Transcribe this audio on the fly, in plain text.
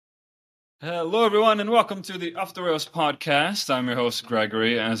Hello, everyone, and welcome to the Off the Rails podcast. I'm your host,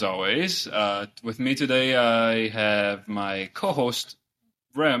 Gregory, as always. With me today, I have my co-host,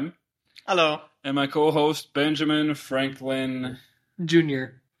 Rem. Hello. And my co-host, Benjamin Franklin Jr.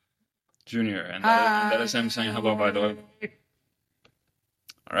 And that is him saying hello, by the way.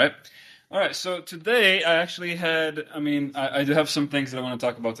 All right, so today I actually I do have some things that I want to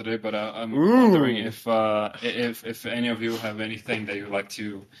talk about today, but I'm wondering if any of you have anything that you would like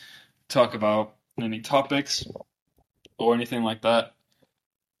to talk about, any topics or anything like that.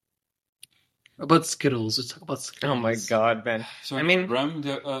 About Skittles. Let's talk about Skittles. Oh my god, Ben. So, Rem,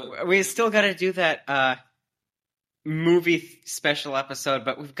 we still got to do that movie special episode,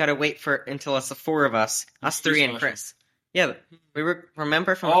 but we've got to wait until it's the four of us three and Chris. Yeah,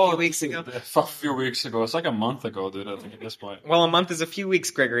 remember from a few weeks ago? A few weeks ago. It's like a month ago, dude, I think, at this point. Well, a month is a few weeks,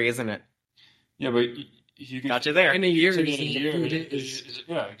 Gregory, isn't it? Yeah, but you got you there. In a year,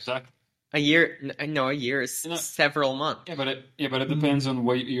 yeah, exactly. A year is several months. Yeah, but it depends on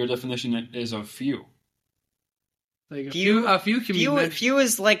what your definition is of few. Like a few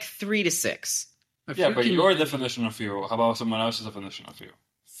is like 3 to 6. Yeah, but your definition of few, how about someone else's definition of few?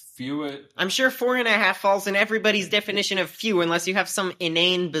 I'm sure 4.5 falls in everybody's definition of few, unless you have some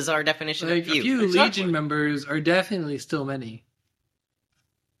inane, bizarre definition of few. A few Legion members are definitely still many.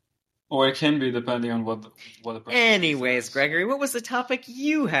 Or it can be depending on what the person Anyways, Gregory, what was the topic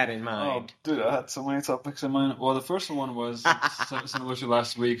you had in mind? Oh, dude, I had so many topics in mind. Well, the first one was similar to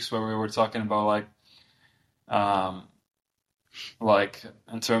last week's, where we were talking about like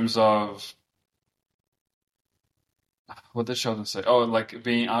in terms of what did Sheldon say? Oh, like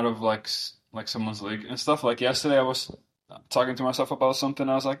being out of like someone's league and stuff. Like yesterday, I was talking to myself about something.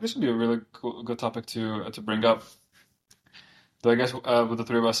 I was like, this would be a really good topic to bring up. So I guess with the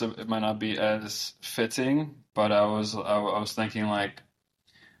three of us, it might not be as fitting, but I was thinking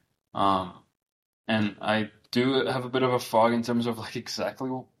and I do have a bit of a fog in terms of like exactly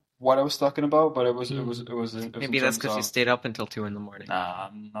what I was talking about, but it was maybe that's because you stayed up until 2 a.m.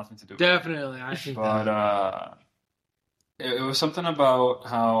 Nah, nothing to do with Definitely, I think. But it was something about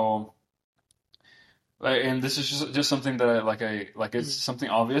how. And this is just something that it's something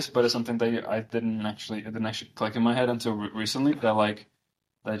obvious, but it's something that it didn't actually click in my head until recently. That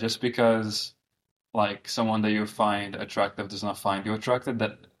just because like someone that you find attractive does not find you attractive,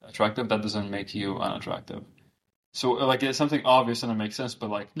 that doesn't make you unattractive. So like it's something obvious and it makes sense,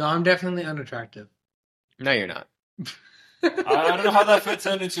 but like no, I'm definitely unattractive. No, you're not. I don't know how that fits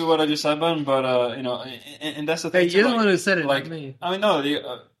into what I just said, Ben, but and that's the thing. Hey, you're the one who said it, like, not me. I mean,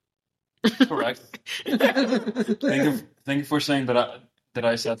 no. Correct. Thank you for saying that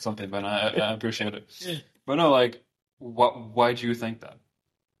I said something, Ben. I appreciate it. Yeah. But no, like, why do you think that?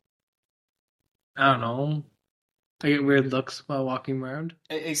 I don't know. I get weird looks while walking around.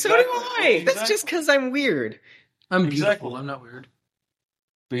 Exactly. So do I. Exactly. That's just because I'm weird. I'm beautiful. I'm not weird.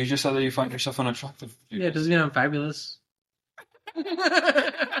 But you just said that you find yourself unattractive. Yeah, it doesn't mean I'm fabulous.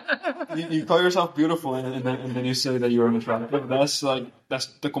 You call yourself beautiful and then you say that you're unattractive. That's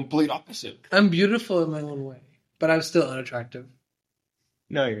the complete opposite. I'm beautiful in my own way, but I'm still unattractive.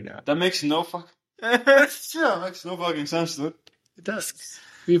 No, you're not. That makes no makes no fucking sense, dude. It does.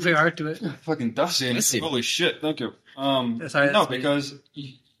 We play hard to it. It fucking does. Holy shit! Thank you. Sorry, no, because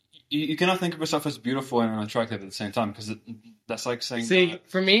you cannot think of yourself as beautiful and unattractive at the same time, because that's like saying. See,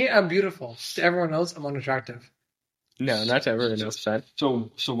 for me, I'm beautiful. To everyone else, I'm unattractive. No, not to everyone else, Ben. So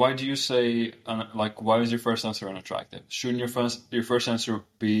why do you say why is your first answer unattractive? Shouldn't your first answer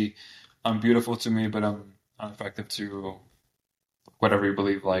be I'm beautiful to me, but I'm unattractive to whatever you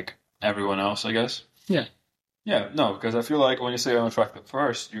believe, like everyone else, I guess? Yeah. Yeah, no, because I feel like when you say unattractive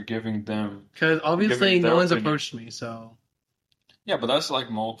first, you're giving them... Because obviously no one's approached me, so... Yeah, but that's like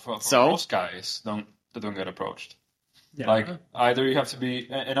for most guys that don't get approached. Yeah. Like, either you have to be...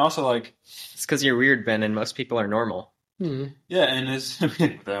 And also, like... It's because you're weird, Ben, and most people are normal. Mm-hmm. Yeah, and it's...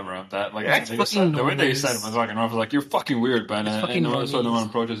 damn around that. Like, the way they said it was fucking wrong. I was like, you're fucking weird, Ben, and that's why no one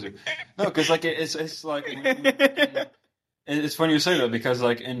approaches you. No, because, like, it's like... It's funny you say that, because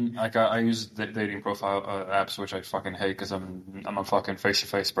like I use dating profile apps, which I fucking hate, because I'm a fucking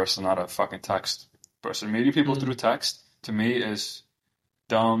face-to-face person, not a fucking text person. Meeting people through text to me is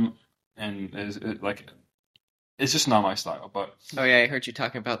dumb and it's just not my style. But oh yeah, I heard you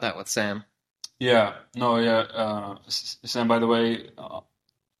talking about that with Sam. Yeah, no, yeah. Sam, by the way,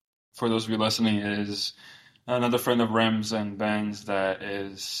 for those of you listening, is another friend of Rem's and Ben's that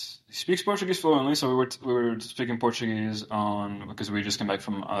he speaks Portuguese fluently, so we were speaking Portuguese because we just came back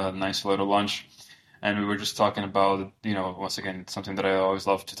from a nice little lunch, and we were just talking about, once again, something that I always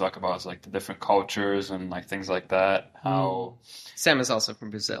love to talk about is like the different cultures and like things like that. How Sam is also from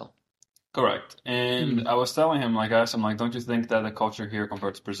Brazil. Correct. And Hmm. I was telling him, like, I asked him, like, don't you think that the culture here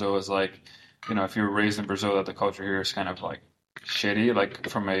compared to Brazil is like, if you were raised in Brazil, that the culture here is kind of like shitty, like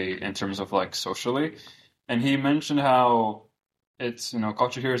in terms of like socially. And he mentioned how it's,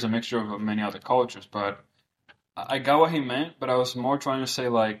 culture here is a mixture of many other cultures, but I got what he meant, but I was more trying to say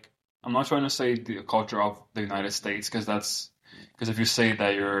like, I'm not trying to say the culture of the United States because if you say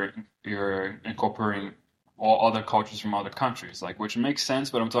that you're incorporating all other cultures from other countries, like which makes sense,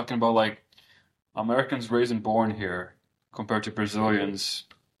 but I'm talking about like Americans raised and born here compared to Brazilians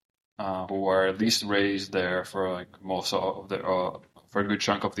who were at least raised there for like most of the for a good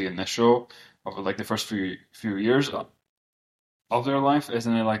chunk of the initial of like the first few years of their life.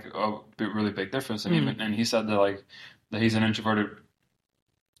 Isn't it like a really big difference? And Hmm. even and he said that like that he's an introverted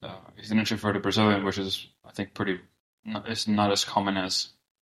Brazilian, which is I think it's not as common as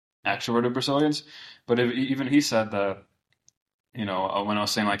extroverted Brazilians. But even he said that when I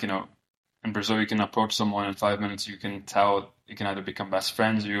was saying like in Brazil, you can approach someone in 5 minutes. You can tell you can either become best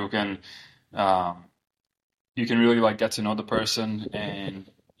friends, um, you can really like get to know the person, and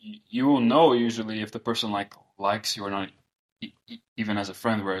you will know usually if the person like likes you or not, even as a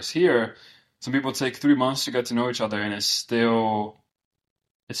friend. Whereas here, some people take 3 months to get to know each other, and it's still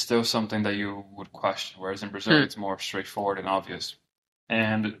something that you would question. Whereas in Brazil, Hmm. it's more straightforward and obvious.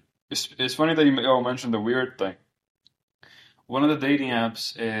 And it's funny that you all mentioned the weird thing. One of the dating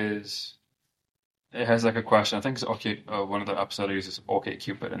apps is. It has like a question. I think it's okay. One of the episodes uses OK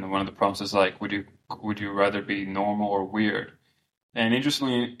Cupid, and one of the prompts is like, would you rather be normal or weird? And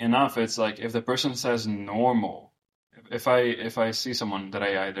interestingly enough, it's like if the person says normal, if I see someone that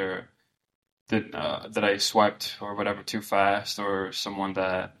I either that I swiped or whatever too fast, or someone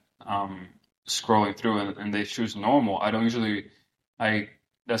that scrolling through and they choose normal, I don't usually I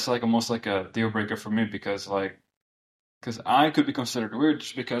that's like almost like a deal breaker for me because I could be considered weird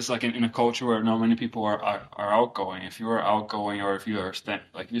just because like in a culture where not many people are outgoing. If you are outgoing or if you are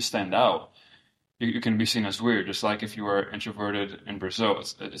like you stand out, you can be seen as weird. Just like if you are introverted in Brazil,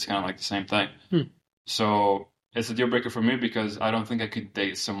 it's kind of like the same thing. Hmm. So it's a deal breaker for me because I don't think I could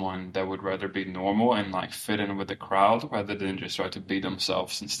date someone that would rather be normal and like fit in with the crowd rather than just try to be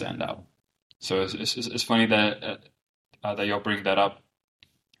themselves and stand out. So it's funny that y'all bring that up.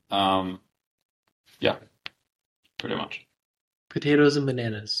 Um, yeah, pretty much. Potatoes and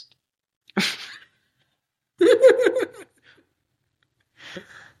bananas.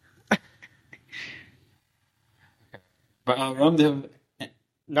 But Ram,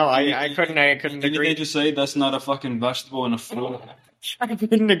 No, I couldn't anything agree. to say that's not a fucking vegetable and a fruit? I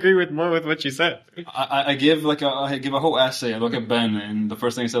couldn't agree with more with what you said. I give I give a whole essay. I look at Ben, and the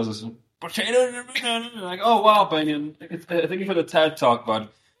first thing he says is potatoes and banana. Like, oh wow, Ben, thank you for the TED talk, bud.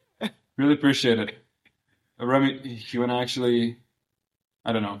 Really appreciate it. Remy, you wanna actually,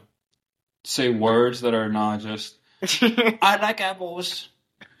 I don't know, say words that are not just I like apples.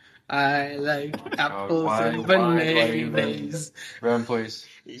 I like Oh my God, apples why and do I even? bananas. Rem, please.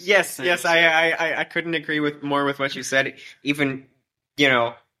 Yes, yes, I couldn't agree with more with what you said. Even, you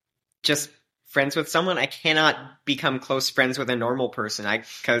know, just friends with someone, I cannot become close friends with a normal person.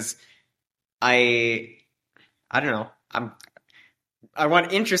 Because I don't know. I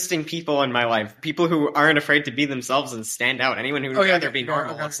want interesting people in my life. People who aren't afraid to be themselves and stand out. Anyone who'd rather be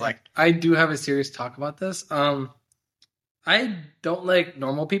normal. It's like, I do have a serious talk about this. I don't like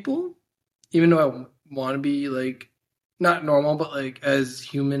normal people, even though I want to be like not normal, but like as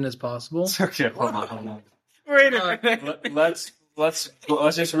human as possible. Okay, hold on. wait a minute. Let's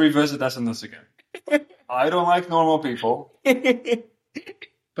just revisit that sentence again. I don't like normal people.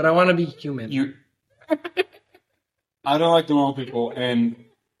 But I want to be human. I don't like normal people, and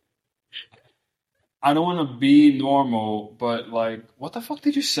I don't want to be normal. But like, what the fuck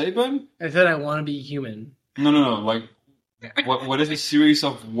did you say, Ben? I said I want to be human. No. Like, what is a series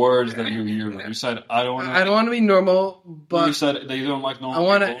of words that you use? You said I don't want to. I don't want to be normal, but You said that you don't like normal I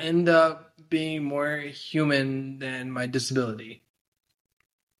want to people. end up being more human than my disability.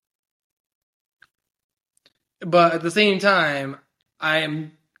 But at the same time,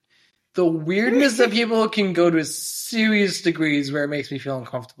 the weirdness of people can go to serious degrees where it makes me feel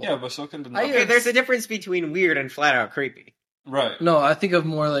uncomfortable. Yeah, but so can the. Okay, there's a difference between weird and flat out creepy. Right. No, I think of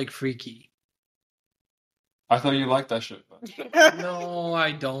more like freaky. I thought you liked that shit. No,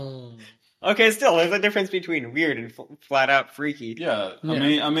 I don't. Okay, still, there's a difference between weird and flat out freaky. Yeah,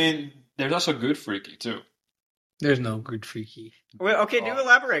 Yeah. I mean, there's also good freaky too. There's no good freaky. Well, okay, do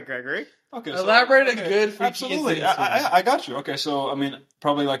elaborate, Gregory. Okay, Elaborate a good freaky. Absolutely, I got you. Okay, so I mean,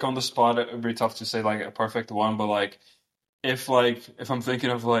 probably like on the spot, it would be tough to say like a perfect one, but if I'm thinking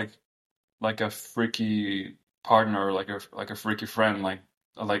of like a freaky partner, or like a freaky friend, like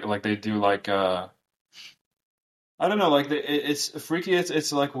like they do like I don't know, like it's freaky.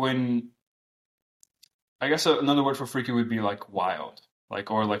 It's like when I guess another word for freaky would be like wild,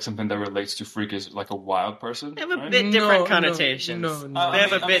 like or like something that relates to freak is like a wild person, They have a right? bit different connotations. No. They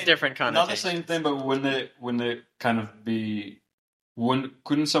have a bit different Not the connotations. same thing, but when they kind of be, when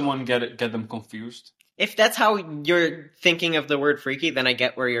couldn't someone get them confused? If that's how you're thinking of the word freaky, then I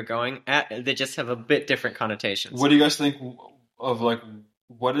get where you're going at. They just have a bit different connotations. What do you guys think of like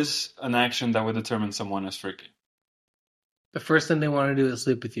what is an action that would determine someone as freaky? The first thing they want to do is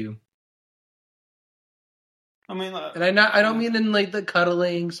sleep with you. I mean, And I don't mean in like the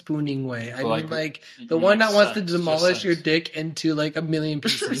cuddling, spooning way. I like, mean like you the mean one like that wants to sex, just demolish sex. your dick into like a million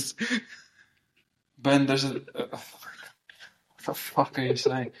pieces. Ben, there's a. What the fuck are you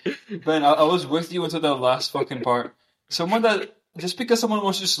saying? Ben, I was with you until that last fucking part. Someone that. Just because someone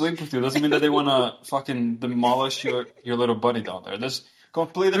wants to sleep with you doesn't mean that they want to fucking demolish your little buddy down there. There's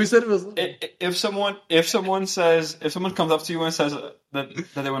completely. Who said it was? If someone comes up to you and says that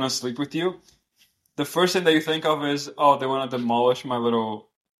they want to sleep with you, the first thing that you think of is, oh, they want to demolish my little,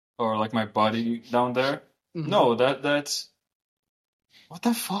 or like my buddy down there. Mhm. No, that's. What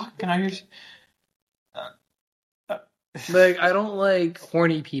the fuck? Can I use? Like I don't like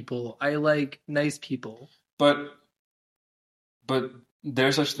horny people. I like nice people. But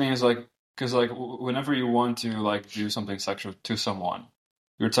there's such thing as like, because like whenever you want to like do something sexual to someone,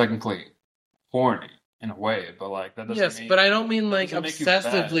 you're technically horny in a way, but like that doesn't Yes, mean. but I don't mean like doesn't make you bad.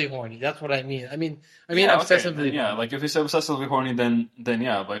 obsessively horny. That's what I mean. I mean Yeah, okay, obsessively. then yeah, horny. like if you say obsessively horny, then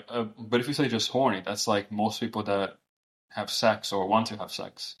yeah, but if you say just horny, that's like most people that have sex or want to have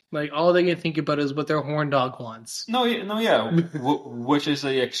sex. Like all they can think about is what their horn dog wants. No, yeah, which is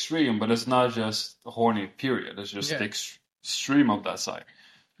the extreme, but it's not just horny. Period. It's just the extreme of that side.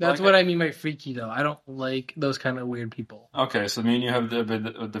 That's Like, what I mean by freaky, though. I don't like those kind of weird people. Okay, so me and you have a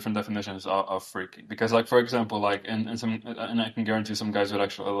bit different definitions of freaky. Because, like, for example, like, and I can guarantee some guys would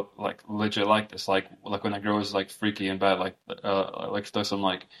actually like legit like this. Like when a girl is like freaky and bad, like does some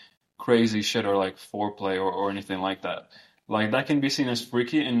like crazy shit or like foreplay or anything like that. Like that can be seen as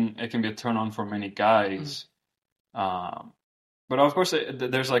freaky, and it can be a turn on for many guys. But of course,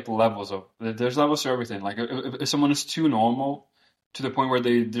 there's like there's levels to everything. Like if someone is too normal to the point where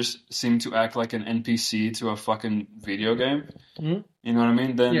they just seem to act like an NPC to a fucking video game. Mhm. You know what I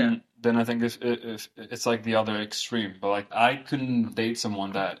mean? Yeah. Then I think if it's like the other extreme. But like I couldn't date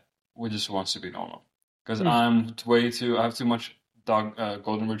someone that just wants to be normal because I have too much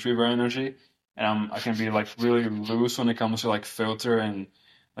golden retriever energy, and I can be like really loose when it comes to like filter and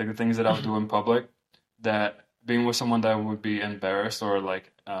like the things that I'll do in public. That being with someone that would be embarrassed or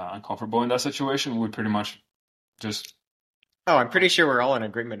like uncomfortable in that situation would pretty much just. Oh, I'm pretty sure we're all in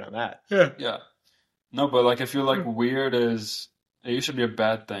agreement on that. Yeah. No, but like if you're like weird it used to be a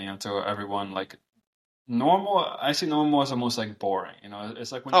bad thing until everyone like normal. I see normal as almost like boring. You know,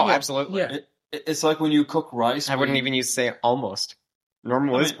 it's like when Absolutely. Yeah. it's like when you cook rice. I wouldn't even use to say almost.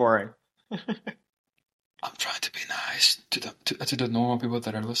 Normal is boring. I'm trying to be nice to the normal people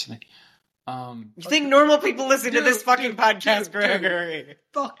that are listening. You think normal people listen to this fucking podcast, Gregory?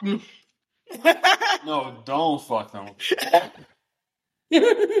 Fuck me. No, don't fuck them.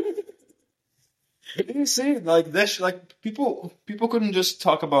 You see, like this, like people couldn't just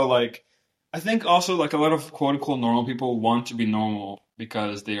talk about like. I think also like a lot of quote unquote normal people want to be normal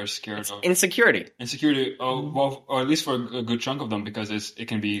because they are scared of insecurity. Well, or at least for a good chunk of them, because it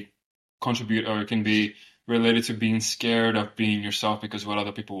can be it can be related to being scared of being yourself because what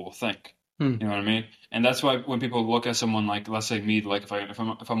other people will think. You know what I mean? And that's why when people look at someone like, let's say me, like if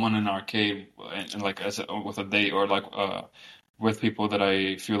I'm on an arcade and like with a date or like with people that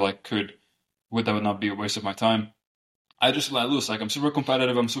I feel like that would not be a waste of my time, I just let loose. Like I'm super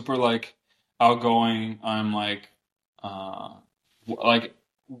competitive. I'm super like outgoing. I'm like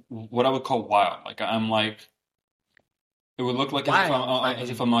what I would call wild. Like I'm like. It would look like as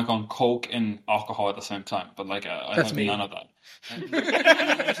if I'm like on coke and alcohol at the same time, but like I have none of that.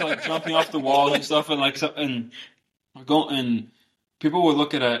 Just like jumping off the walls and stuff, and like and people would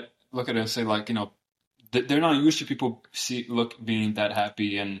look at it and say like, you know, they're not used to people being that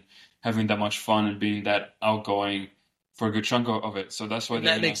happy and having that much fun and being that outgoing for a good chunk of it. So that's why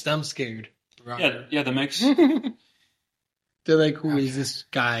that makes them scared. Yeah, that makes. They're like, who is this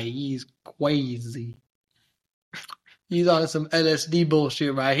guy? He's crazy. He's on some LSD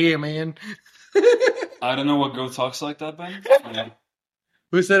bullshit right here, man. I don't know what girl talks like that, Ben. Yeah.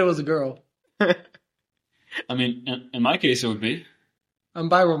 Who said it was a girl? I mean, in my case, it would be. I'm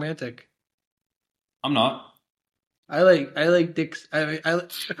biromantic. I'm not. I like dicks. I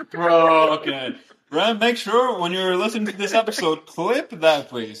Bro, okay. Ram, make sure when you're listening to this episode, clip that,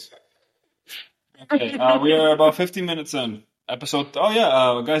 please. Okay, we are about 15 minutes in.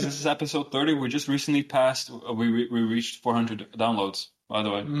 Guys, this is episode 30. We just recently passed. We reached 400 downloads, by the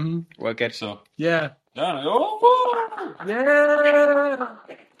way. Mm-hmm. Well, good. So Yeah. Yeah.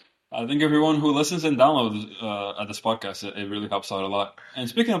 I think everyone who listens and downloads at this podcast, it really helps out a lot. And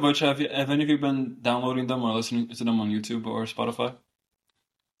speaking of which, have any of you been downloading them or listening to them on YouTube or Spotify?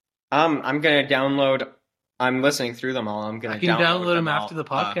 I'm gonna download. I'm listening through them all. I'm gonna download them all, after the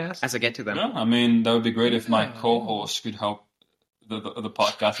podcast as I get to them. Yeah, I mean that would be great if my co-host could help the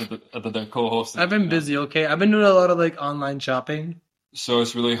podcast with the co-host. I've been busy. Okay, I've been doing a lot of like online shopping. So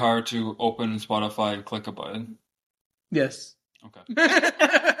it's really hard to open Spotify and click a button. Yes. Okay.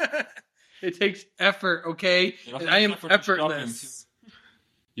 It takes effort. Okay, and I am effortless.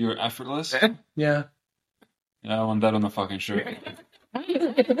 You're effortless. Yeah. Yeah, I want that on the fucking shirt.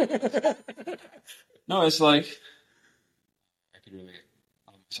 No, it's like I could really get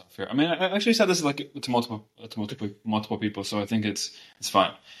myself here. I mean, I actually said this like to multiple people, so I think it's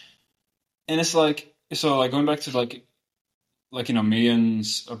fine. And it's like going back to me and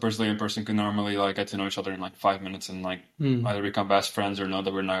a Brazilian person can normally like get to know each other in like 5 minutes and like either become best friends or know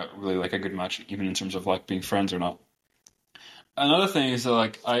that we're not really like a good match, even in terms of like being friends or not. Another thing is that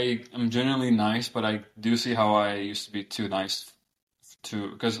like I am genuinely nice, but I do see how I used to be too nice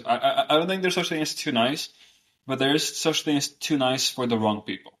because I don't think there's such thing as too nice, but there is such thing as too nice for the wrong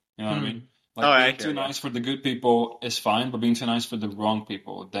people. You know what I mean? Like being too nice for the good people is fine, but being too nice for the wrong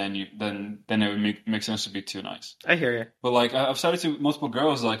people, then it would make sense to be too nice. I hear you. But like I've said it to multiple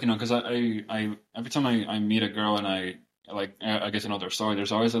girls, like because I every time I meet a girl and I get to know their story,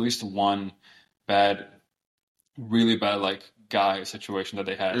 there's always at least one really bad like guy situation that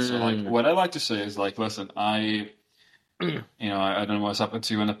they had. So like what I like to say is like, listen, I don't know what's happened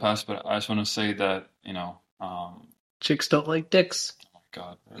to you in the past, but I just want to say that chicks don't like dicks. Oh my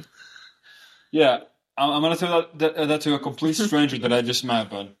god. Man. Yeah, I'm gonna tell that to a complete stranger that I just met,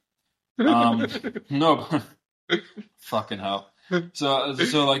 but no, fucking hell. So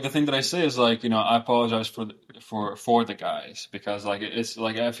like the thing that I say is like I apologize for the guys because like it's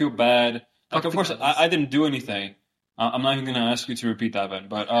like I feel bad. Like of course I didn't do anything. I'm not even gonna ask you to repeat that, Ben.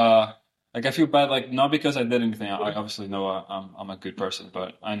 But like I feel bad, like not because I did anything. I obviously know I'm a good person,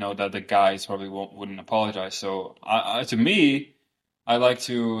 but I know that the guys probably wouldn't apologize. So to me, I like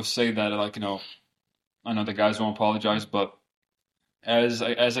to say that like I know the guys won't apologize, but as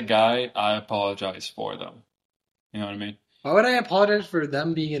a guy, I apologize for them. You know what I mean? Why would I apologize for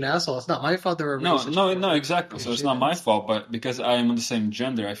them being an asshole? It's not my fault they were racist. No, exactly. So it's not my fault, but because I am of the same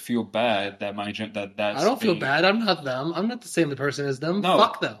gender, I feel bad that that's. I don't feel bad. I'm not them. I'm not the same person as them. No,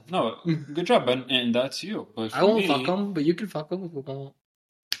 fuck them. No, good job, Ben, and that's you. But I won't fuck them, but you can fuck them if you want.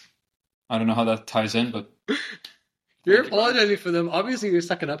 I don't know how that ties in, but you're apologizing for them. Obviously, you're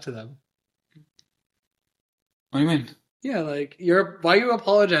sucking up to them. What do you mean? Yeah, like why are you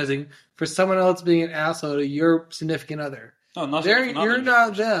apologizing for someone else being an asshole to your significant other? No, you're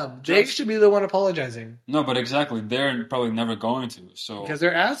not them. They should be the one apologizing. No, but exactly, they're probably never going to. So because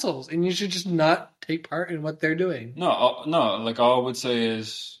they're assholes, and you should just not take part in what they're doing. No. Like all I would say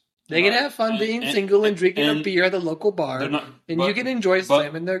is they can have fun being single and drinking a beer at the local bar, you can enjoy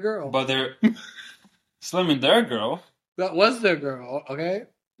slamming their girl. But they're slamming their girl. That was their girl. Okay,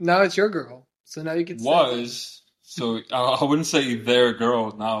 now it's your girl. So now you can. So I wouldn't say their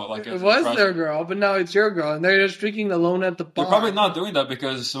girl now. Like it was their girl, but now it's your girl, and they're just drinking alone at the bar. They're probably not doing that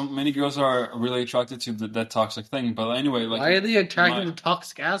because so many girls are really attracted to that toxic thing. But anyway, like why are they attracted to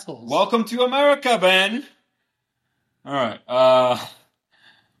toxic assholes? Welcome to America, Ben. All right,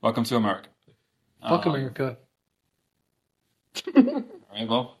 welcome to America. Fuck America. All right,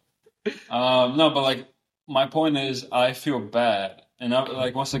 well, no, but like my point is, I feel bad, and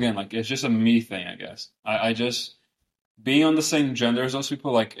like once again, like it's just a me thing, I guess. I just. Being on the same gender as those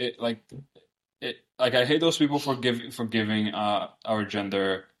people, like I hate those people for giving our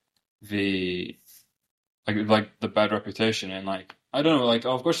gender the the bad reputation, and like I don't know, like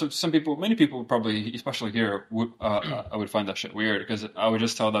of course many people probably, especially here, would I would find that shit weird because I would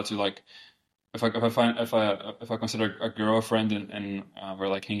just tell that to like if I consider a girlfriend and we're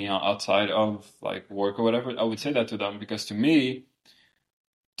like hanging out outside of like work or whatever, I would say that to them because to me,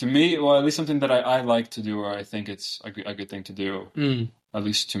 well, at least something that I like to do, or I think it's a good thing to do, at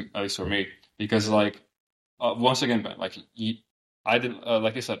least for me, because like once again, like I didn't,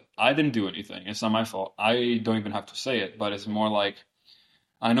 like I said, I didn't do anything. It's not my fault. I don't even have to say it, but it's more like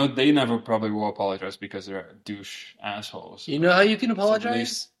I know they never probably will apologize because they're douche assholes. You know how you can So at apologize?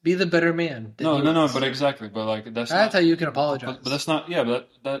 least Be the better man. Than he no, was. but exactly, but like that's That's not. how you can apologize. But that's not. Yeah,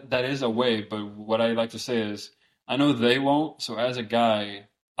 but that is a way. But what I like to say is, I know they won't. So as a guy,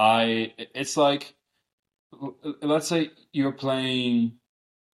 it's like, let's say you're playing.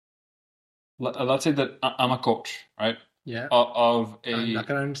 Let's say that I'm a coach, right? Yeah. Of I'm a not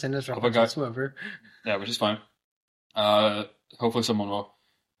gonna understand this of a reference guy. whatsoever. Yeah, which is fine. Hopefully someone will.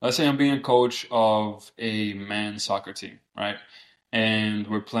 Let's say I'm being a coach of a men's soccer team, right? And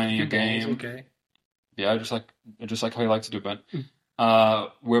we're playing a Balls, game. okay. Yeah, just like how you like to do, Ben.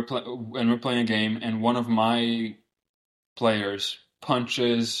 We're playing a game, and one of my players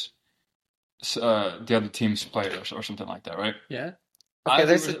punches the other team's players or something like that, right? Yeah.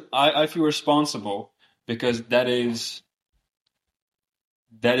 Okay, I feel responsible because that is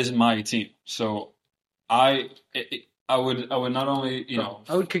my team. So I would not only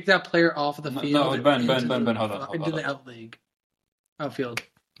I would kick that player off of the field. No, Ben, hold on. Into the outfield.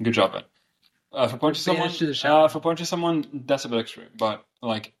 Good job, Ben. For punching someone, that's a bit extreme. But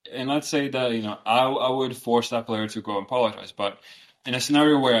like, and let's say that I would force that player to go and apologize. But in a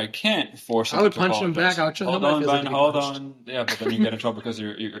scenario where I can't force him I would to punch apologize, him back. I would show him hold on, Ben, hold punched. on. Yeah, but then you get in trouble because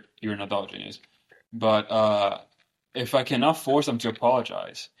you're an adult genius. But if I cannot force them to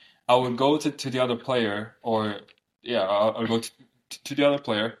apologize, I would go to the other player, or yeah, I'll go to the other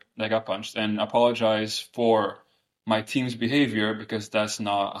player that got punched and apologize for my team's behavior because that's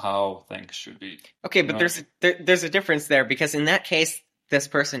not how things should be. Okay, but there's a difference there because in that case, this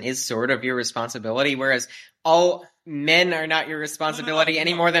person is sort of your responsibility, whereas all men are not your responsibility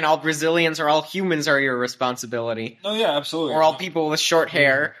any more than all Brazilians or all humans are your responsibility. No, yeah, absolutely. Or all people with short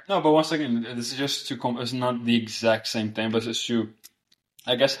hair. No, but once again, this is just to it's not the exact same thing, but it's to,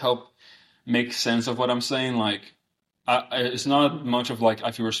 I guess, help make sense of what I'm saying. Like, it's not much of like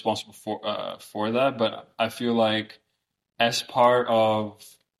I feel responsible for that, but I feel like as part of,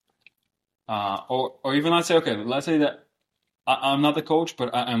 or even let's say that I'm not the coach,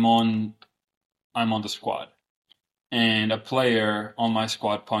 but I'm on the squad, and a player on my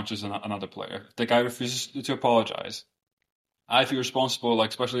squad punches another player. The guy refuses to apologize. I feel responsible, like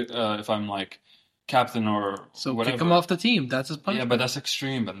especially if I'm like captain or so whatever. Kick him off the team. That's his punishment. Yeah, but that's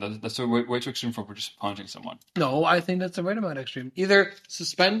extreme. But that's way too extreme for just punching someone. No, I think that's the right amount of extreme. Either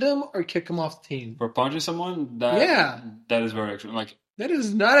suspend him or kick him off the team. For punching someone, that is very extreme. Like that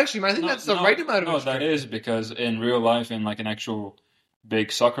is not extreme. I think that's the right amount of extreme. No, that is because in real life, in like an actual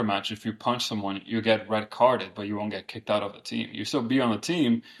big soccer match, if you punch someone, you get red carded, but you won't get kicked out of the team. You still be on the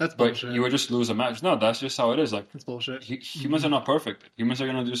team, but bullshit. You would just lose a match. No, that's just how it is. Like that's bullshit. Humans are not perfect. Humans are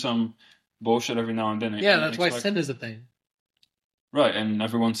gonna do some bullshit every now and then. Yeah, that's why sin is a thing. Right, and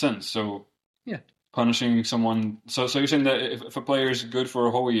everyone sins. So yeah, punishing someone. So you're saying that if a player is good for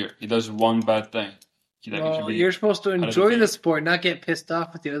a whole year, he does one bad thing. Well, you're supposed to enjoy the sport, not get pissed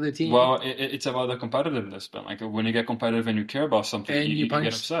off with the other team. Well, it's about the competitiveness, but like when you get competitive and you care about something, and you get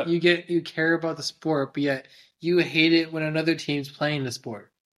upset. You care about the sport, but yet you hate it when another team's playing the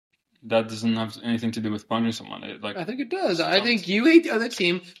sport. That doesn't have anything to do with punching someone. I think it does. I think you hate the other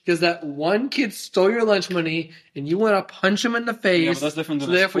team because that one kid stole your lunch money and you want to punch him in the face. Yeah, but that's different than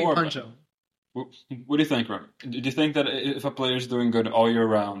so therefore you punch him. What do you think, Ron? Do you think that if a player is doing good all year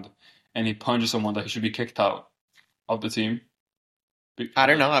round and he punches someone, that he should be kicked out of the team? I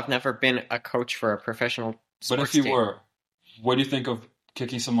don't know. I've never been a coach for a professional sports But if you team. were, what do you think of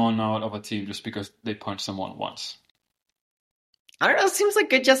kicking someone out of a team just because they punched someone once? I don't know. It seems like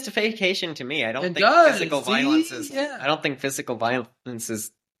good justification to me. I don't think physical violence is. Yeah. I don't think physical violence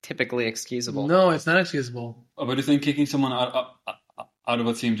is typically excusable. No, it's not excusable. But do you think kicking someone out of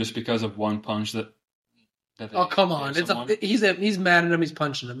a team just because of one punch that oh, come on! He's mad at him. He's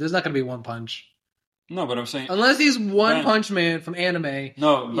punching him. There's not going to be one punch. No, but I'm saying unless he's One Punch Man from anime.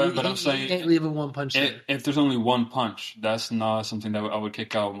 No, but I'm saying you can't leave a one punch. If there's only one punch, that's not something that I would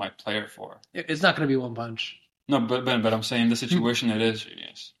kick out my player for. It's not going to be one punch. No, but I'm saying the situation it is,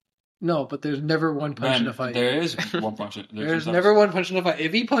 genius. No, but there's never one punch in a fight. There is one punch. There's never one punch in a fight.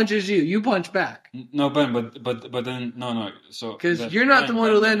 If he punches you, you punch back. No, Ben, but then no. So because you're not the one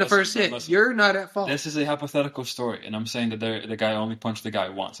who landed the first hit. You're not at fault. This is a hypothetical story, and I'm saying that the guy only punched the guy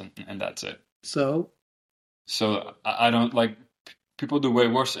once, and that's it. So I don't like people do way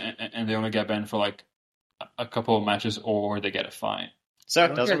worse, and they only get banned for like a couple of matches, or they get a fine. So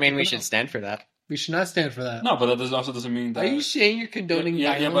it doesn't mean we should stand for that. We should not stand for that. No, but that also doesn't mean that. Are you saying you're condoning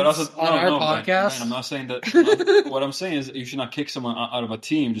violence but also, on our podcast? Man, I'm not saying that. What I'm saying is you should not kick someone out of a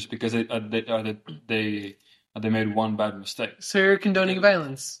team just because they made one bad mistake. So you're condoning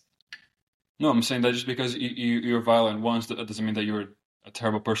violence? No, I'm saying that just because you're violent once, that doesn't mean that you're a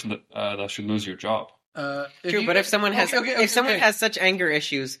terrible person that should lose your job. True, but if someone has has such anger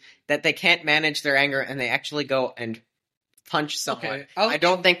issues that they can't manage their anger and they actually go and punch someone, I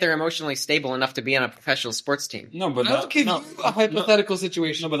don't think they're emotionally stable enough to be on a professional sports team. No, but I'll give you a hypothetical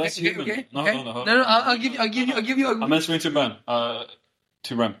situation. No, but that's human. Okay. No, I'll give you. I'm answering to Ben.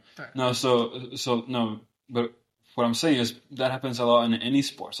 To Rem. Right. No, so no, but what I'm saying is that happens a lot in any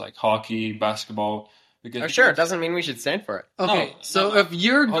sports, like hockey, basketball. Because sure, it doesn't mean we should stand for it. Okay, if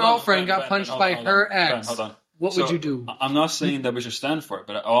your girlfriend got punched by her ex, what would you do? I'm not saying that we should stand for it,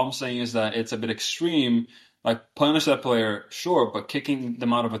 but all I'm saying is that it's a bit extreme. Like, punish that player, sure, but kicking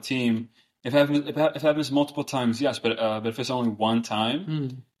them out of a team, if it happens multiple times, yes, but if it's only one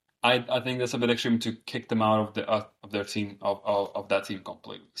time, I think that's a bit extreme to kick them out of their team of that team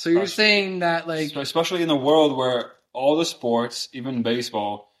completely. So you're saying that, like, especially in a world where all the sports, even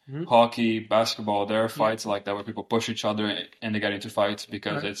baseball, hockey, basketball, there are fights like that where people push each other and they get into fights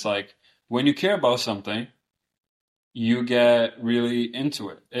because it's like when you care about something, you get really into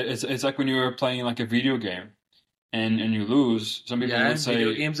it. It's like when you're playing like a video game and you lose. Some people would say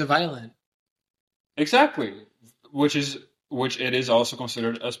video games are violent. Exactly, which it is also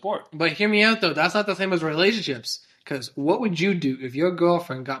considered a sport. But hear me out though. That's not the same as relationships. Because what would you do if your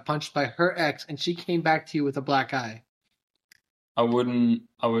girlfriend got punched by her ex and she came back to you with a black eye? I would.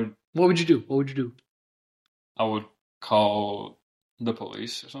 What would you do? I would call the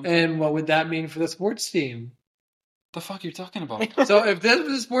police or something. And what would that mean for the sports team? The fuck are you talking about? So if this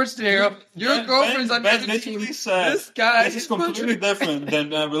was a sports scenario, your girlfriend's on the other team. This guy is completely different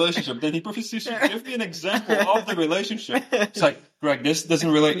than a relationship. Then he proceeds to give me an example of the relationship. It's like, Greg, this doesn't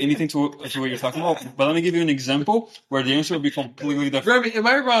relate anything to what you're talking about. But let me give you an example where the answer will be completely different. Remy, am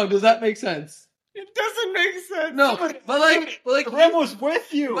I wrong? Does that make sense? It doesn't make sense. No, but like Rem was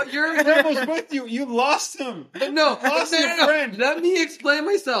with you. But Rem was with you. You lost him. No, lost your friend. Let me explain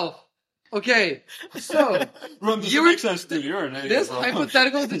myself. Okay, so make sense to you. This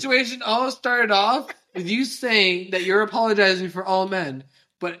hypothetical situation all started off with you saying that you're apologizing for all men,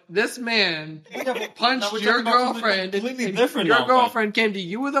 but this man punched your girlfriend. Completely different. Your girlfriend came to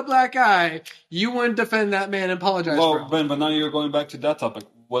you with a black eye. You wouldn't defend that man and apologize for him. Ben, but now you're going back to that topic.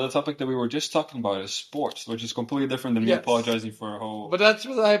 Well, the topic that we were just talking about is sports, which is completely different than me apologizing for a whole. But that's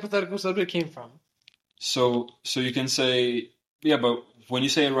where the hypothetical subject came from. So you can say, yeah, but when you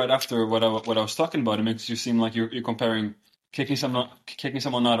say it right after what I was talking about, it makes you seem like you're comparing kicking someone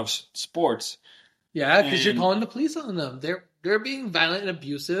out of sports. Yeah, because you're calling the police on them. They're being violent and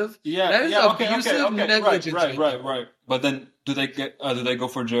abusive. Yeah, that is abusive negligence. Right. But then, do they go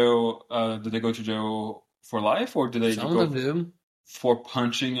for jail? Do they go to jail for life, or do they Some of them do for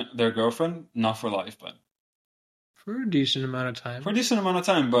punching their girlfriend? Not for life, but for a decent amount of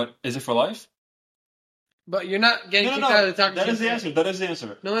time. But is it for life? But you're not getting kicked out of the talking. That is the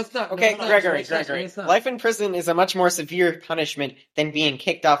answer. No, it's not. Okay, Gregory. Life in prison is a much more severe punishment than being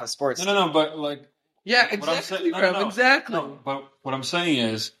kicked off a sports team. No, but like... Yeah, exactly, exactly. No, but what I'm saying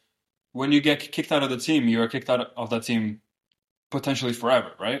is, when you get kicked out of the team, you are kicked out of that team potentially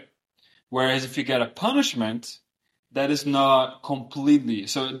forever, right? Whereas if you get a punishment, that is not completely...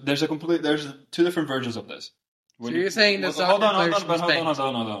 So there's two different versions of this. So you're saying this... Hold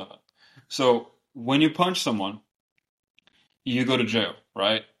on. So... when you punch someone, you go to jail,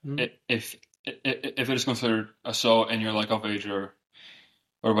 right? Mm-hmm. If it is considered assault and you're like of age or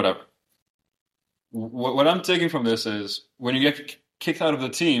whatever. What I'm taking from this is when you get kicked out of the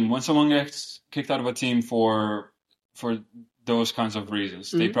team, when someone gets kicked out of a team for those kinds of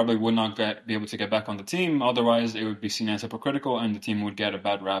reasons, they probably would not be able to get back on the team. Otherwise, it would be seen as hypocritical, and the team would get a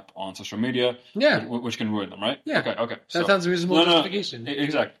bad rap on social media, which can ruin them, right? Yeah. Okay. That sounds a reasonable justification.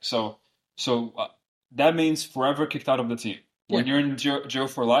 Exactly. So that means forever kicked out of the team. When you're in jail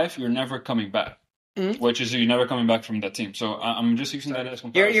for life, you're never coming back. Mm-hmm. Which is you're never coming back from that team. So I'm just using that as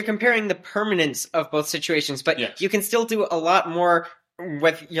comparison. You're comparing the permanence of both situations, but you can still do a lot more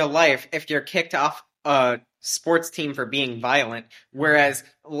with your life if you're kicked off a sports team for being violent. Whereas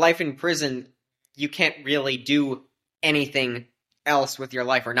life in prison, you can't really do anything else with your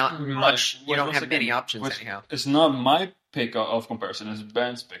life, or not much. You don't have many options anyhow. It's not my pick of comparison; it's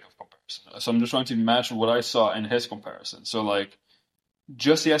Ben's pick of comparison. So I'm just trying to match what I saw in his comparison. So like,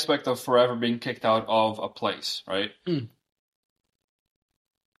 just the aspect of forever being kicked out of a place, right? Mm.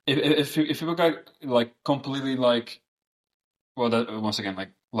 If people got like completely like, well, that once again,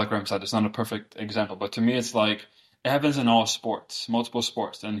 like Rem said, it's not a perfect example, but to me, it's like it happens in all sports, multiple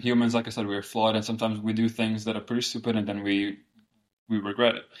sports, and humans, like I said, we're flawed, and sometimes we do things that are pretty stupid, and then we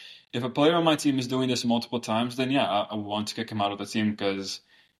regret it. If a player on my team is doing this multiple times, then I want to kick him out of the team because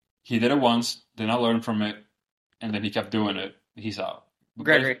he did it once, did not learn from it, and then he kept doing it. He's out.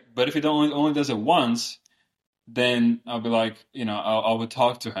 Gregory. But if he only does it once, then I'll be like, I would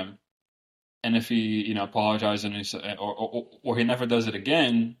talk to him. And if he, apologizes and or he never does it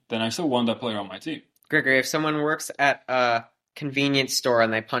again, then I still want that player on my team. Gregory, if someone works at a convenience store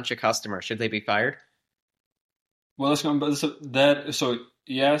and they punch a customer, should they be fired? Well, so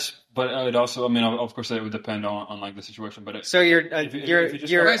yes, but it also, of course, it would depend on like the situation. But so you're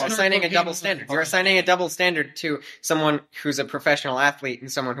assigning a double standard. You're assigning a double standard to someone who's a professional athlete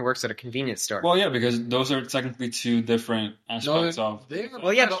and someone who works at a convenience store. Well, yeah, because those are technically two different aspects of.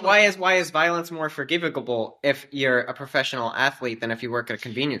 Well, yeah, but why is violence more forgivable if you're a professional athlete than if you work at a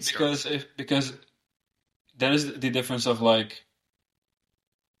convenience store? Because that is the difference of like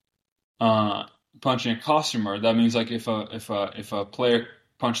punching a customer. That means like if a player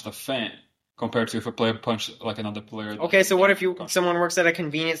punched a fan compared to if a player punched like another player. Okay, so what if someone works at a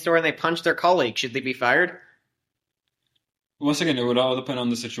convenience store and they punch their colleague? Should they be fired? Once again, it would all depend on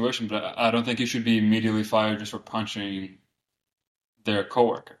the situation, but I don't think you should be immediately fired just for punching their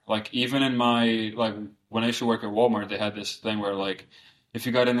coworker. Like even in when I used to work at Walmart, they had this thing where like if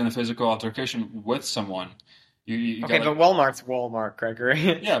you got in a physical altercation with someone, you okay, but Walmart's Walmart,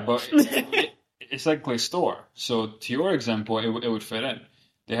 Gregory. Yeah, but it's like a store. So to your example, it would fit in.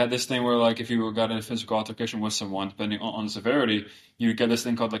 They had this thing where like if you got in a physical altercation with someone, depending on the severity, you get this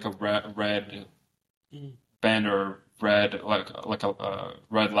thing called like a red band or red like a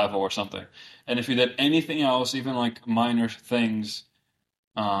red level or something. And if you did anything else, even like minor things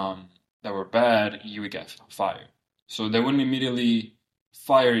that were bad, you would get fired. So they wouldn't immediately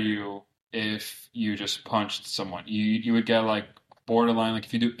fire you if you just punched someone. You would get like borderline, like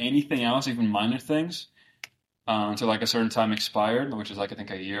if you do anything else, even minor things, until like a certain time expired, which is like I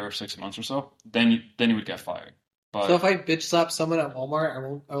think a year or 6 months or so, then you would get fired. But so if I bitch slap someone at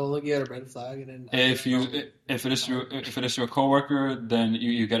Walmart, I will look at a red flag, and then if it is to a coworker, then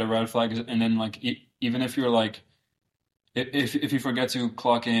you get a red flag, and then like even if you're like if you forget to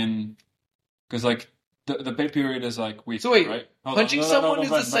clock in, because like the pay period is like weeks. So wait, right? punching someone is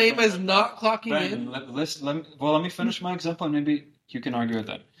the same as not clocking in? Let me finish my example, and maybe you can argue with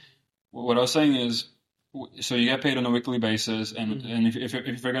that. What I was saying is, so you get paid on a weekly basis, and if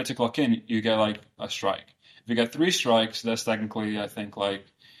you forget to clock in, you get like a strike. If you get 3 strikes, that's technically, I think, like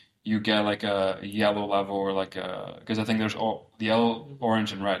you get like a yellow level or like because I think there's the yellow,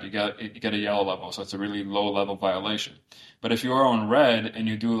 orange, and red. You get a yellow level, so it's a really low level violation. But if you are on red and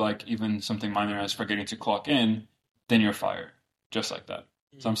you do like even something minor as forgetting to clock in, then you're fired, just like that.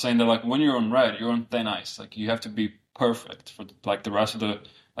 So I'm saying that like when you're on red, you're on thin ice. Like you have to be perfect for like the rest of the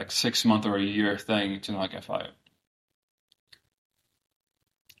like 6 month or a year thing to not get fired.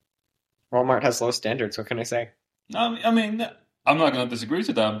 Walmart has low standards. What can I say? I mean, I'm not going to disagree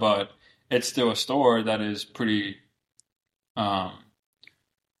to that, but it's still a store that is pretty shitty.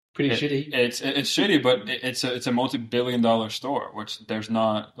 It's shitty, but it's a multi-billion-dollar store, which there's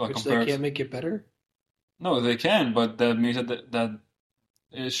not like which they can't make it better. No, they can, but that means that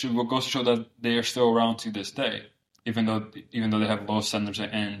it goes to show that they are still around to this day, even though they have low standards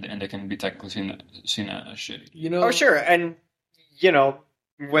and they can be technically seen as shitty. Oh sure, and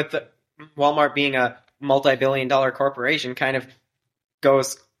with Walmart being a multi-billion-dollar corporation, kind of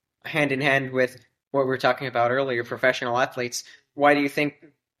goes hand in hand with what we were talking about earlier, professional athletes. Why do you think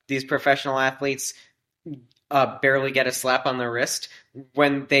these professional athletes barely get a slap on the wrist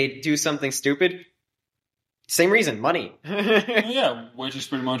when they do something stupid? Same reason, money. Yeah, which is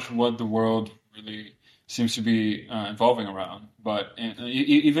pretty much what the world really seems to be evolving around. But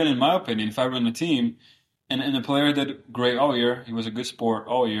even in my opinion, if I run a team and the player did great all year, he was a good sport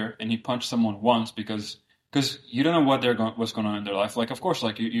all year, and he punched someone once because you don't know what's going on in their life. Like, of course,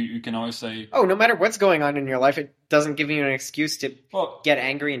 like you can always say, oh, no matter what's going on in your life, it doesn't give you an excuse to get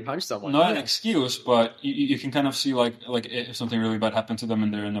angry and punch someone. Not an excuse, but you can kind of see like if something really bad happened to them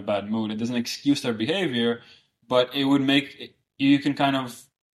and they're in a bad mood, it doesn't excuse their behavior, but it would make you can kind of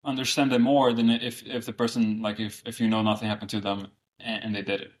understand them more than if the person like if nothing happened to them and they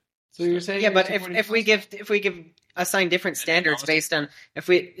did it. So you're saying, yeah, but if we assign different standards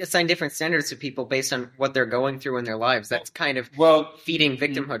to people based on what they're going through in their lives, that's kind of feeding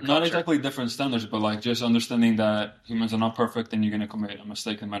victimhood culture. Not exactly different standards, but like just understanding that humans are not perfect and you're going to commit a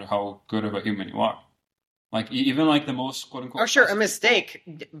mistake no matter how good of a human you are. Like even like the most quote unquote. Oh, sure, a mistake,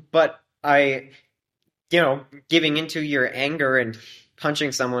 but giving into your anger and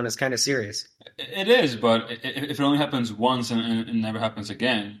punching someone is kind of serious. It is, but if it only happens once and it never happens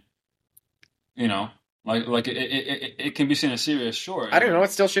again. Like it can be seen as serious, sure. I don't know.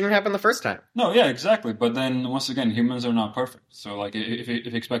 It still shouldn't happen the first time. No, yeah, exactly. But then once again, humans are not perfect. So like, if you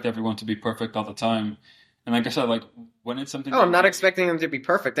expect everyone to be perfect all the time, And like I said, like when it's something. Oh, I'm not expecting them to be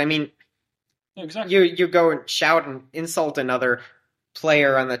perfect. I mean, Yeah, exactly. you go and shout and insult another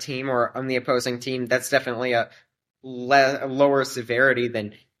player on the team or on the opposing team. That's definitely a lower severity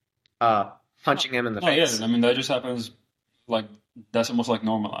than punching him in the No, yeah. face. I mean, that just happens. Like that's almost like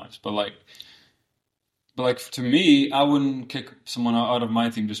normalized. But to me, I wouldn't kick someone out of my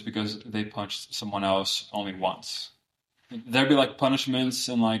team just because they punched someone else only once. There'd be like punishments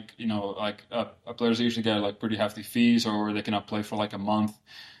and like players usually get like pretty hefty fees or they cannot play for like a month,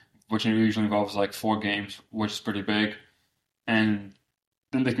 which usually involves like 4 games, which is pretty big, and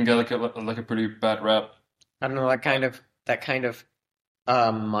then they can get like a pretty bad rep. I don't know, that kind of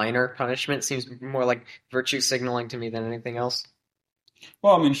minor punishment seems more like virtue signaling to me than anything else.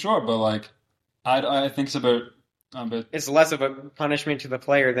 Well, I mean, sure, but like I think it's a bit. It's less of a punishment to the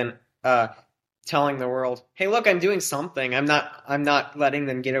player than telling the world, "Hey, look, I'm doing something. I'm not letting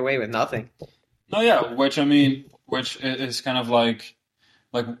them get away with nothing." No, yeah, which is kind of like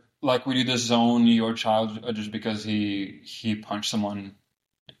would you disown your child just because he punched someone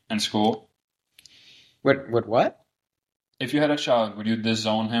in school? What? If you had a child, would you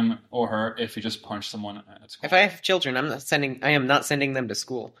disown him or her if he just punched someone at school? If I have children, I am not sending them to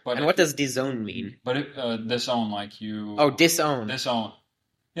school. But and what does disown mean? But disown, like you. Oh, disown. Disown.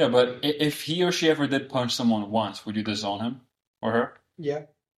 Yeah, but if he or she ever did punch someone once, would you disown him or her? Yeah.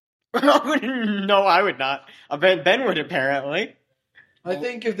 No, I would not. Ben would apparently. I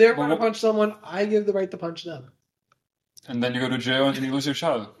think if they're going to punch someone, I give the right to punch them. And then you go to jail and then you lose your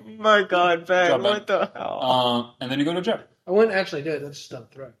child. My God, Ben, what the hell? And then you go to jail. I wouldn't actually do it. That's just a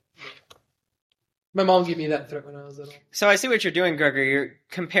threat. My mom gave me that threat when I was little. So I see what you're doing, Gregory. You're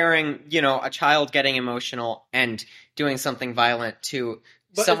comparing, a child getting emotional and doing something violent to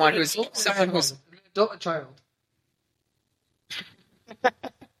someone who's an adult, a child.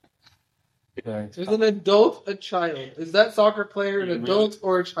 Okay. Is an adult a child? Is that soccer player an adult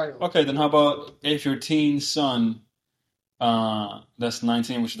or a child? Okay, then how about if your teen son, that's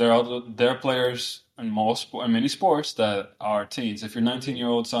 19, which they're players in many sports that are teens. If your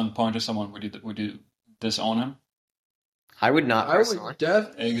 19-year-old son punches someone, would you disown him? I would not. I would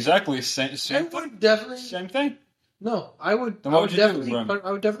definitely. Exactly. Same thing. No, I would. Then what would you do,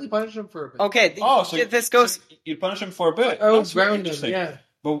 I would definitely punish him for a bit. Okay. So this goes. So you'd punish him for a bit. I would That's ground him. Yeah.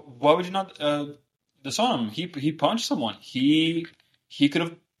 But why would you not disown him? He punched someone. He could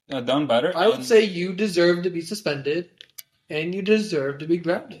have done better. I would say you deserve to be suspended, and you deserve to be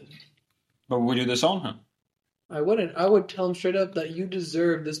grounded. But would you disown him? I wouldn't. I would tell him straight up that you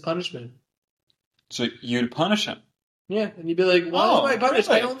deserve this punishment. So you'd punish him. Yeah, and you'd be like, "Why am I punished?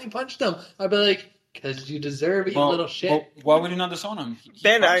 Really? I only punched him." I'd be like, "Because you deserve it, you little shit." Well, why would you not disown him?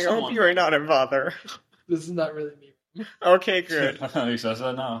 Ben, I hope you are not a bother. This is not really me. Okay, good. He says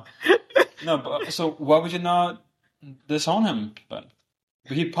that now. No, but so why would you not disown him? But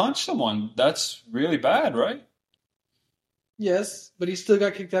he punched someone. That's really bad, right? Yes, but he still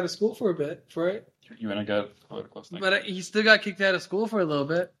got kicked out of school for a bit, right? You want to get political? But he still got kicked out of school for a little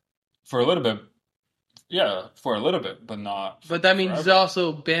bit. For a little bit. Yeah, for a little bit, but not. But that means he's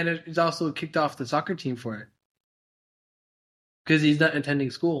also banned. He's also kicked off the soccer team for it because he's not attending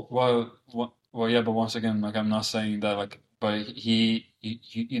school. Well, yeah, but once again, like I'm not saying that, like, but he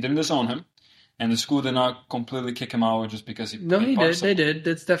didn't disown him, and the school did not completely kick him out just because he. No, he did. Someone. They did.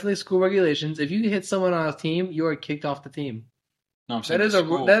 That's definitely school regulations. If you hit someone on a team, you are kicked off the team. No, I'm saying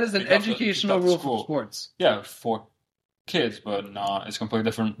that is an educational rule for sports. Yeah, for kids, but no, it's completely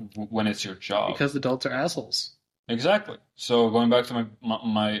different when it's your job. Because adults are assholes. Exactly. So going back to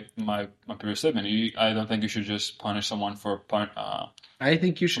my previous statement, I don't think you should just punish someone for I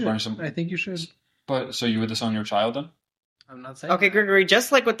think you should. I think you should. But so you would disown your child then? I'm not saying. Okay, Gregory.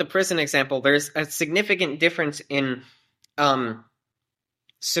 Just like with the prison example, there's a significant difference in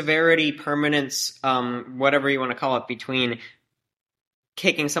severity, permanence, whatever you want to call it, between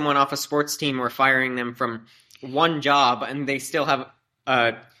kicking someone off a sports team or firing them from one job, and they still have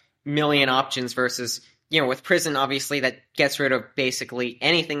a million options versus, with prison, obviously, that gets rid of basically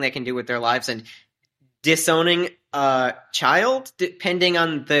anything they can do with their lives, and disowning a child, depending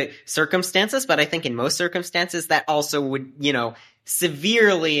on the circumstances, but I think in most circumstances, that also would,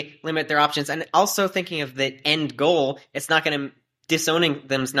 severely limit their options. And also thinking of the end goal, disowning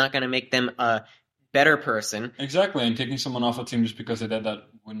them is not going to make them a better person. Exactly, and kicking someone off a team just because they did that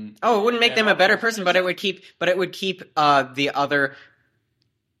wouldn't. Oh, it wouldn't make them a better person, but it would keep the other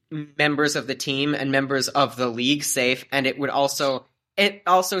members of the team and members of the league safe, and it also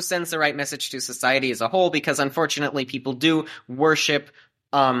sends the right message to society as a whole, because unfortunately people do worship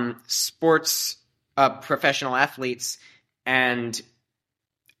sports professional athletes, and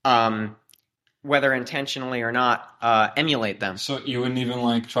whether intentionally or not, emulate them. So you wouldn't even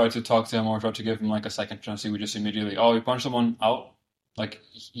like try to talk to him or try to give him like a second chance. You would just immediately, oh, you punch someone out. Like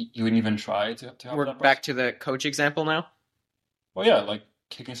you wouldn't even try to help We're that person. back to the coach example now. Well, yeah, like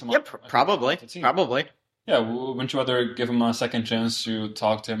kicking someone. Yep, probably. Yeah, wouldn't you rather give him a second chance to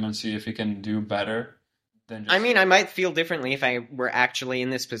talk to him and see if he can do better than just... I mean, I might feel differently if I were actually in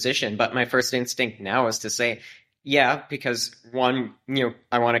this position, but my first instinct now is to say, yeah, because one,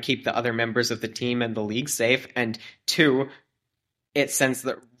 I want to keep the other members of the team and the league safe, and two, it sends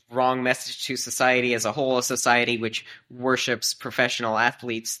the wrong message to society as a whole, a society which worships professional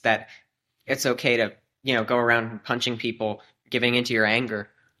athletes, that it's okay to, go around punching people, giving into your anger.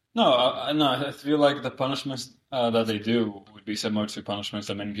 No, I feel like the punishments that they do would be similar to punishments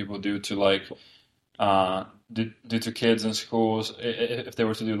that many people do to like do to kids in schools if they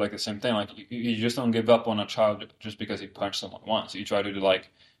were to do like the same thing. Like you just don't give up on a child just because he punched someone once. You try to like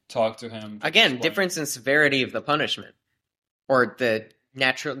talk to him. Again, difference in severity of the punishment or the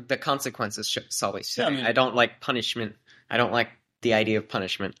consequences, shall we say. Yeah, I don't like punishment. I don't like the idea of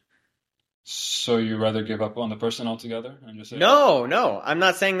punishment. So you rather give up on the person altogether and just say... No, I'm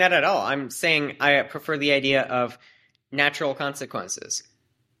not saying that at all. I'm saying I prefer the idea of natural consequences.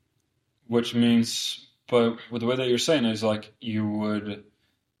 Which means, but with the way that you're saying is like you would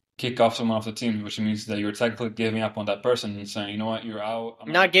kick off someone off the team, which means that you're technically giving up on that person and saying, you know what, you're out.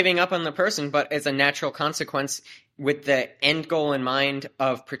 Not giving up on the person, but as a natural consequence with the end goal in mind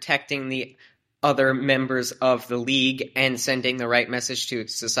of protecting the other members of the league and sending the right message to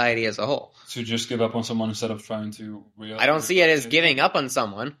society as a whole. So just give up on someone instead of trying to... I don't see it as giving up on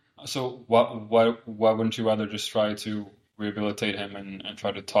someone. So why wouldn't you rather just try to rehabilitate him and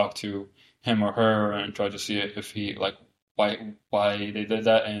try to talk to him or her and try to see if he, like, why they did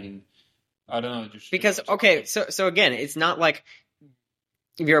that? And I don't know. Because, okay, so again, it's not like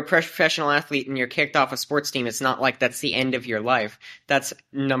if you're a professional athlete and you're kicked off a sports team, it's not like that's the end of your life. That's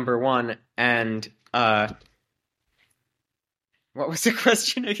number one. And what was the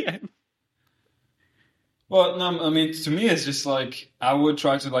question again? Well, no, I mean, to me, it's just like I would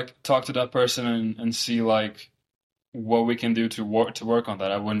try to like talk to that person and see like what we can do to work on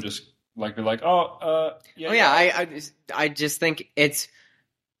that. I wouldn't just like be like, I just think it's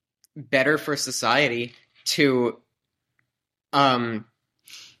better for society to not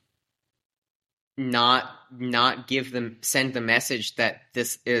send the message that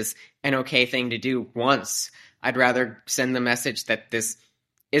this is an okay thing to do once. I'd rather send the message that this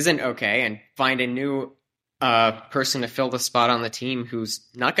isn't okay and find a new person to fill the spot on the team who's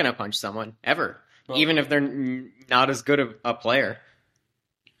not going to punch someone ever, even if they're not as good a player.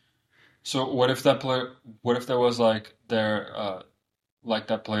 So what if that was like their like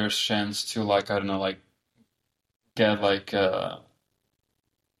that player's chance to like, I don't know, like get like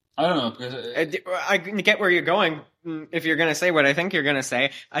I don't know, because I get where you're going. If you're going to say what I think you're going to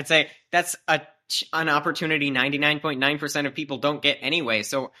say, I'd say that's an opportunity 99.9% of people don't get anyway.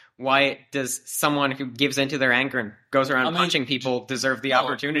 So why does someone who gives into their anger and goes around punching people deserve the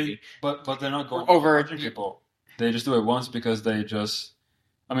opportunity? But they're not going over punching people. They just do it once because they just...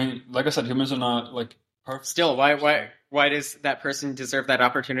 I mean, like I said, humans are not like perfect. Still, why does that person deserve that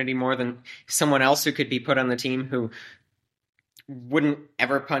opportunity more than someone else who could be put on the team who wouldn't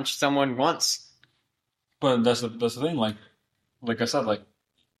ever punch someone once? But that's the thing. Like I said, like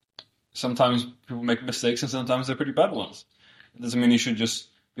sometimes people make mistakes and sometimes they're pretty bad ones. It doesn't mean you should just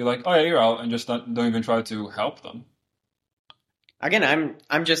be like, oh yeah, you're out, and just don't even try to help them. Again,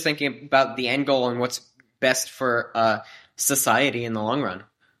 I'm just thinking about the end goal and what's best for society in the long run.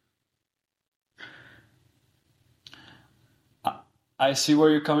 I see where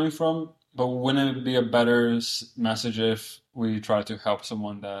you're coming from, but wouldn't it be a better message if we try to help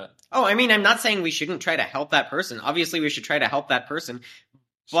someone that... Oh, I mean, I'm not saying we shouldn't try to help that person. Obviously, we should try to help that person,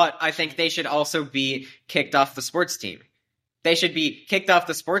 but I think they should also be kicked off the sports team. They should be kicked off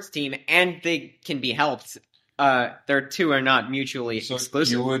the sports team, and they can be helped. Their two are not mutually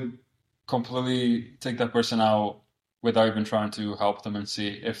exclusive. You would completely take that person out without even trying to help them and see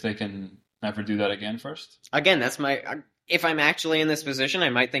if they can never do that again first? Again, that's my... If I'm actually in this position, I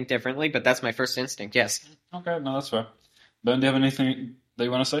might think differently, but that's my first instinct, yes. Okay, no, that's fair. Ben, do you have anything that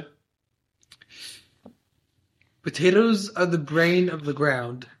you want to say? Potatoes are the brain of the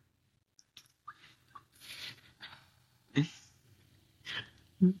ground.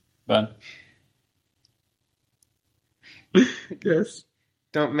 Ben? Yes.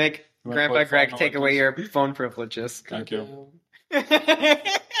 Don't make Grandpa Greg take away your phone privileges. Thank you.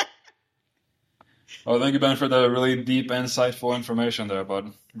 Oh, thank you, Ben, for the really deep, insightful information there,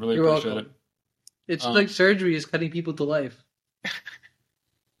 bud. Really You're appreciate welcome. It's like surgery is cutting people to life.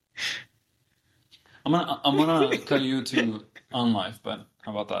 I'm gonna cut you to on life, Ben.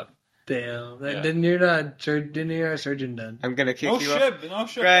 How about that? Damn. Yeah. Then you're not. Then you're a surgeon. Then. I'm gonna kick No you shit, off. no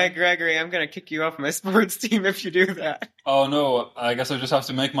shit. Gregory, I'm gonna kick you off my sports team if you do that. Oh no, I guess I just have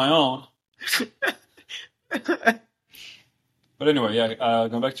to make my own. But anyway, yeah.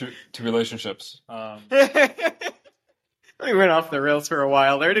 Going back to relationships. We went off the rails for a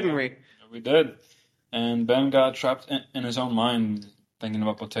while there, didn't we? We did, and Ben got trapped in his own mind, thinking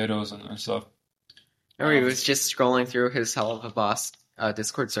about potatoes and stuff. Or he was just scrolling through his Hell of a Boss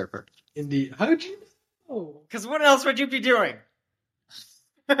Discord server. Indeed. How'd you know? Because what else would you be doing?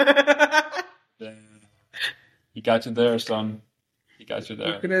 He got you there, son. He got you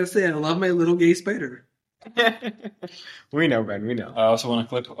there. What can I say? I love my little gay spider. We know, Ben. We know. I also want a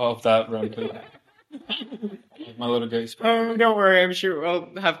clip of that real quick. My little gay spider. Oh, don't worry. I'm sure we'll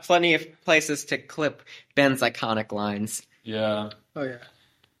have plenty of places to clip Ben's iconic lines. Yeah. Oh yeah.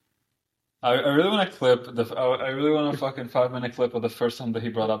 I really want to clip I really want a fucking 5-minute clip of the first time that he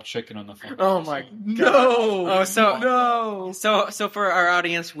brought up chicken on the phone. Oh my god. No. Oh, so No. So for our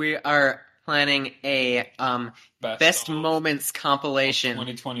audience, we are planning a best of moments compilation.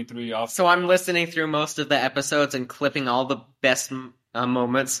 2023 off. So I'm listening through most of the episodes and clipping all the best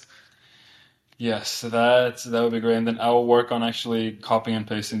moments. Yes, that would be great. And then I will work on actually copying and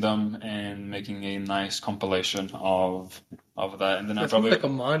pasting them and making a nice compilation of that. And then I That probably sounds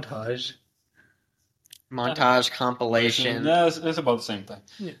like a montage. Montage compilation. Yeah, it's about the same thing.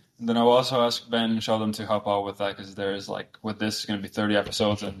 Yeah. And then I will also ask Ben and Sheldon to help out with that because there's with this it's going to be 30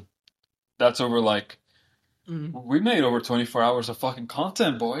 episodes and that's over we made over 24 hours of fucking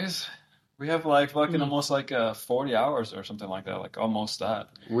content, boys. We have almost 40 hours or something like that, almost that.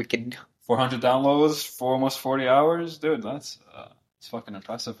 Wicked. 400 downloads for almost 40 hours, dude. That's it's fucking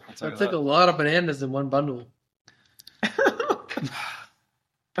impressive. That's like a lot of bananas in one bundle.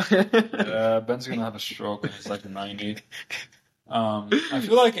 Ben's gonna have a stroke when he's 90. I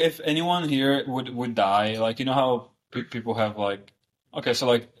feel like if anyone here would die, you know how people have okay,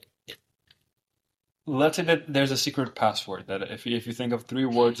 so let's say that there's a secret password that if you think of 3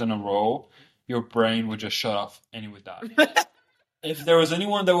 words in a row, your brain would just shut off and you would die. If there was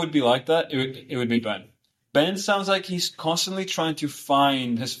anyone that would be like that, it would be Ben. Ben sounds like he's constantly trying to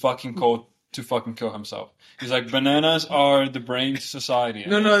find his fucking code to fucking kill himself. He's like, bananas are the brain to society.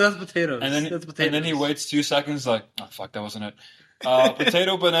 No, that's potatoes. And then, that's potatoes. And then he waits 2 seconds oh fuck, that wasn't it.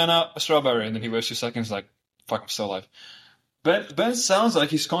 Potato, banana, strawberry. And then he waits 2 seconds fuck, I'm still alive. Ben sounds like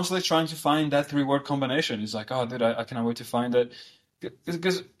he's constantly trying to find that 3-word combination. He's like, oh dude, I cannot wait to find it.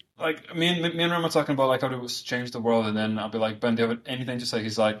 Because me and Ram are talking about how to change the world, and then I'll be like, Ben, do you have anything to say?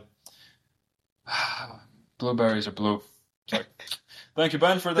 He's like, blueberries are blue. It's like, thank you,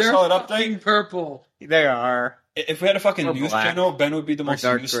 Ben, for this solid update. Purple. They are. If we had a fucking Or news black. channel, Ben would be the most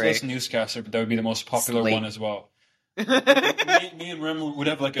useless gray. newscaster, but that would be the most popular Slate. one as well. me and Rem would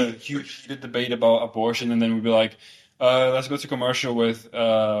have a huge heated debate about abortion, and then we'd be like, let's go to commercial with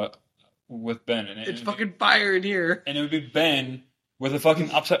Ben. And It's fucking fire in here. And it would be Ben with a fucking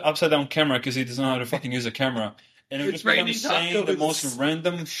upside down camera because he doesn't know how to fucking use a camera. And it would It's just be him raining saying the tacos. most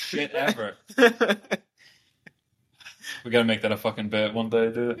random shit ever. We gotta make that a fucking bit one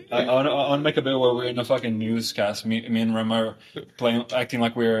day, dude. I want to make a bit where we're in a fucking newscast. Me and Rem are acting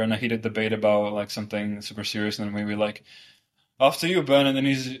like we're in a heated debate about something super serious, and then we off to you, Ben. And then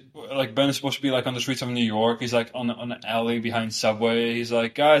he's Ben is supposed to be on the streets of New York. He's on an alley behind Subway. He's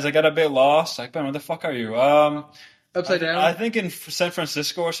like, guys, I got a bit lost. Ben, where the fuck are you? Upside down. I think in San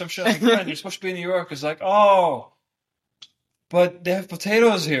Francisco or some shit. Ben, you're supposed to be in New York. It's oh, but they have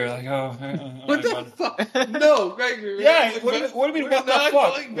potatoes here. What the fuck? No, Gregory. Yeah, what do you mean, what the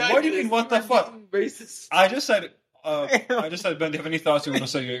fuck? What do you mean, what the fuck? Racist. I just said, Ben, do you have any thoughts you want to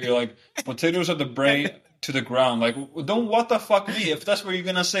say? You're like, potatoes are the brain to the ground. Don't what the fuck me if that's what you're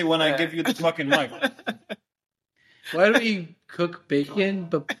going to say when I give you the fucking mic. Why don't you cook bacon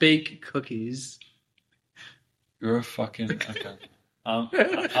but bake cookies? You're a fucking... Okay. I'm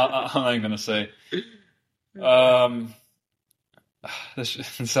not going to say.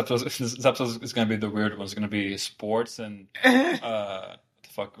 This episode is going to be the weird one. It's going to be sports and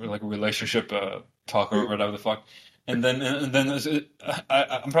relationship talk or whatever the fuck. And then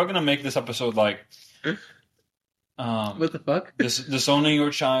I'm probably going to make this episode what the fuck? Disowning your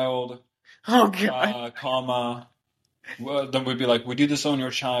child, Oh god. comma. Well, then we'd be like, would you disown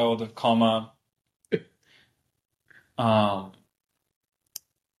your child, comma,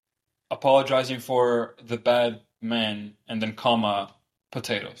 apologizing for the bad man, and then comma,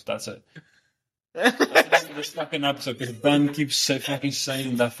 potatoes. That's it. That's this fucking episode because Ben keeps fucking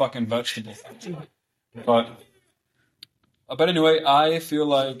saying that fucking vegetable. But anyway, I feel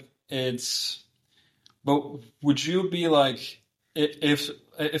like it's But would you be like, if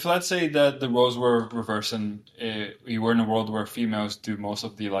let's say that the roles were reversed and you were in a world where females do most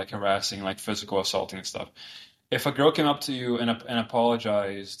of the like harassing, like physical assaulting and stuff. If a girl came up to you and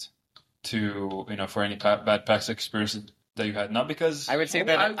apologized to for any bad past experiences that you had, not because I would say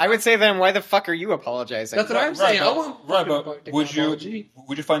I would say then why the fuck are you apologizing? That's what I'm saying. But would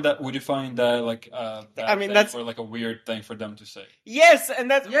you find that like I mean, that's or like a weird thing for them to say? Yes, and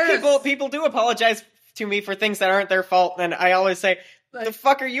that's people do apologize to me for things that aren't their fault, and I always say, the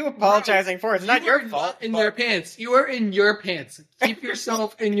fuck are you apologizing for? It's not your fault. In your pants. You are in your pants. Keep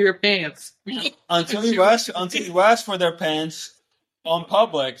yourself in your pants. Until you ask for their pants on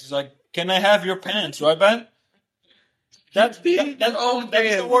public, it's like, can I have your pants, right, Ben? That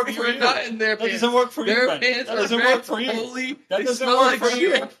doesn't work for you. Not in their pants. That doesn't work for you, Their Ben. pants That doesn't are work for you. holy. That doesn't work for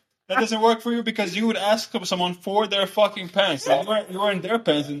you. That doesn't work for you because you would ask someone for their fucking pants. You are in their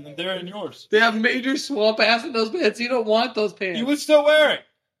pants and they're in yours. They have major swamp ass in those pants. You don't want those pants. You would still wear it.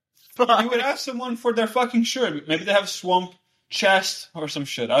 You would ask someone for their fucking shirt. Maybe they have swamp chest or some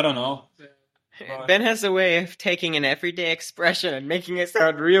shit. I don't know. Ben has a way of taking an everyday expression and making it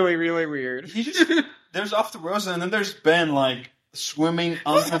sound really, really weird. There's Off the Rails and then there's Ben like swimming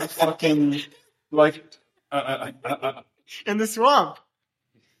under the fucking like in the swamp.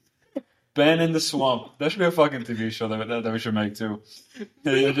 Ben in the swamp. That should be a fucking TV show that we should make too.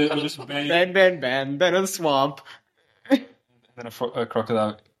 Just Ben in the swamp. And then a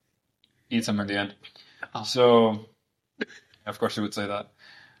crocodile eats him in the end. So, of course, you would say that.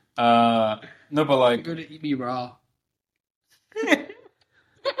 No, but like, you're gonna eat me raw.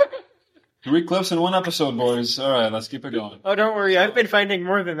 3 clips in 1 episode, boys. All right, let's keep it going. Oh, don't worry. I've been finding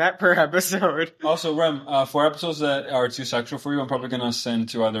more than that per episode. Also, Rem, for episodes that are too sexual for you, I'm probably gonna send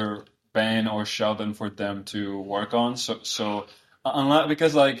to either Ben or Sheldon for them to work on. So unless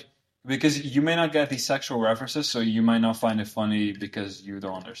because you may not get these sexual references, so you might not find it funny because you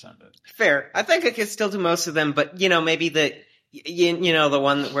don't understand it. Fair. I think I could still do most of them, but maybe the the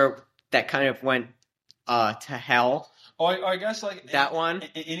one where that kind of went to hell. Oh, I guess like that one.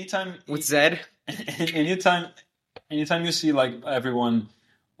 Anytime with Zed. Anytime you see like everyone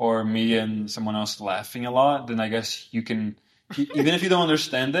or me and someone else laughing a lot, then I guess you can, even if you don't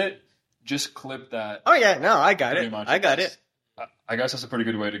understand it, just clip that. Oh yeah, no, I got it. I got it. I guess that's a pretty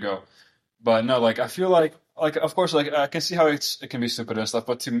good way to go. But no, like I feel like of course like I can see how it can be stupid and stuff,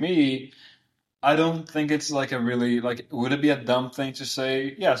 but to me, I don't think it's like a really like. Would it be a dumb thing to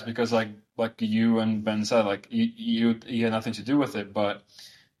say? Yes, because like you and Ben said, like you had nothing to do with it. But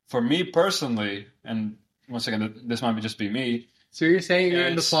for me personally, and once again, this might just be me. So you're saying you're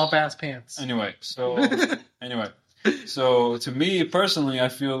in the swamp ass pants. Anyway, so to me personally, I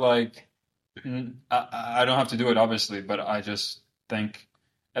feel like I don't have to do it, obviously, but I just think,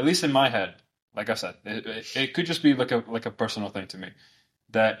 at least in my head, like I said, it could just be like a personal thing to me,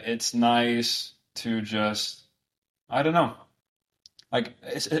 that it's nice to just, I don't know, like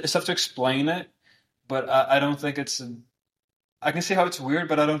it's tough to explain it, but I don't think it's. I can see how it's weird,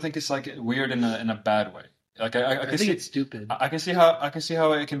 but I don't think it's like weird in a bad way. Like I can think see it's stupid. I can see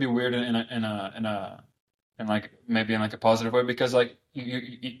how it can be weird in like maybe in like a positive way, because like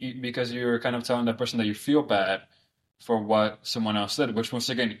because you're kind of telling that person that you feel bad for what someone else did, which once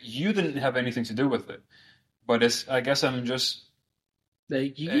again you didn't have anything to do with it. But I guess I'm just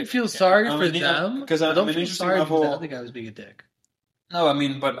like, you can feel sorry for them, because I don't feel sorry for the other guy was being a dick. No, I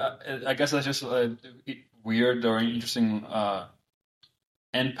mean, but I guess that's just a weird or interesting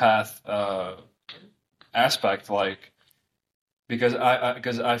empath aspect, like because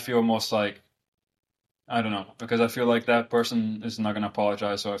I feel almost like, I don't know, because I feel like that person is not going to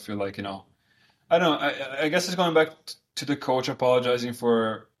apologize, so I feel like, I don't know, I guess it's going back to the coach apologizing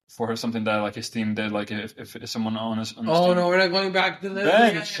for something that like his team did, like if someone on his team. No, we're not going back to this.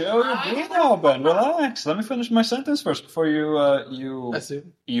 Ben, chill your breathe now, Ben. Relax. Let me finish my sentence first before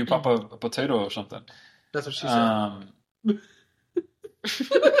you pop a potato or something. That's what she said.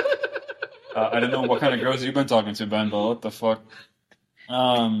 I don't know what kind of girls you've been talking to, Ben, but what the fuck?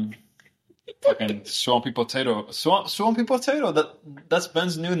 Fucking Swampy Potato. Swampy Potato. That's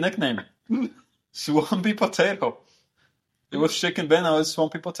Ben's new nickname. Swampy Potato. It was Chicken Ben, now it's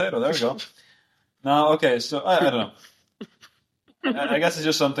Swampy Potato. There we go. Now, okay, so I don't know. I guess it's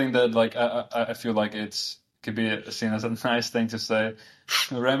just something that like I feel like it could be seen as a nice thing to say.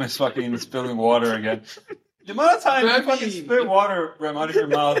 Rem is fucking spilling water again. The amount of time you fucking spit water, Rem, out of your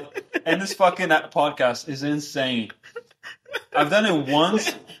mouth and this fucking podcast is insane. I've done it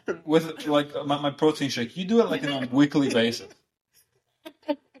once with like my protein shake. You do it like on a weekly basis.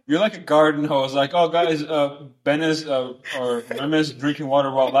 You're like a garden hose. Like, oh, guys, Ben is or Rem is drinking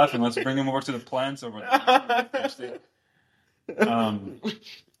water while laughing. Let's bring him over to the plants over there.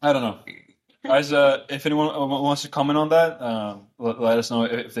 I don't know. Guys, if anyone wants to comment on that, let us know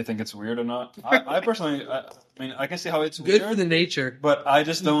if they think it's weird or not. I personally, I mean, I can see how it's Good weird, for the nature. but I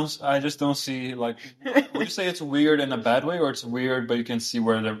just don't see, like, would you say it's weird in a bad way, or it's weird, but you can see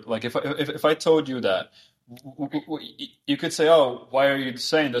where they're, like, if I told you that, you could say, oh, why are you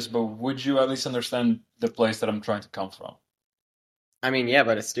saying this? But would you at least understand the place that I'm trying to come from? I mean, yeah,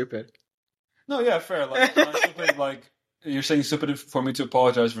 but it's stupid. No, yeah, fair. Like, stupid, like, you're saying stupid for me to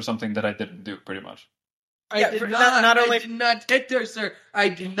apologize for something that I didn't do, pretty much. I did not hit there, sir. I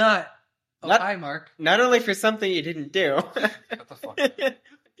did not. Oh, hi, Mark. Not only for something you didn't do. What the fuck?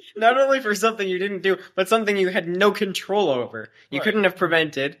 Not only for something you didn't do, but something you had no control over. You couldn't have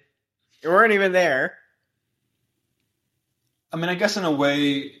prevented. You weren't even there. I mean, I guess in a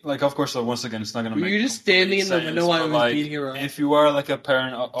way, like, of course, once again, it's not going to make You're just standing in the window while I was beating her up. If you are, like, a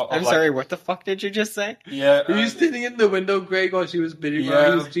parent... I'm sorry, what the fuck did you just say? Yeah. Were you standing in the window, Greg, while she was beating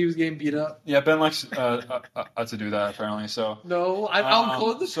her up? She was getting beat up? Yeah, Ben likes to do that, apparently, so... No, I'll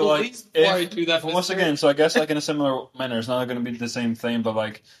call the police before I do that. Once again, so I guess, like, in a similar manner, it's not going to be the same thing, but,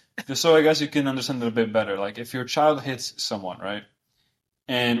 like, just so I guess you can understand it a bit better. Like, if your child hits someone, right?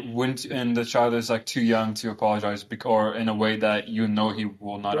 And the child is like too young to apologize, or in a way that you know he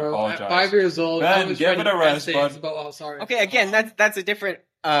will not apologize. At 5 years old, Ben, I was give it a rest, bud. about, oh, sorry. Okay, again, that's a different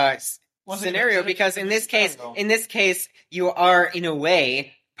scenario, because in this case, you are in a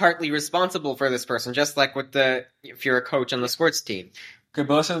way partly responsible for this person, just like if you're a coach on the sports team. Okay,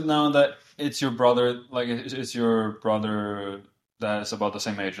 but let's say now that it's your brother, like it's your brother that's about the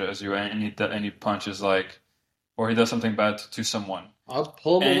same age as you, and he punches, like, or he does something bad to someone. I'll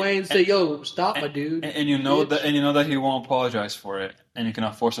pull him away and say, "Yo, stop, my dude." And you know that he won't apologize for it, and you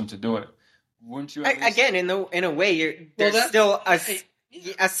cannot force him to do it. Wouldn't you? Again, in a way, there's still a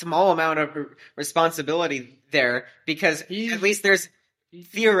small amount of responsibility there, because at least there's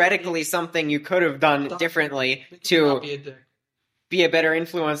theoretically something you could have done differently to be a better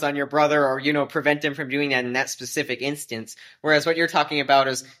influence on your brother, or prevent him from doing that in that specific instance. Whereas what you're talking about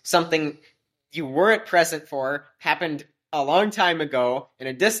is something you weren't present for, happened a long time ago in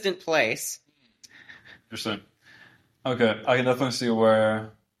a distant place. Interesting. Okay, I can definitely see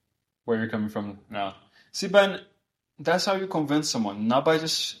where you're coming from now. See, Ben, that's how you convince someone, not by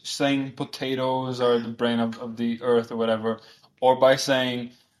just saying potatoes or the brain of the earth or whatever, or by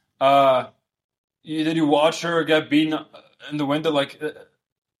saying, did you watch her get beaten in the window? Like, did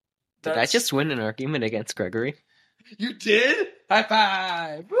I just win an argument against Gregory? You did? High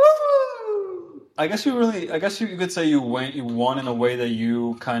five! Woo! I guess you could say you won in a way that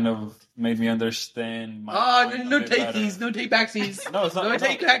you kind of made me understand. No take-sies, no take-backsies. No, it's not. No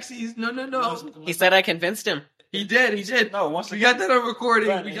take-backsies, no. He said I convinced him. He did. No, we got that on recording.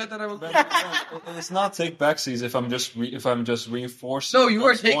 It's not take-backsies if I'm just reinforcing. No, you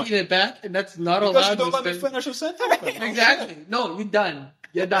are taking it back, and that's not allowed. Because you don't let me finish a sentence. Exactly. No, you're done.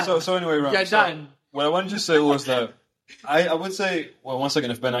 You're done. So anyway, Ram, you're done. What I wanted to say was that I would say, well, once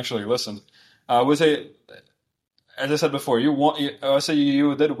again, if Ben actually listened, I would say, as I said before, I would say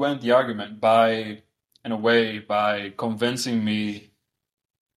you did win the argument by convincing me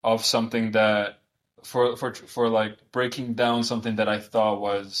of something that for like breaking down something that I thought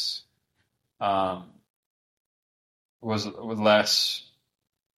was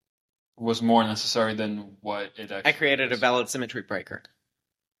more necessary than what it actually. I created a valid symmetry breaker.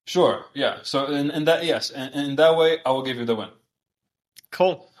 Sure, yeah. So in that, yes, and in that way, I will give you the win.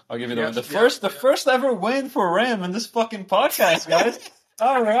 Cool. I'll give you the win. The first ever win for Ram in this fucking podcast, guys.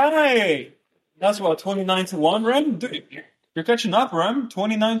 All right. That's what, 29-1, Ram? Dude, you're catching up, Ram.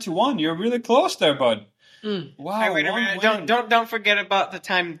 29-1. You're really close there, bud. Wow. Hey, wait a minute. Don't forget about the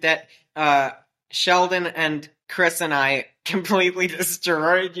time that Sheldon and Chris and I completely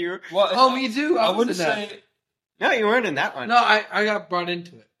destroyed you. Well, me too. I wouldn't say. No, you weren't in that one. No, I got brought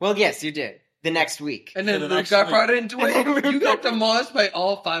into it. Well, yes, you did. The next week. And then Luke got brought into it. You got demolished by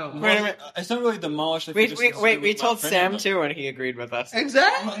all 5 of them. Wait a minute. It's not really demolished. We told Sam too, and he agreed with us.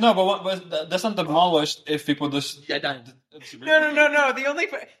 Exactly. No, but that's not demolished if people just... Yeah, done.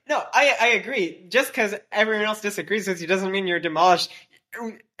 No. I agree. Just because everyone else disagrees with you doesn't mean you're demolished.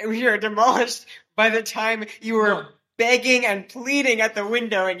 You're demolished by the time you were begging and pleading at the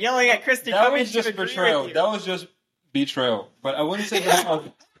window and yelling at Chris to come in to agree betrayal. with you. That was just betrayal. But I wouldn't say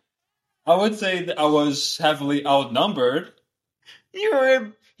that... I would say that I was heavily outnumbered.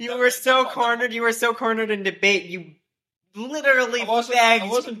 You were so cornered. You were so cornered in debate. You literally begged. I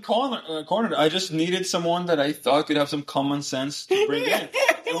wasn't cornered. I just needed someone that I thought could have some common sense to bring in.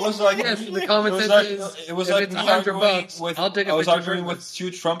 It was like Yes, the comment says it was if like it's me $100, with I'll take a I was picture arguing with with two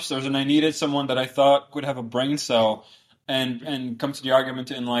Trumpsters, and I needed someone that I thought could have a brain cell and come to the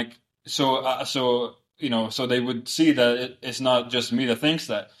argument in like so so they would see that it's not just me that thinks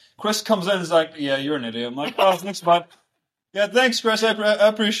that. Chris comes in and is like, yeah, you're an idiot. I'm like, oh, thanks, bud. Yeah, thanks, Chris. I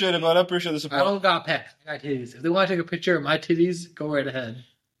appreciate it, bud. I appreciate the I support. don't got pecs. I got titties. If they want to take a picture of my titties, go right ahead.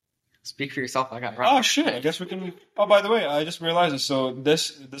 Speak for yourself. I got. Oh shit! I guess we can. Oh, by the way, I just realized this. So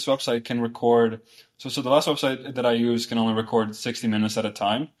this website can record. So the last website that I use can only record 60 minutes at a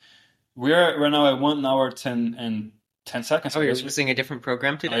time. We're right now at 1 hour 10 seconds. Oh, you're using a different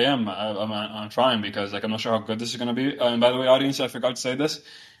program today? I am. I'm trying because like I'm not sure how good this is gonna be. And by the way, audience, I forgot to say this.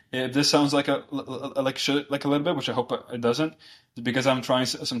 If this sounds like a little bit, which I hope it doesn't, because I'm trying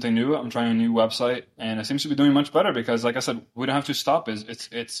something new. I'm trying a new website, and it seems to be doing much better. Because, like I said, we don't have to stop.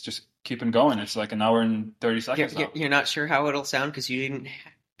 It's just keeping going. It's like 1 hour and 30 seconds now. You're not sure how it'll sound because you didn't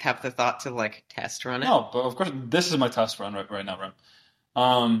have the thought to like test run it. No, but of course, this is my test run right now, Rem.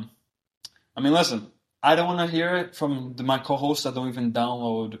 I mean, listen. I don't want to hear it from my co-hosts that don't even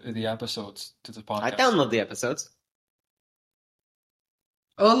download the episodes to the podcast. I download the episodes.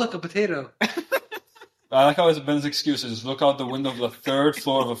 Oh, look, a potato. I like how it's Ben's excuses. Look out the window of the third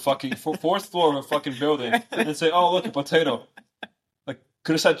floor of a fucking fourth floor of a fucking building and say, "Oh, look, a potato." Like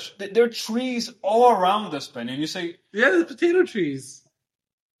could have said, "There are trees all around us, Ben," and you say, Yeah, there's potato trees.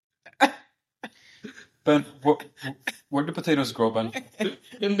 "Ben, where do potatoes grow, Ben?"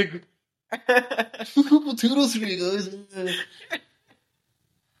 In the Potato tree, guys.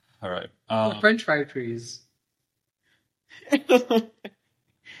 All right. French fry trees.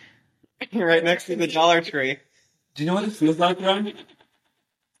 Right next to the Dollar Tree. Do you know what it feels like, Rem?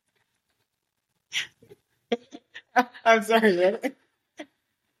 I'm sorry, man.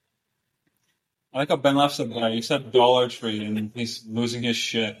 I like how Ben laughs at that. He said Dollar Tree and he's losing his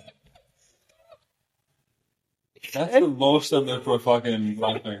shit. That's the lowest standard for fucking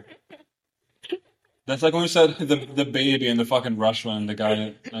laughing. That's like when you said the baby in the fucking restaurant and the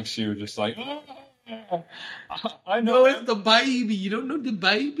guy next to you just like, I know. No, it's the baby. You don't know the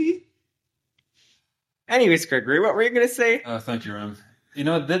baby? Anyways, Gregory, what were you gonna say? Thank you, Rem. You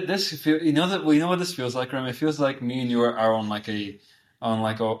know what this feels like, Rem. It feels like me and you are on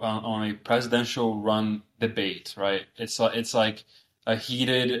a presidential run debate, right? It's like a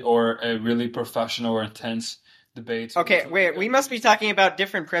heated or a really professional or intense debate. Okay, wait. We must be talking about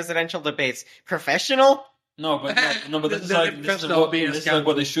different presidential debates. Professional? No, but this is like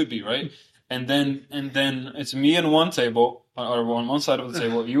what they should be, right? And then it's me on one table or on one side of the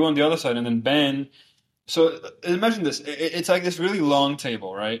table, you on the other side, and then Ben. So imagine this. It's like this really long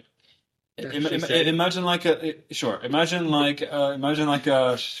table, right? Imagine like a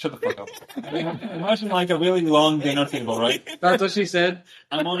shut the fuck up. Imagine like a really long dinner table, right? That's what she said.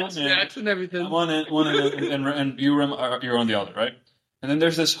 I'm on it, Snacks and everything. I'm on it, and you're on the other, right? And then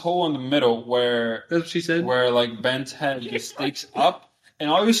there's this hole in the middle where That's what she said. Where like Ben's head just sticks up, and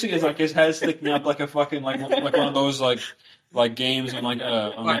all you see is like his head sticking up like a fucking like one of those like games on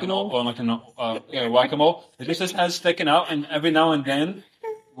whack-a-mole. It's just his head sticking out, and every now and then,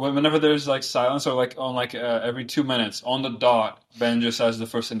 whenever there's like silence or like on like every 2 minutes on the dot, Ben just says the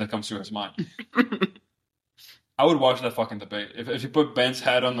first thing that comes to his mind. I would watch that fucking debate if you put Ben's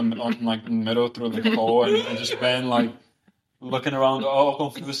head on like the middle through the hole and just Ben like looking around all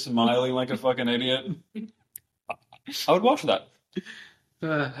confused, smiling like a fucking idiot. I would watch that.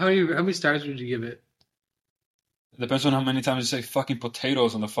 How many stars would you give it? Depends on how many times you say fucking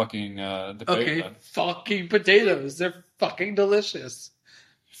potatoes on the fucking debate. Okay, fucking potatoes. They're fucking delicious.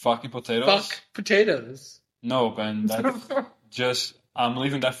 Fucking potatoes? Fuck potatoes. No, Ben. That's just... I'm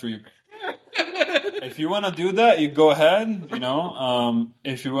leaving that for you. If you want to do that, you go ahead. You know,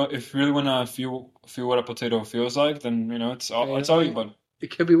 if you really want to feel what a potato feels like, then, you know, it's all you, bud.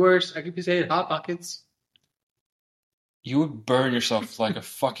 It could be worse. I could be saying Hot Pockets. You would burn yourself like a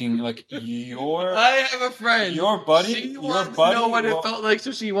fucking like your. I have a friend. Your buddy. She wanted to know what it felt like,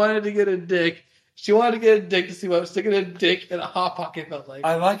 so she wanted to get a dick. She wanted to get a dick to see what sticking a dick in a Hot Pocket felt like.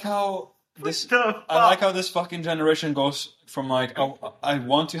 I like how this. I like how this fucking generation goes from like, oh, I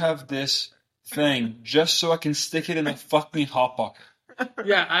want to have this thing just so I can stick it in a fucking Hot Pocket.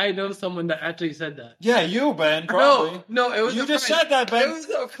 Yeah, I know someone that actually said that. Yeah, you, Ben. Probably. No, it was. You a just friend. said that, Ben. It was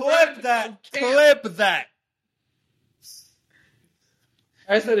a Clip that. Clip that.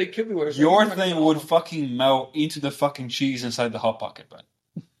 I said it could be worse. Your thing would fucking melt into the fucking cheese inside the Hot Pocket, Ben.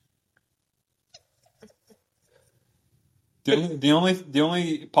 The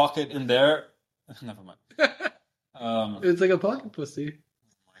only pocket in there. Never mind. It's like a pocket pussy.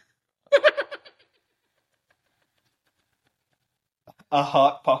 A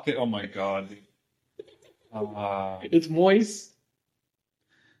hot pocket. Oh my god. It's moist.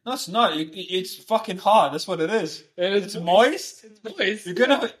 No, it's not. It's fucking hot. That's what it is. And It's moist. It's moist.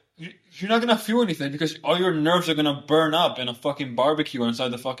 You're not gonna feel anything because all your nerves are gonna burn up in a fucking barbecue inside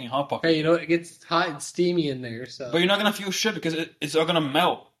the fucking hot pocket. Hey, you know what? It gets hot and steamy in there, so. But you're not gonna feel shit because it's all gonna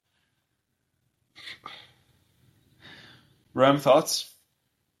melt. Ram, thoughts?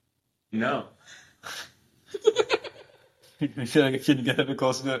 No. You feel like can you get a bit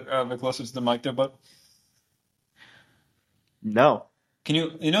closer to the mic there, bud? No. Can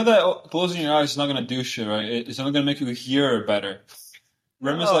you know that closing your eyes is not gonna do shit, right? It's only gonna make you hear better.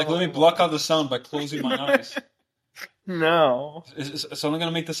 Rem is like, let me block out the sound by closing my eyes. No. It's only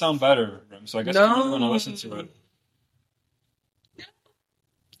gonna make the sound better, Rem. So I guess No. you're gonna listen to it.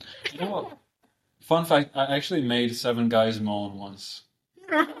 You know what? Fun fact: I actually made 7 guys moan once.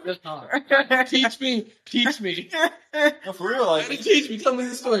 That's hot. Teach me. No, for real, like Teach me. Tell me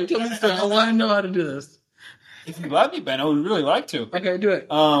the story. I want to know how to do this. if you let me, Ben, I would really like to. Okay, do it.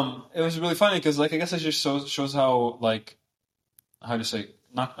 It was really funny because, like, I guess it just shows how, like, how to say,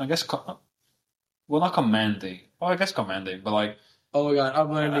 not not commanding. Well, I guess commanding, but like, Oh my god,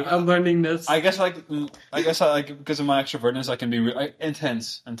 I'm learning this. I guess because of my extrovertness, I can be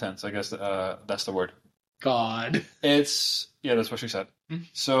intense. I guess that's the word. God. That's what she said.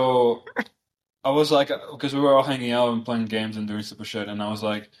 So I was like, because we were all hanging out and playing games and doing stupid shit, and I was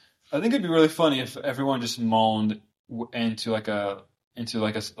like, I think it'd be really funny if everyone just moaned into a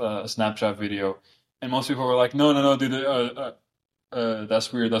Snapchat video, and most people were like, no, dude,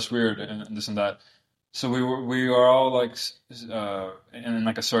 that's weird, and this and that. So we were all like in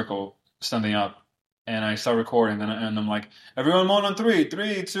like a circle standing up, and I start recording, and I'm like, everyone moan on 3,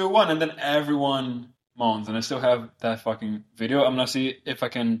 3, 2, 1, and then everyone moans, and I still have that fucking video. I'm gonna see if I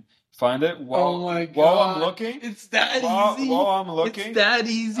can find it Oh my god. while I'm looking. It's that easy. While I'm looking. It's that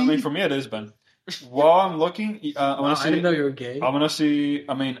easy. I mean, for me it is, Ben. While I'm looking, I want to see. I didn't know you were gay. I'm gonna see.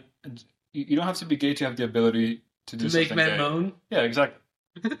 I mean, you don't have to be gay to have the ability to do To something make men gay. moan? Yeah, exactly.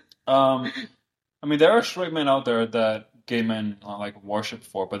 I mean, there are straight men out there that gay men like worship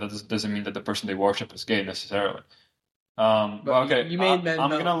for, but that doesn't mean that the person they worship is gay necessarily. But okay, you made men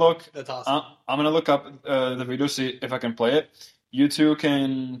I'm moan. gonna look. That's awesome. I'm gonna look up the video, see if I can play it. You two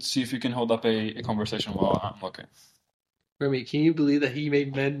can see if you can hold up a conversation while I'm looking. Remy, can you believe that he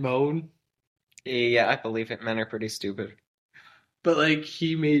made men moan? Yeah, I believe it. Men are pretty stupid. But like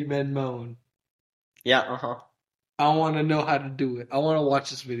he made men moan. Yeah, uh-huh. I want to know how to do it. I want to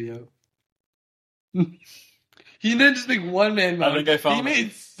watch this video. He didn't just make one man moan. I think I found He it. made I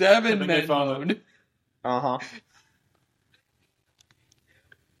 7 think I men found moan. it. Uh-huh.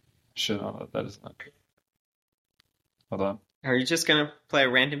 Shit, that is not. Hold on. Are you just gonna play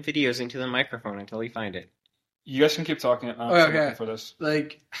random videos into the microphone until you find it? You guys can keep talking. I'm Okay. looking for this.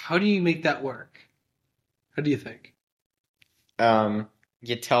 Like, how do you make that work? How do you think?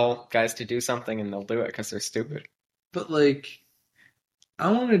 You tell guys to do something and they'll do it because they're stupid. But like,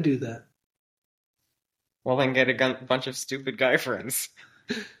 I want to do that. Well, then get a bunch of stupid guy friends.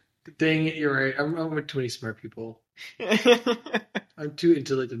 Dang it, you're right. I'm with too many smart people. I'm too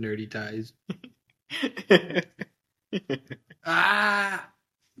into like the nerdy ties. Ah.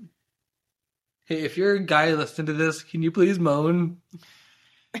 Hey, if you're a guy listening to this, can you please moan?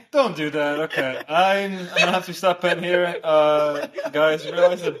 Don't do that. Okay, I'm gonna have to stop Ben here. Guys,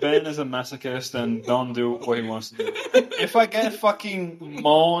 realize that Ben is a masochist and don't do what he wants to do. If I get fucking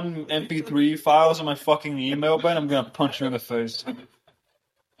moan MP3 files on my fucking email, Ben, I'm gonna punch you in the face.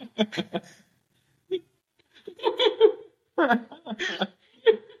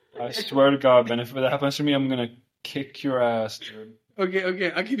 I swear to God, Ben, if that happens to me, I'm gonna kick your ass, dude.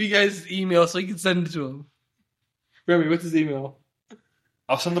 Okay. I'll give you guys his email so you can send it to him. Remy, what's his email?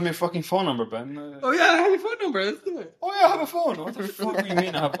 I'll send them your fucking phone number, Ben. Oh yeah, I have your phone number. Let's do it. Oh yeah, I have a phone. What the fuck do you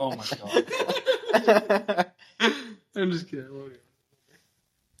mean I have? Oh my God. I'm just kidding. Okay.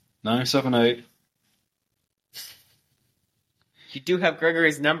 978. You do have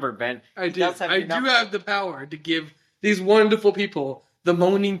Gregory's number, Ben. I He do. does have I your do number. have the power to give these wonderful people the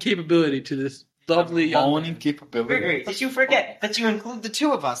moaning capability to this lovely young Moaning man. capability. Gregory, did you forget that you include the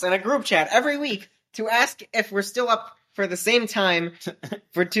two of us in a group chat every week to ask if we're still up for the same time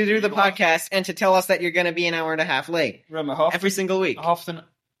to do the podcast and to tell us that you're going to be an hour and a half late Remember, how every single week? How often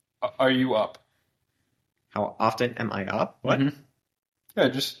are you up? How often am I up? What? Mhm. Yeah,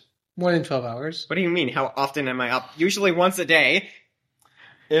 just More than 12 hours. What do you mean? How often am I up? Usually once a day.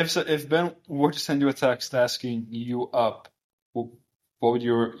 if Ben were to send you a text asking you up, what would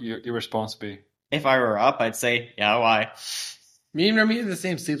your response be? If I were up, I'd say, yeah, why? Me and Remy have the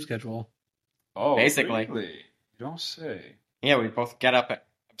same sleep schedule. Oh, Basically. really? You don't say. Yeah, we both get up at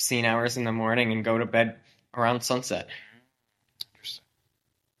obscene hours in the morning and go to bed around sunset. Interesting.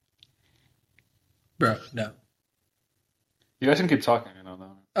 Bro, no. You guys can keep talking, you know.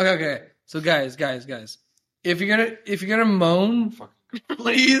 Though. Okay. So guys. If you're gonna moan, Fucking.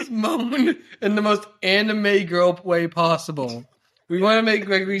 please moan in the most anime girl way possible. We want to make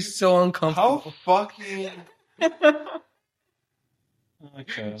Gregory so uncomfortable. How fucking.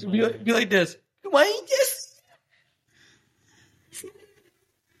 Okay. So be like this. Why you just?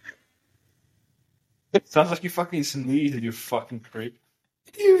 Sounds like you fucking sneezed, you fucking creep.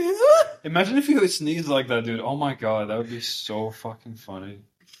 Imagine if you sneezed like that, dude. Oh my god, that would be so fucking funny.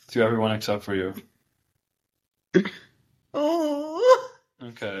 To everyone except for you. Oh.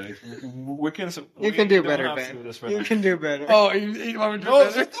 Okay. We can. You can do better, don't have to Ben. do this right You now. can do better. Oh, you want me to do No,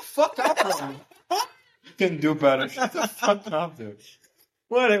 better? shut the fuck up, man. You can do better. Shut the fuck up, dude.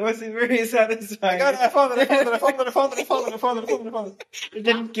 What? It wasn't very satisfying. I found it. It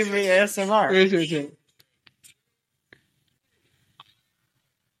didn't give me ASMR. Wait.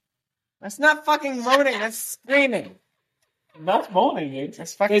 That's not fucking moaning. That's screaming. Not moaning, dude.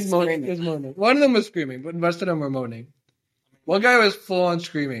 That's fucking It's screaming. moaning. One of them was screaming, but most of them were moaning. One guy was full on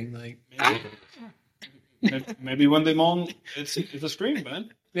screaming. Like Maybe when they moan, it's a scream, man.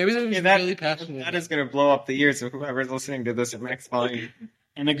 maybe they were Yeah, really passionate. That is going to blow up the ears of whoever's listening to this at max volume.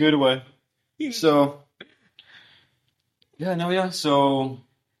 In a good way. So, yeah. So,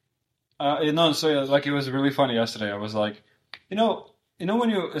 like it was really funny yesterday. I was like, you know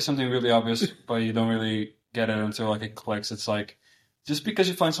when it's something really obvious, but you don't really get it until like it clicks. It's like just because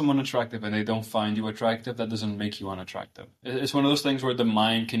you find someone attractive and they don't find you attractive, that doesn't make you unattractive. It's one of those things where the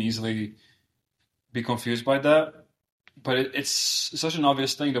mind can easily be confused by that, but it's such an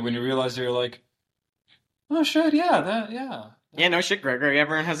obvious thing that when you realize it, you're like, oh shit, yeah. Yeah, no shit, Gregory.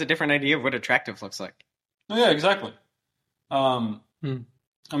 Everyone has a different idea of what attractive looks like. No, yeah, exactly. I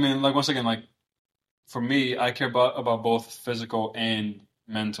mean, like once again, like for me, I care about both physical and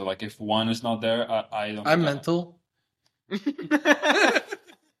mental. Like if one is not there, I don't. I'm mental.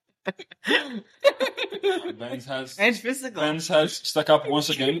 Ben's has And physical. Ben's has stuck up once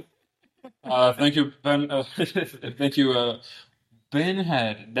again. Thank you, Ben. Thank you, Ben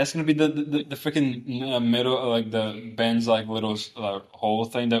head. That's gonna be the freaking middle, like the Ben's like little hole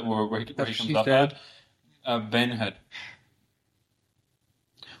thing that where he comes up at. Ben head.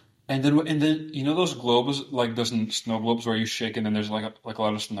 And then you know those globes, like those snow globes where you shake and then there's like a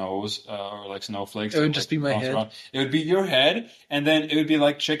lot of snows or like snowflakes. It would just be my bounce head. around. It would be your head, and then it would be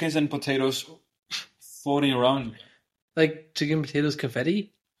like chickens and potatoes floating around you. Like chicken, potatoes,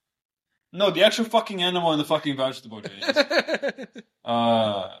 confetti. No, the actual fucking animal and the fucking vegetable. James.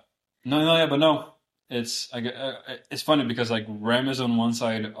 No. It's funny because like Rem is on one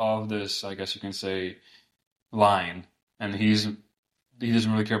side of this, I guess you can say, line, and he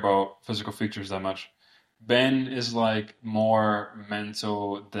doesn't really care about physical features that much. Ben is like more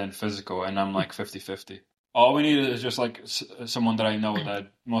mental than physical, and I'm like 50-50. All we need is just like someone that I know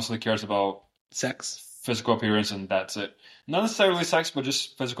that mostly cares about Sex. physical appearance, and that's it. Not necessarily sex, but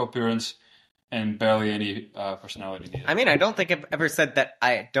just physical appearance and barely any personality needed. I mean, I don't think I've ever said that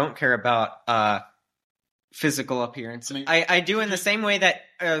I don't care about physical appearance. I mean- I do in the same way that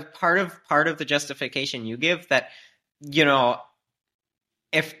part of the justification you give that, you know,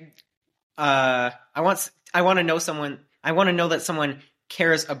 if I want to know someone, I want to know that someone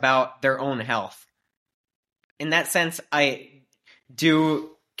cares about their own health. In that sense, I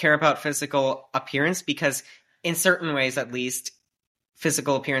do care about physical appearance because in certain ways, at least,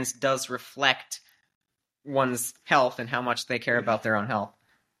 physical appearance does reflect one's health and how much they care about their own health.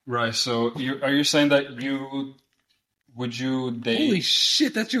 Right. So are you saying that would you date? Holy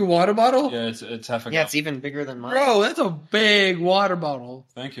shit, that's your water bottle? Yeah, it's half a Yeah, gallon. it's even bigger than mine. Bro, that's a big water bottle.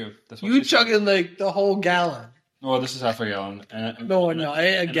 Thank you. That's what You she said. chugging like the whole gallon. Well, this is half a gallon. No,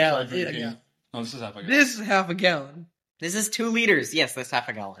 a gallon. Drinking- A gallon. No, this is half a gallon. This is half a gallon. This is 2 liters. Yes, that's half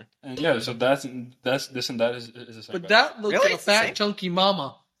a gallon. And yeah, so that's this and that is the same. But that looks Really? like a It's the fat, same? chunky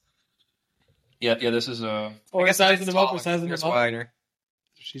mama. yeah, this is Or guess sizing it's them up, or taller. sizing them It's up. wider.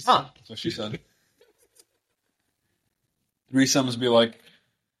 She's Huh. that's what she said. Threesomes be like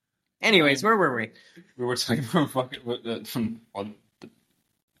Anyways, where were we? we were talking from fucking from fuck.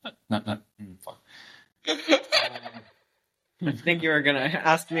 I think you were gonna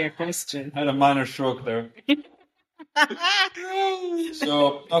ask me a question. I had a minor stroke there.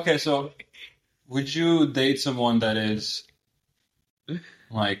 So would you date someone that is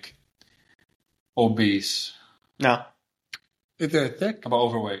like obese? No. If they're thick. How about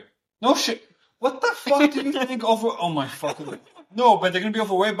overweight? No shit. What the fuck do you think over? Oh my fucking. No, but they're gonna be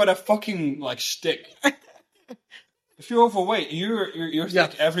overweight, but a fucking like stick. If you're overweight, you're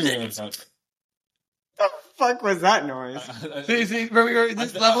thick everywhere. The fuck was that noise? See, remember,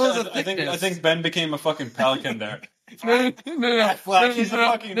 this level is of thickness. I think Ben became a fucking pelican there. No. He's a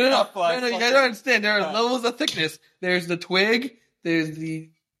fucking No, Affleck. you guys don't understand. There are levels of thickness. There's the twig, there's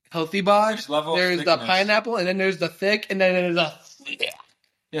the healthy bod, there's the pineapple, and then there's the thick, and then there's the...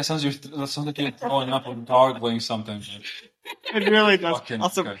 Yeah, sounds like you're throwing up or gargling something. It really does. Fucking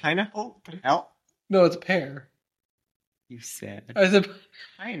Also, good. pineapple? Hell? No, it's pear. You said I said...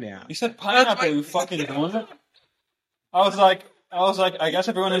 pineapple. You said pineapple, you fucking doing it? I was like, I guess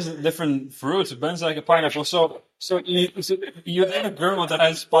everyone has different fruits. Ben's like a pineapple. So you date a girl that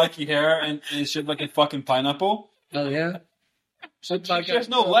has spiky hair and is shaped like a fucking pineapple? Oh, yeah? So she has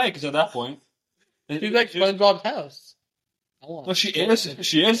no legs at that point. She's like SpongeBob's house. No, she is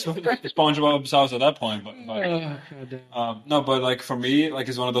SpongeBob's house at that point. But no, but like for me, like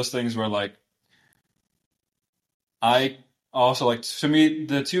it's one of those things where like I also like, to me,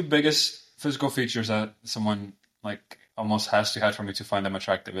 the two biggest physical features that someone like almost has to have for me to find them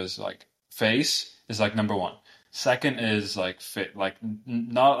attractive is like face is like number one. Second is like fit, like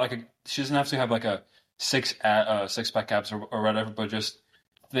not like she doesn't have to have like a six pack abs or whatever, but just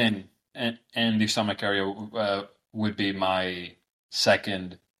thin and the stomach area would be my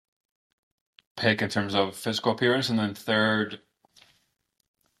second pick in terms of physical appearance, and then third,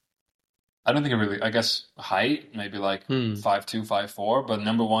 I don't think it really. I guess height, maybe like 5'2", 5'4", but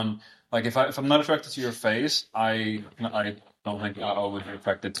number one, like if I'm not attracted to your face, I don't think I would be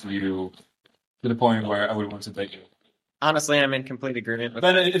attracted to you to the point where I would want to date you. Honestly, I'm in complete agreement with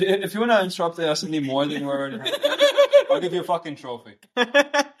Ben, if you want to interrupt us any more than you already have, I'll give you a fucking trophy.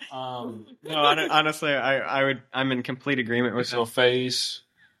 No, honestly, I'm in complete agreement with so that. face,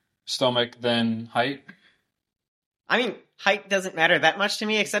 stomach, then height. I mean, height doesn't matter that much to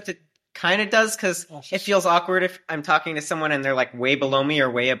me, except it kind of does, because it feels awkward if I'm talking to someone and they're like way below me or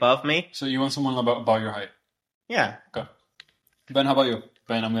way above me. So you want someone about your height? Yeah. Okay. Ben, how about you?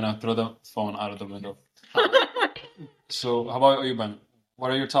 Ben, I'm gonna throw the phone out of the window. So how about you, Ben?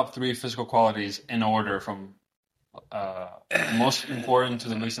 What are your top 3 physical qualities in order from most important to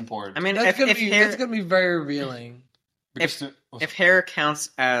the least important? I mean, That's gonna be very revealing. If hair counts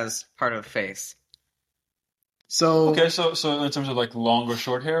as part of the face. So okay, so in terms of like long or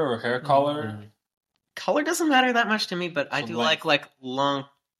short hair or hair color, color doesn't matter that much to me, but I do length. like long,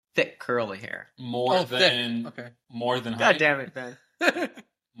 thick, curly hair. more than God height. damn it, Ben.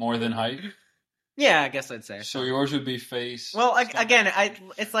 More than height. Yeah, I guess I'd say. So yours would be face. Well, again,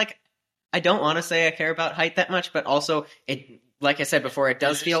 it's like I don't want to say I care about height that much, but also it, like I said before, it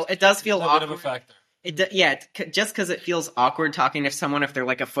does feel a awkward. bit of a factor. Just because it feels awkward talking to someone if they're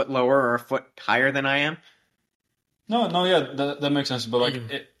like a foot lower or a foot higher than I am. No, yeah, that makes sense. But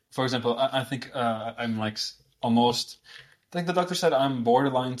like, for example, I think I'm like almost. I think the doctor said I'm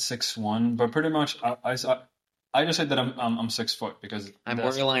borderline 6'1", but pretty much I just said that I'm 6 foot because I'm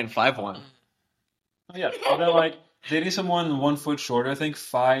borderline 5'1". Yeah, but then like dating someone 1 foot shorter, I think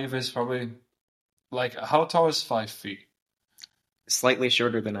 5 is probably like, how tall is 5 feet? Slightly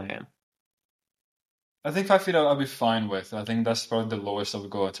shorter than I am. I think 5 feet I'll be fine with. I think that's probably the lowest I would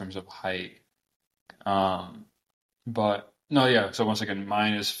go in terms of height. But no, yeah. So once again,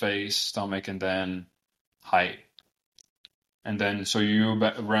 mine is face, stomach, and then height. And then so you,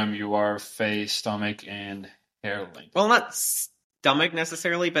 Rem, you are face, stomach, and hair length. Well, not stomach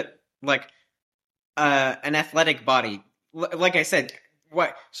necessarily, but like an athletic body. Like I said,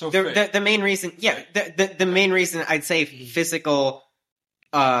 what? So the main reason, the main reason I'd say physical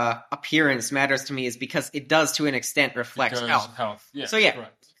appearance matters to me is because it does to an extent reflect health. Yeah. So yeah,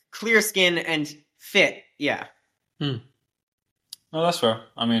 correct. Clear skin and fit. Yeah. No, that's fair.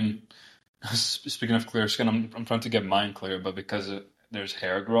 I mean, speaking of clear skin, I'm trying to get mine clear, but because there's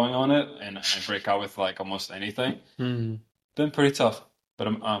hair growing on it, and I break out with like almost anything, then pretty tough. But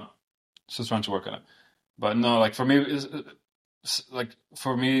I'm still trying to work on it. But no, like for me,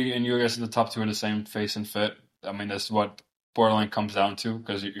 and you guys, the top 2 are the same, face and fit. I mean, that's what borderline comes down to,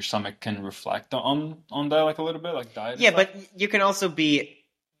 because your stomach can reflect on that like a little bit, like diet. Yeah, but you can also be,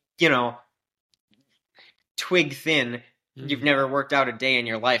 twig thin. You've never worked out a day in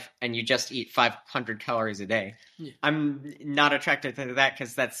your life, and you just eat 500 calories a day. Yeah. I'm not attracted to that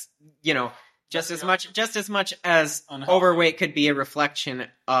because that's, just as much as overweight could be a reflection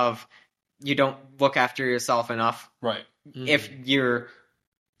of you don't look after yourself enough. Right. If you're,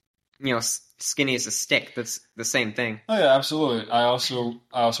 skinny as a stick, that's the same thing. Oh yeah, absolutely. I also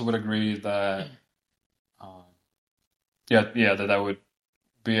would agree that, that would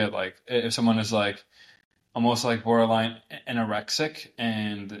be it. Like if someone is like almost like borderline anorexic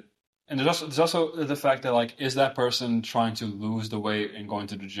and And there's also the fact that like, is that person trying to lose the weight and going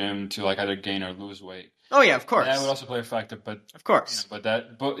to the gym to like either gain or lose weight? Oh yeah, of course. That would also play a factor, but Of course.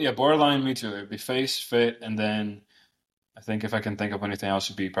 yeah, borderline me too. It'd be face, fit, and then I think if I can think of anything else,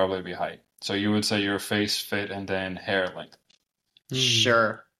 it'd probably be height. So you would say your face, fit, and then hair length.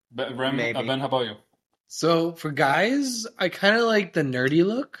 Sure. Ben, Maybe. Ben, how about you? So for guys, I kind of like the nerdy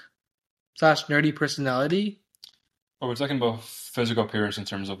look / nerdy personality. Well, we're talking about physical appearance in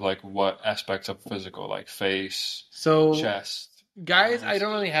terms of like what aspects of physical, like face, So chest. guys, I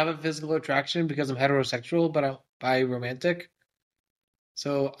don't really have a physical attraction because I'm heterosexual, but I'm bi-romantic.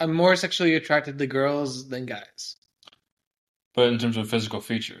 So I'm more sexually attracted to girls than guys. But in terms of physical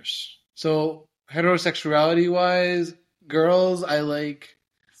features, So heterosexuality wise, girls I like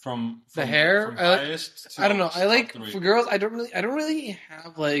from the hair. from I like, highest to I don't know. I top like three. for girls. I don't really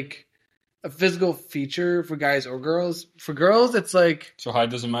have like a physical feature for guys or girls. For girls, it's like So height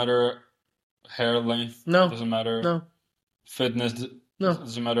doesn't matter, hair length no, doesn't matter, no, fitness no.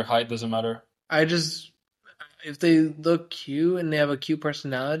 doesn't matter, height doesn't matter. I just if they look cute and they have a cute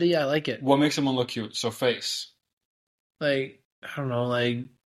personality, I like it. What makes someone look cute? So face. Like I don't know, like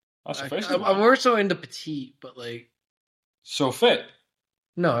Also face. I'm more so into petite, but like So fit.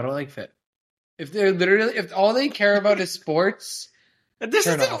 no, I don't like fit. If they're literally if all they care about is sports, There's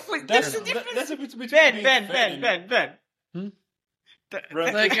Turn a off. there's a difference. That's a bit between Ben, being Ben, fit Ben, and- Ben, Ben. Hmm?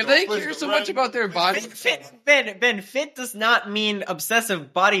 Right. like if they care so much about their body, Fit does not mean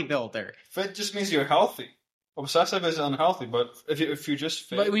obsessive bodybuilder. Fit just means you're healthy. Obsessive is unhealthy, but if you just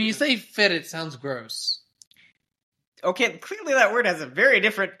fit. but when you say fit, it sounds gross. Okay, clearly that word has a very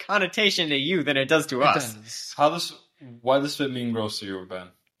different connotation to you than it does to It us. does. Why does fit mean gross to you, Ben?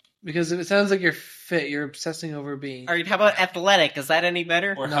 Because if it sounds like you're fit, you're obsessing over being All right, how about athletic? Is that any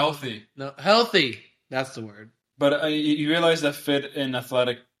better? Or No. healthy? no healthy. That's the word. But you realize that fit and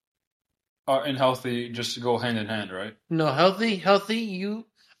athletic and healthy just go hand in hand, right? No, healthy.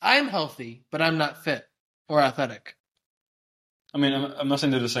 I'm healthy, but I'm not fit or athletic. I mean, I'm not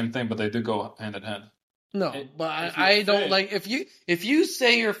saying they're the same thing, but they do go hand in hand. No, If but you're I don't fit- like if you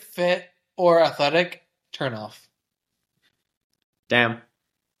say you're fit or athletic, turn off. Damn.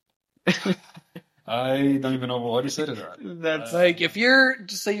 I don't even know why you said it. Right? That's Like if you're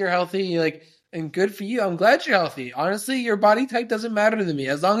just say you're healthy, you're like, and good for you. I'm glad you're healthy. Honestly, your body type doesn't matter to me.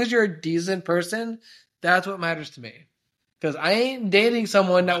 As long as you're a decent person, that's what matters to me. Because I ain't dating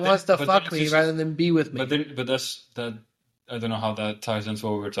someone that But wants to then fuck it's me just- rather than be with me. But that's that. I don't know how that ties into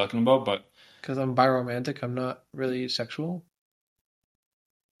what we were talking about, but Because I'm biromantic, I'm not really sexual.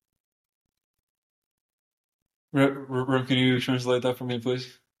 Rem, can you translate that for me,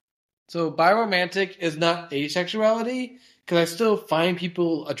 please? So biromantic is not asexuality because I still find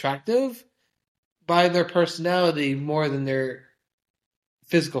people attractive by their personality more than their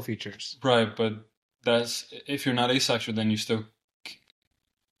physical features. Right, but that's if you're not asexual, then you still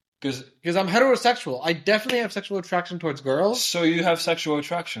because Because I'm heterosexual, I definitely have sexual attraction towards girls, so you have sexual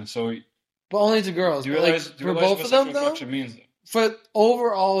attraction. So do but only to girls. you But, realize, like, do you for realize both what of them, sexual though, attraction means? for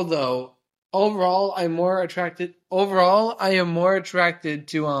overall, I'm more attracted. Overall, I am more attracted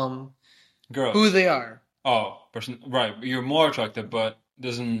to Girls. who they are. Oh, person. Right, you're more attractive, but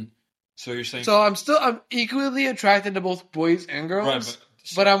doesn't. So you're saying. So I'm equally attracted to both boys and girls. Right,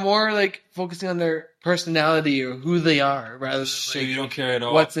 But I'm more like focusing on their personality or who they are rather than so like, you don't care at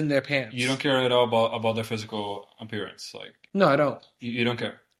all. what's in their pants. You don't care at all about their physical appearance. Like No, I don't. you don't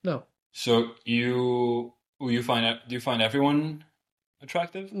care. No, So do you find everyone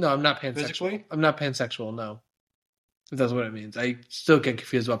attractive? no, I'm not pansexual. Physically? I'm not pansexual. No, if that's what it means. I still get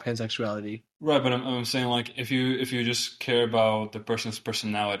confused about pansexuality. Right, but I'm saying like if you just care about the person's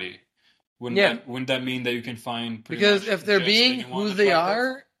personality, Yeah. wouldn't that mean that you can find pretty Because much if they're just being anyone who they attractive?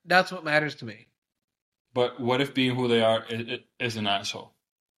 are, that's what matters to me. But what if being who they are is an asshole?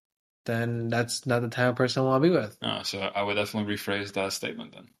 Then that's not the type of person I want to be with. So I would definitely rephrase that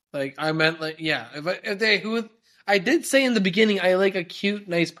statement then. Like I meant, like yeah. If they who I did say in the beginning, I like a cute,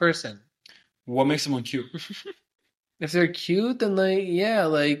 nice person. What makes someone cute? If they're cute, then like yeah,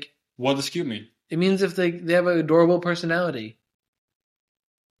 like What does cute mean? it means if they have an adorable personality.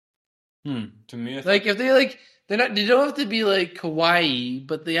 To me, I Like if they don't have to be like kawaii,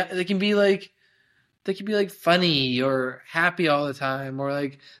 but they can be like funny or happy all the time, or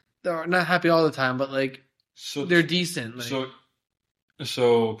like or not happy all the time, but like so they're decent. Like,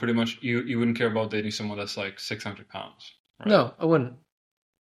 so pretty much you wouldn't care about dating someone that's like 600 pounds. Right? no, I wouldn't.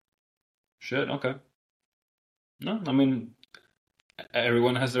 Shit. Okay. No, I mean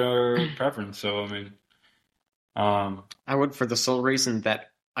everyone has their preference. So I mean, I would for the sole reason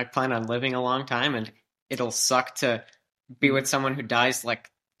that I plan on living a long time and it'll suck to be with someone who dies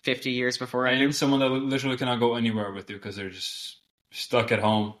like 50 years before I I do. need someone that literally cannot go anywhere with you because they're just stuck at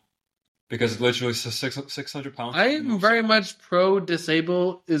home. Because literally 600 pounds. I am very much pro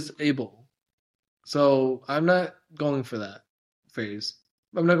disable is able. So I'm not going for that phrase.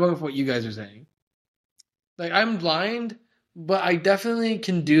 I'm not going for what you guys are saying. Like, I'm blind, but I definitely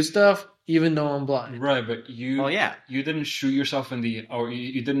can do stuff even though I'm blind. Right, but you yeah. you didn't shoot yourself in the or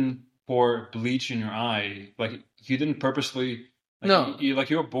you didn't pour bleach in your eye. Like you didn't purposely. Like, No. you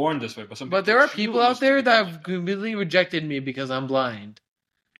were born this way, but there are people out there that have completely rejected me because I'm blind.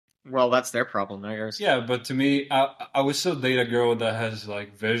 Well, that's their problem, not yours. Yeah, but to me, I would still date a girl that has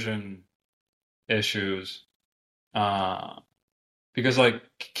like vision issues. Because like,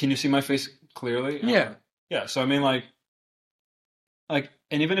 can you see my face clearly? Yeah. Yeah. So I mean, like,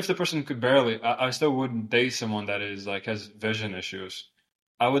 and even if the person could barely, I still wouldn't date someone that is like has vision issues.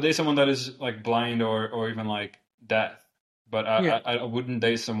 I would date someone that is like blind or even like deaf. But I wouldn't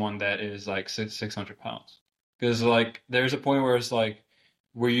date someone that is like 600 pounds. Because like, there's a point where it's like,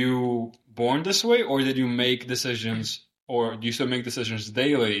 were you born this way, or did you make decisions, or do you still make decisions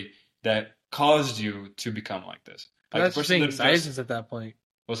daily that caused you to become like this? Like, That's just being sizes at that point.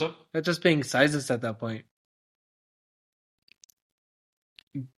 What's up? That's just being sizes at that point.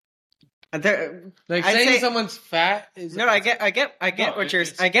 Like saying someone's fat is no. I get what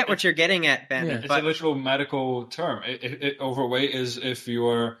you're getting at, Ben. Yeah. It's a literal medical term. Overweight is if you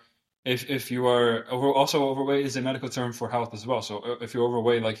are also overweight is a medical term for health as well. So if you're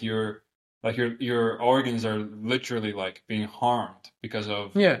overweight, like your organs are literally like being harmed because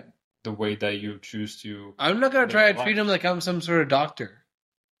of the way that you choose to. I'm not gonna try to treat them like I'm some sort of doctor.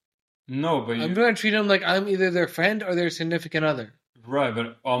 No, but I'm gonna treat them like I'm either their friend or their significant other. Right,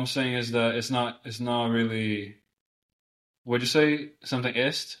 but all I'm saying is that it's not really. What'd you say? Something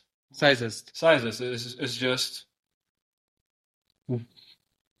ist? Sizist. Sizist. It's just. What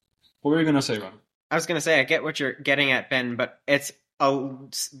were you gonna say, Ron? I was gonna say I get what you're getting at, Ben, but it's a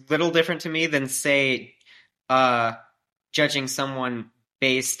little different to me than say, judging someone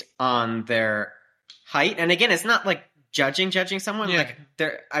based on their height. And again, it's not like judging someone. Yeah.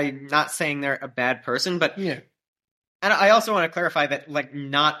 Like I'm not saying they're a bad person, but yeah. And I also want to clarify that, like,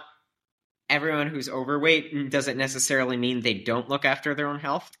 not everyone who's overweight doesn't necessarily mean they don't look after their own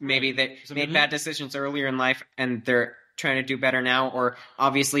health. Maybe they made bad decisions earlier in life and they're trying to do better now, or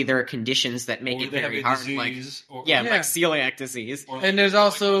obviously there are conditions that make it very hard, disease, like celiac disease. And there's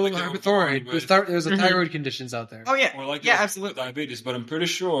also hypothyroid. There's a thyroid conditions out there. Oh yeah, or like absolutely. Diabetes, but I'm pretty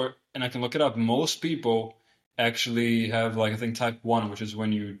sure, and I can look it up. Most people actually have like I think type 1, which is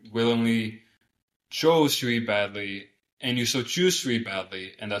when you willingly chose to eat badly. And you so choose to eat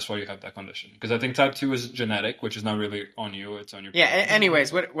badly, and that's why you have that condition. Because I think type 2 is genetic, which is not really on you; it's on your. Yeah.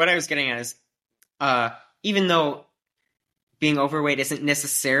 Anyways, what I was getting at is, even though being overweight isn't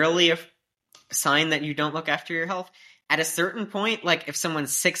necessarily a sign that you don't look after your health, at a certain point, like if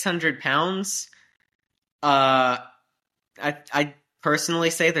someone's 600 pounds, I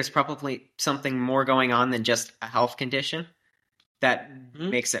personally say there's probably something more going on than just a health condition that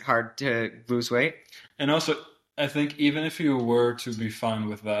makes it hard to lose weight. And also, I think even if you were to be fine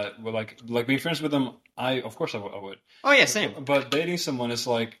with that, with like being friends with them, of course I would. Oh yeah, same. But dating someone is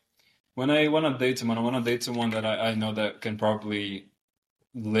like, when I want to date someone, I want to date someone that I know that can probably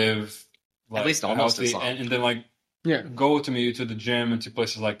live like, at least almost healthy, as long, and then like go to the gym and to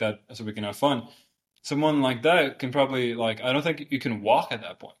places like that so we can have fun. Someone like that can probably like, I don't think you can walk at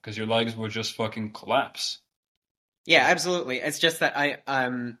that point because your legs would just fucking collapse. Yeah, absolutely. It's just that I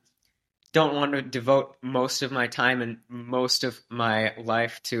don't want to devote most of my time and most of my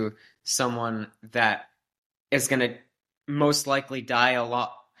life to someone that is going to most likely die a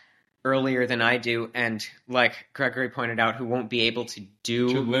lot earlier than I do, and like Gregory pointed out, who won't be able to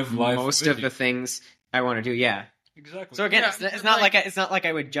live life most of the things I want to do. Yeah, exactly. So again, it's not like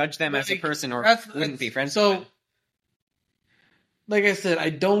I would judge them as a person or wouldn't be friends. So, with them. Like I said,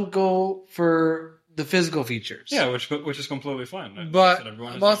 I don't go for the physical features. Yeah, which is completely fine. But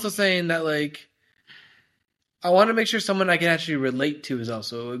I'm also saying that like I want to make sure someone I can actually relate to is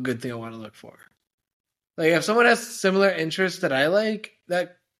also a good thing I want to look for. Like if someone has similar interests that I like,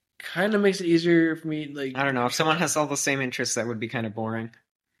 that kind of makes it easier for me. Like I don't know, if someone has all the same interests, that would be kind of boring.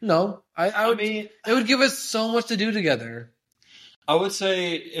 No, I would. It would give us so much to do together. I would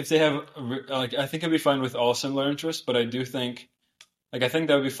say if they have like, I think I'd be fine with all similar interests, but I do think. Like, I think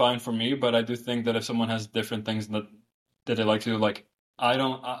that would be fine for me, but I do think that if someone has different things that they like to do, like,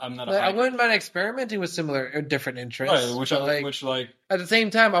 I'm not I wouldn't mind experimenting with similar or different interests. Right, which at the same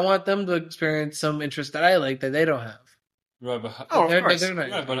time, I want them to experience some interests that I like that they don't have. Right, but of course.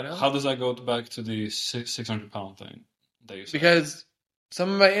 Right, but how does that go back to the 600-pound thing that you said? Because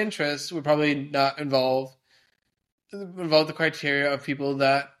some of my interests would probably not involve the criteria of people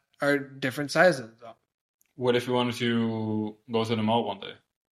that are different sizes. What if you wanted to go to the mall one day?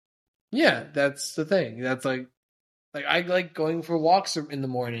 Yeah, that's the thing. That's like I like going for walks in the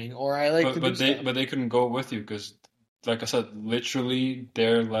morning, or I like to do stuff. But they couldn't go with you because, like I said, literally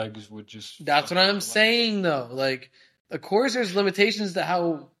their legs would just. That's what I'm saying, though. Like, of course, there's limitations to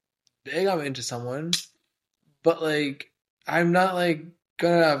how big I'm into someone, but like, I'm not like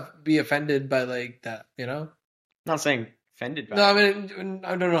gonna be offended by like that, you know? Not saying offended by No, I it. mean,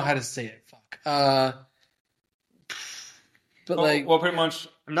 I don't know how to say it. Fuck. But like, well, pretty much.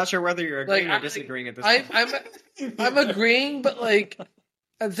 I'm not sure whether you're agreeing or disagreeing at this point. I'm agreeing, but like,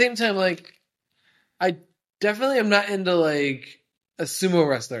 at the same time, like, I definitely am not into like a sumo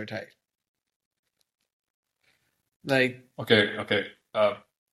wrestler type. Like, Okay.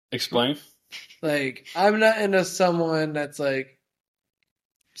 Explain. like, I'm not into someone that's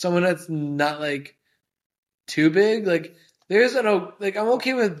not like too big. Like, there's I'm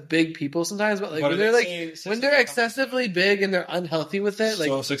okay with big people sometimes, but like when they're excessively big and they're unhealthy with it, like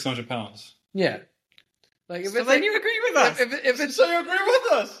so 600 pounds. Yeah. Like if So it's then like, you agree with us. If it's So you agree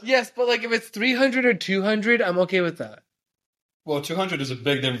with us? yes, but like if it's 300 or 200, I'm okay with that. Well, 200 is a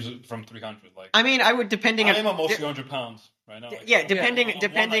big difference from 300. Like, I mean, I would I am almost 200 pounds right now. Like, yeah,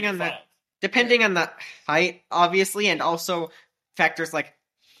 depending on the height, obviously, and also factors like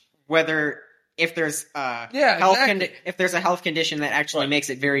whether if there's if there's a health condition that actually makes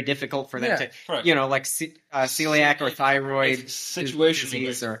it very difficult for them to, like celiac or thyroid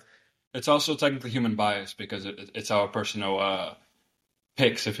disease or. It's also technically human bias because it's our personal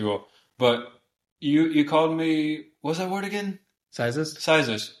picks, if you will. But you called me, what's that word again?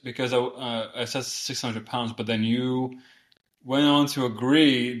 Sizes, because I said 600 pounds, but then you went on to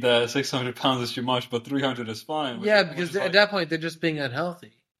agree that 600 pounds is too much, but 300 is fine. Yeah, because at that point they're just being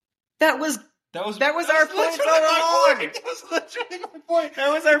unhealthy. That was our point all along. That was literally my point. That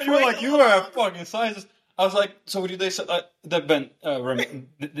was our point. You were like, you are fucking sizes. I was like, so would you date that Ben? Rem,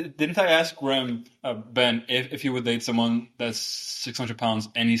 didn't I ask Ben if he would date someone that's 600 pounds,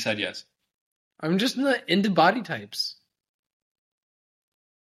 and he said yes. I'm just not into body types.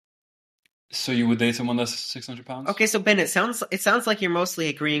 So you would date someone that's 600 pounds? Okay, so Ben, it sounds like you're mostly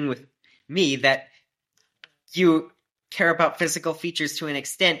agreeing with me that you care about physical features to an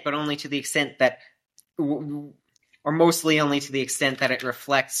extent, but only to the extent that, or mostly only to the extent that it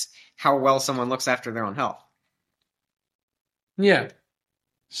reflects how well someone looks after their own health. Yeah.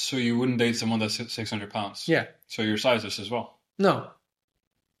 So you wouldn't date someone that's 600 pounds? Yeah. So you're sizes as well? No.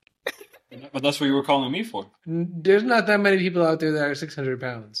 But that's what you were calling me for. There's not that many people out there that are 600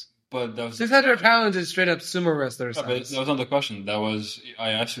 pounds. But that was 600 pounds is straight up sumo wrestler size. But that was not the question.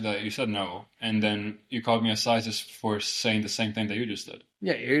 I asked you that, you said no, and then you called me a sizes for saying the same thing that you just did.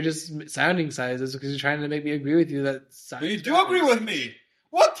 Yeah, you're just sounding sizes because you're trying to make me agree with you that size. But you do agree with me.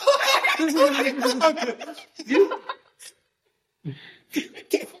 What the heck are you talking about?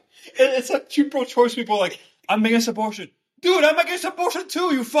 It's like you pro-choice people like, I'm against abortion. Dude, I'm against abortion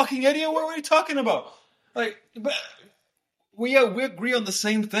too, you fucking idiot. What are you talking about? Like, but we agree on the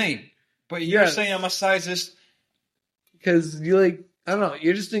same thing. But you're saying I'm a sizist. Because you I don't know,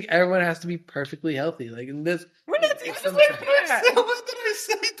 you just think everyone has to be perfectly healthy. Like in this, we're not even saying that. What did I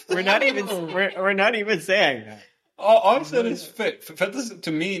say? We're not even saying that. All I said is fit. Fit is,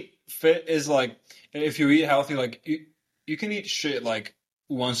 to me, fit is like if you eat healthy, like you can eat shit like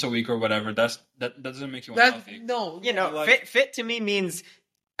once a week or whatever. That doesn't make you unhealthy. No, fit to me means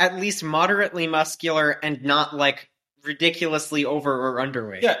at least moderately muscular and not like ridiculously over or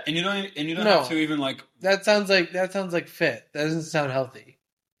underweight. Yeah, and you don't have to even like. That sounds like fit. That doesn't sound healthy.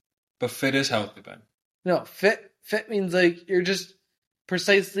 But fit is healthy, Ben. No, fit means like you're just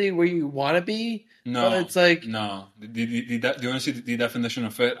precisely where you want to be. No, but it's like no. Do you want to see the definition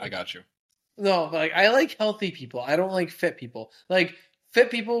of fit? I got you. No, but like I like healthy people. I don't like fit people. Like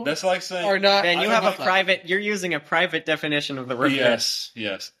fit people. That's like saying are not. Ben, you have a private. You're using a private definition of the word. Yes.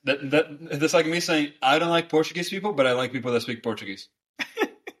 That's like me saying I don't like Portuguese people, but I like people that speak Portuguese.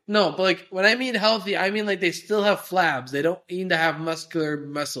 No, but like when I mean healthy, I mean like they still have flabs. They don't need to have muscular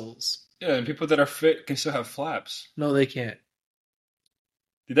muscles. Yeah, and people that are fit can still have flaps. No, they can't.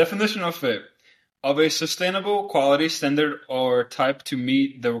 The definition of fit: of a sustainable quality, standard, or type to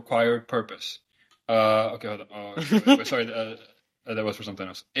meet the required purpose. Okay, hold on. Wait, sorry, that was for something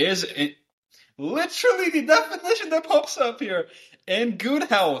else. Is it literally the definition that pops up here? In good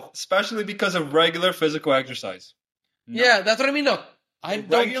health, especially because of regular physical exercise. No. Yeah, that's what I mean. No, I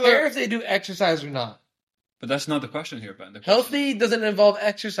don't care if they do exercise or not. But that's not the question here, Ben. Healthy doesn't involve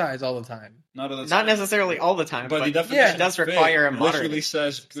exercise all the time. Not all the time. Not necessarily all the time, But the but definition it does of fit require a moderate. literally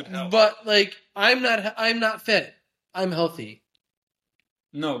says good health. But like, I'm not fit. I'm healthy.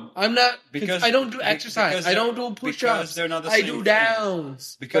 No, I'm not because I don't do exercise. because I don't they're- do because push-ups. they're not the I same do thing.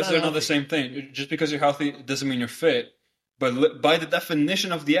 downs. Because but they're I'm not the healthy. same thing. Just because you're healthy doesn't mean you're fit. But by the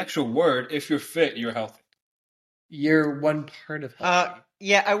definition of the actual word, if you're fit, you're healthy. You're one part of healthy.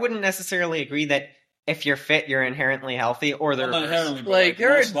 Yeah, I wouldn't necessarily agree that if you're fit, you're inherently healthy, or the Well, not reverse. inherently, but Like,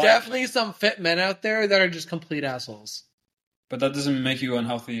 there are most likely. definitely some fit men out there that are just complete assholes. But that doesn't make you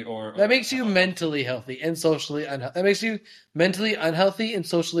unhealthy or. That makes you mentally healthy and socially unhealthy. That makes you mentally unhealthy and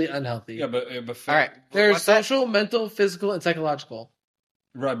socially unhealthy. Yeah, but fit, All right. There's What's that? social, mental, physical, and psychological.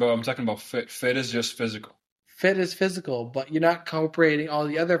 right. But I'm talking about fit. Fit is just physical. Fit is physical, but you're not incorporating all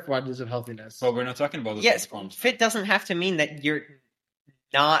the other qualities of healthiness. But we're not talking about those Yes, forms. fit doesn't have to mean that you're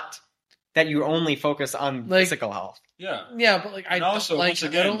not that you only focus on Like- physical health. Yeah. Yeah, but like I And also, once I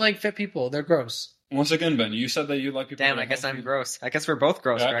again- don't like fit people. They're gross. Once again, Ben, you said that you like people. Damn, that I are guess healthy. I'm gross. I guess we're both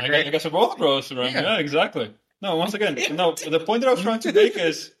gross, Yeah, Gregory. I guess we're both gross, right? Yeah. Yeah, exactly. No, once again, no. The point that I was trying to make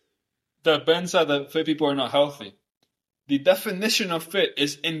is that Ben said that fit people are not healthy. The definition of fit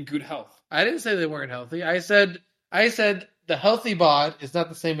is in good health. I didn't say they weren't healthy. I said the healthy bod is not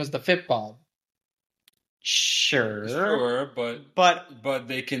the same as the fit bod. Sure. But But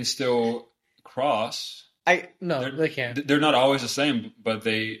they can still cross. No, They're- they can't. They're not always the same, but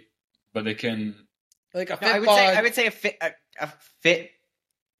they can. Like a no, fit I would bod. say a fit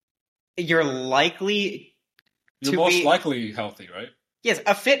you're likely You're to most be likely healthy, right? yes,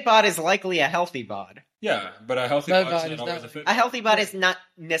 a fit bod is likely a healthy bod. Yeah, but a healthy That body bod is is not always not- a fit. A healthy bod is not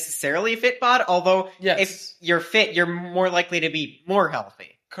necessarily a fit bod, although Yes. if you're fit, you're more likely to be more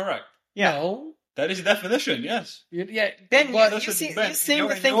healthy. Correct. Yeah. No. That is the definition. Yes. Yeah. Ben, but- you seem Ben, to think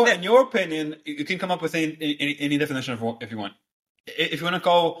that in your opinion, you can come up with any definition of what if you want. If you want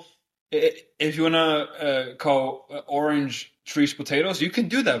to call orange trees potatoes, you can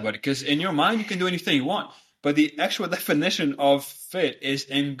do that, buddy. Because in your mind, you can do anything you want. But the actual definition of fit is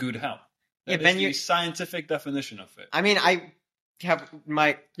in good health. Yeah, That Ben, is you- the scientific definition of fit. I mean, I have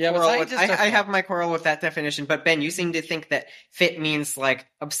my Yeah, but quarrel with, scientists are I have fucked. my quarrel with that definition. But Ben, you seem to think that fit means like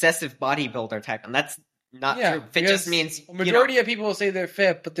obsessive bodybuilder type, and that's not Yeah, true. Fit because just means a majority of people say they're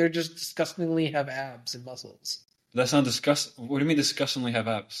fit, but they're just disgustingly have abs and muscles. That's not disgusting. What do you mean disgustingly have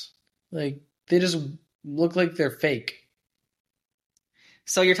abs? Like they just look like they're fake.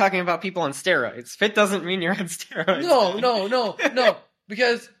 So you're talking about people on steroids. Fit doesn't mean you're on steroids. No.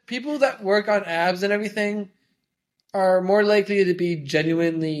 Because people that work on abs and everything are more likely to be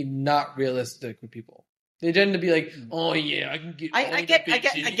genuinely not realistic with people. They tend to be like, oh yeah, I can get. I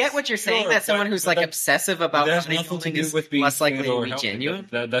get what you're saying. Sure, that someone who's but like that- obsessive about That has nothing to bodybuilding do is with being less likely fit to or be healthy. genuine.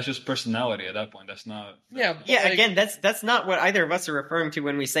 That's just personality at that point. That's not. Yeah, but Yeah, like, again, that's not what either of us are referring to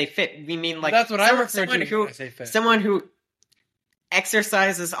when we say fit. We mean like that's what I refer someone to who when I say fit. someone who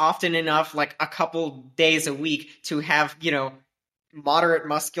exercises often enough, like a couple days a week, to have moderate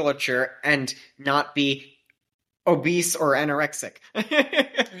musculature and not be obese or anorexic.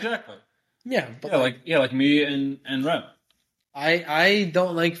 Exactly. Yeah, but Like me and Rem. I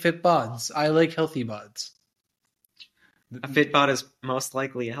don't like fit bods. I like healthy bods. A fit bod is most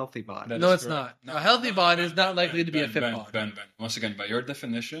likely a healthy bod. That No, is it's correct. not. A healthy bod is not likely to be a fit Ben, bod. Ben. Once again, by your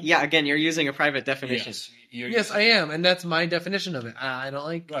definition. Yeah, again, you're using a private definition. Yes. You're- Yes, I am, and that's my definition of it. I don't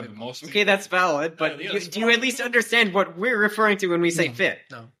like Right, fit but bods. most. Okay, that's valid, but Yeah, that's do you at least understand what we're referring to when we say No. fit?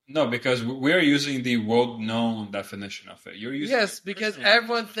 No. No, because we're using the world-known definition of it. You're using. Yes, because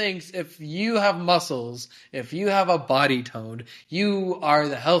everyone thinks if you have muscles, if you have a body tone, you are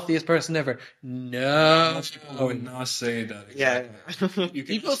the healthiest person ever. No. Most people would not say that. Yeah. Exactly. You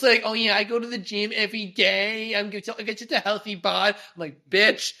can People say, "Oh yeah, I go to the gym every day. I get just a healthy bod." I'm like,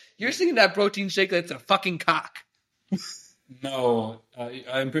 "Bitch, you're seeing that protein shake that's a fucking cock." No,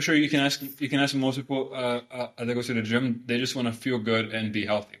 I'm pretty sure you can ask most people that go to the gym. They just want to feel good and be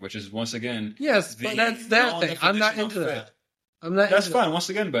healthy, which is once again. Yes, but that's their thing. I'm not into that. I'm not. That's into fine. Once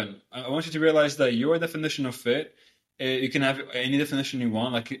again, Ben, I want you to realize that your definition of fit, you can have any definition you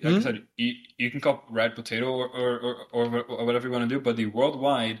want. Like I said, you can call red potato or whatever you want to do. But the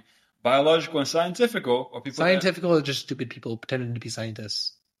worldwide, biological and scientific, or people Scientific are just stupid people pretending to be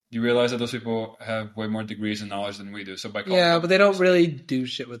scientists. you realize that those people have way more degrees and knowledge than we do. So by calling Yeah, them- but they don't really do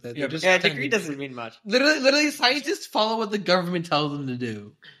shit with it. Yeah, They just Yeah, pretend degree to- doesn't mean much. Literally, scientists follow what the government tells them to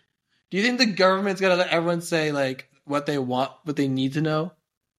do. Do you think the government's gonna let everyone say like what they want, what they need to know?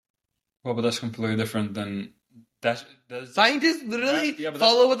 Well, but that's completely different than That's Scientists literally Yeah, but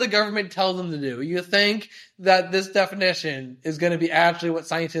follow what the government tells them to do. You think that this definition is going to be actually what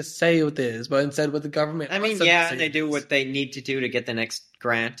scientists say it is, but instead what the government. I mean, wants them to say they it do is. what they need to do to get the next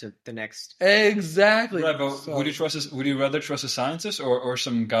grant or the next. Exactly. right. But So- would you rather trust a scientist or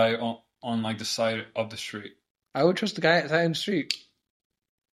some guy on like the side of the street? I would trust the guy outside on the street.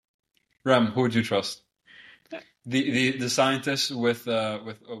 Ram, who would you trust? The scientist with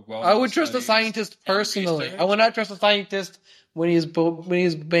a well. I would trust the scientist personally. research? I would not trust the scientist when he's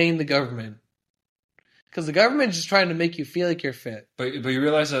obeying the government, because the government is just trying to make you feel like you're fit. But you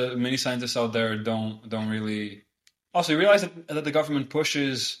realize that many scientists out there don't really. Also, you realize that the government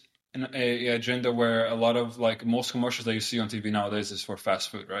pushes a agenda where a lot of like most commercials that you see on TV nowadays is for fast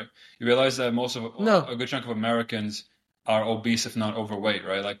food, right? You realize that No. a good chunk of Americans are obese, if not overweight,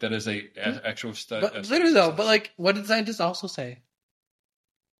 right? Like that is a actual study. But literally though, but like, what did scientists also say?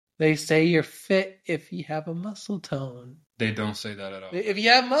 They say you're fit if you have a muscle tone. They don't say that at all. If you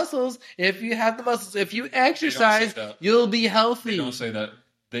have muscles, if you exercise, that. you'll be healthy. They don't say that.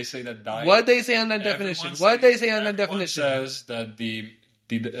 They say that diet. What they say on that definition? What they say on that everyone definition? says that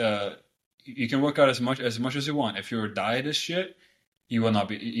you can work out as much as you want. If your diet is shit, you will not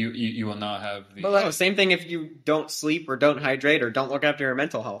be you will not have the. But like- Oh, same thing if you don't sleep or don't hydrate or don't look after your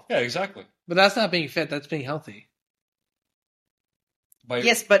mental health. Yeah, exactly. But that's not being fit. That's being healthy. By,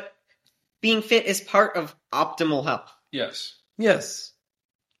 Yes, but being fit is part of optimal health. Yes. Yes,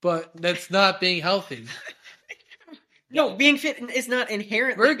 but that's not being healthy. No, being fit is not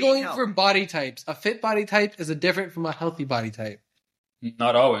inherently. We're being going healthy. for body types. A fit body type is a different from a healthy body type.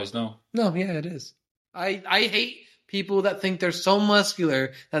 Not always. No. No, yeah, it is. I hate people that think they're so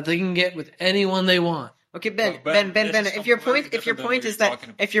muscular that they can get with anyone they want. Okay, Ben. But Ben, Ben. this is If your completely point, if your different than point what is you're that, talking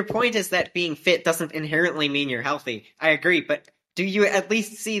about. if your point is that being fit doesn't inherently mean you're healthy, I agree. But do you at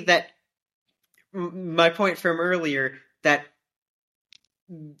least see that my point from earlier that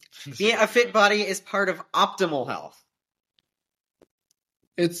being a fit body is part of optimal health?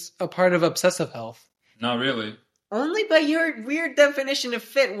 It's a part of obsessive health. Not really. Only by your weird definition of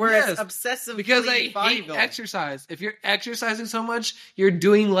fit, whereas Yes, obsessive Because I hate bodybuilding. exercise. If you're exercising so much, you're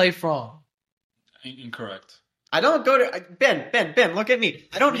doing life wrong. Incorrect. I don't go to Ben. Look at me.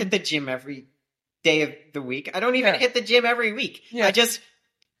 I don't hit the gym every day of the week. I don't even Yeah. hit the gym every week. Yeah. I just,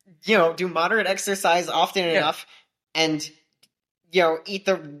 do moderate exercise often enough, and eat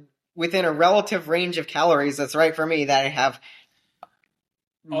within a relative range of calories that's right for me. That I have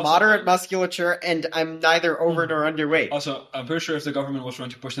Also- moderate musculature, and I'm neither over nor underweight. Also, I'm pretty sure if the government was trying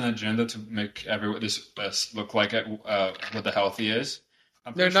to push an agenda to make this look like what the healthy is,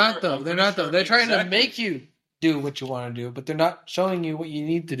 They're not though. They're trying to make you do what you want to do, but they're not showing you what you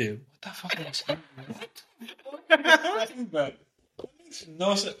need to do. What the fuck is that? No,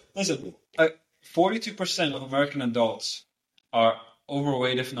 listen. 42% of American adults are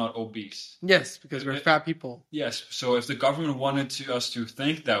overweight, if not obese. Yes, because we're fat people. Yes. So if the government wanted us to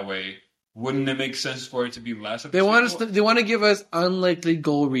think that way, wouldn't it make sense for it to be less of They these want us. people? They want to give us unlikely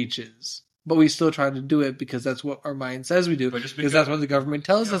goal reaches, but we still try to do it because that's what our mind says we do. But just Because that's what the government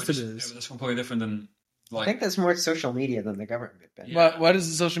tells Yeah, us but it just- is. yeah, but that's completely different than I think that's more social media than the government. Ben. Yeah. But what is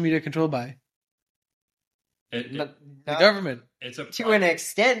the social media controlled by? But The not government. it's a to an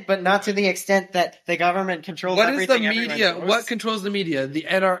extent, but not to the extent that the government controls What is the everything. everyone media? knows. What controls the media? The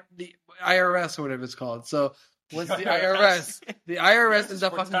IRS or whatever it's called. So what's the IRS? The IRS is the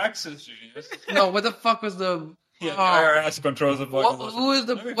for fucking. taxes, genius. No, what the fuck was the? Yeah, Oh. IRS controls the fucking. Who is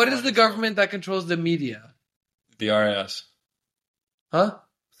the? What is the government that controls the media? The IRS. Huh?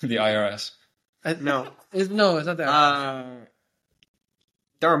 The IRS. No. It's not that.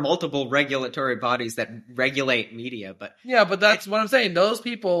 There are multiple regulatory bodies that regulate media, but Yeah, but that's what I'm saying. Those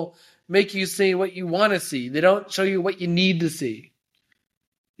people make you see what you want to see. They don't show you what you need to see.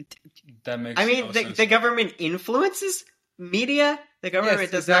 That makes. I mean, no the, sense. the government influences media. The government Yes,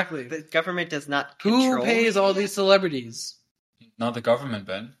 does exactly. not. The government does not Who control. pays all media. these celebrities? Not the government,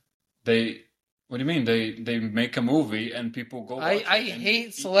 Ben. They. What do you mean? They make a movie and people go. I watch it and-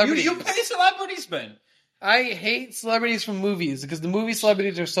 hate celebrities. You pay celebrities, Ben. I hate celebrities from movies because the movie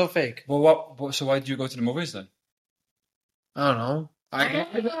celebrities are so fake. Well, so why did you go to the movies then? I don't know.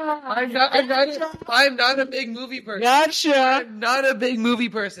 I'm not a big movie person. Gotcha. I'm not a big movie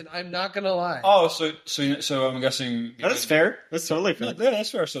person. I'm not gonna lie. Oh, so I'm guessing. That's fair. That's totally Yeah, fair. that's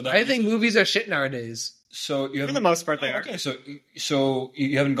fair. So that I think movies are shit nowadays. so. You For haven't. the most part, they Oh, are. okay, so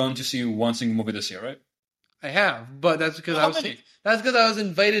you haven't gone to see one single movie this year, right? I have, but that's because How many? I was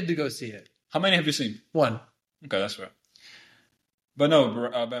invited to go see it. How many have you seen? One. Okay, that's fair. But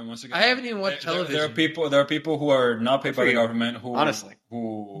no, Ben. Once again, I haven't even watched television. There are people who are not paid by the government who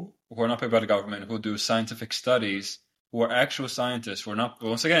are not paid by the government who do scientific studies, who are actual scientists who are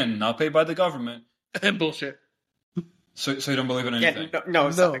not paid by the government. Bullshit. So you don't believe in anything? Yeah,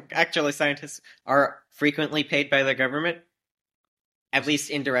 no. Actually, scientists are frequently paid by the government, at least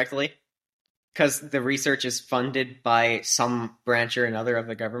indirectly, because the research is funded by some branch or another of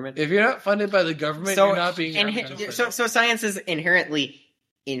the government. If you're not funded by the government, you're not being... So science is inherently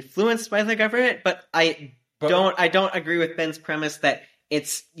influenced by the government, but I don't agree with Ben's premise that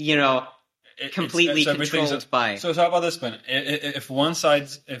it's, completely controlled by... So how about this, Ben? If one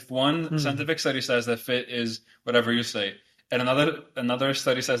scientific study says that fit is whatever you say, and another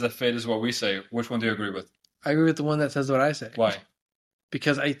study says that fit is what we say, which one do you agree with? I agree with the one that says what I say. Why?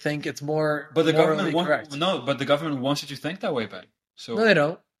 Because I think it's more. But the government correct. but the government wants you to think that way, Ben. So no, they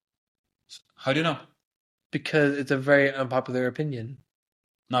don't. How do you know? Because it's a very unpopular opinion.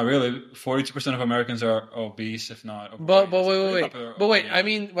 Not really. 42% of Americans are obese, if not. But wait. I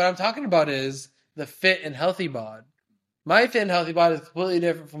mean, what I'm talking about is the fit and healthy bod. My fit and healthy bod is completely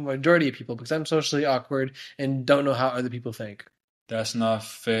different from the majority of people because I'm socially awkward and don't know how other people think. That's not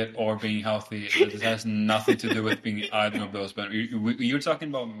fit or being healthy. It has nothing to do with being either of those. But you're talking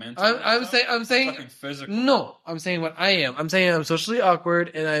about mental. I'm saying physical. No, I'm saying what I am. I'm saying I'm socially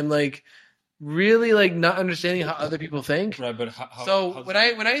awkward and I'm like really like not understanding how other people think. Right, but when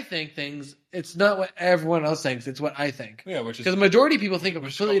I think things, it's not what everyone else thinks. It's what I think. Yeah, which is because the majority of people think of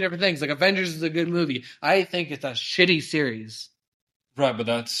completely different things. Like Avengers is a good movie. I think it's a shitty series. Right, but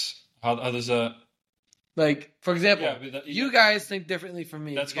that's how does that. Like, for example, you guys think differently from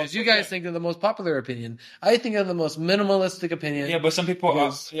me because you guys think of the most popular opinion. I think of the most minimalistic opinion. Yeah, but some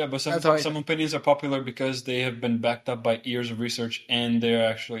people some opinions are popular because they have been backed up by years of research and they're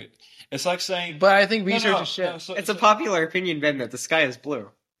actually... It's like saying... But I think research is shit. It's a popular opinion, Ben, that the sky is blue.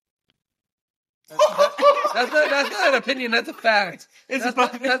 That's not an opinion, that's a fact. That's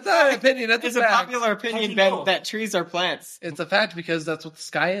not an opinion, that's a fact. It's a popular opinion, Ben, that trees are plants. It's a fact because that's what the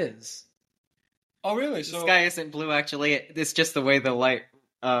sky is. Oh, really? So... The sky isn't blue, actually. It's just the way the light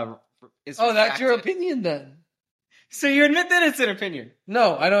is Oh, that's your opinion, then? So you admit that it's an opinion?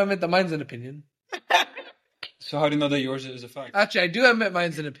 No, I don't admit that mine's an opinion. So how do you know that yours is a fact? Actually, I do admit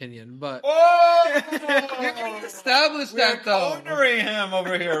mine's an opinion, but... Oh! You're going to establish that, though. We're cornering him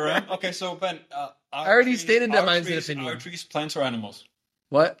over here, right? Okay, so, Ben... I already stated that mine's an opinion. Are trees plants or animals?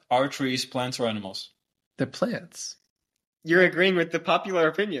 What? Are trees plants or animals? They're plants. You're agreeing with the popular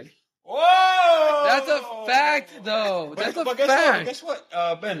opinion. Whoa! That's a fact, though. That's a fact. Guess what,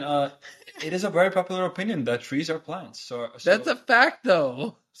 Ben? It is a very popular opinion that trees are plants. So that's a fact,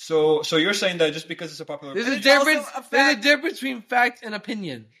 though. So you're saying that just because it's a popular opinion... There's a difference between fact and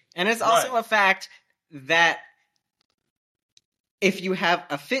opinion. And it's also a fact that if you have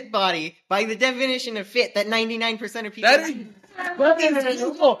a fit body, by the definition of fit, that 99% of people... That is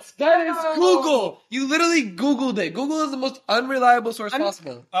Google. That is Google. You literally Googled it. Google is the most unreliable source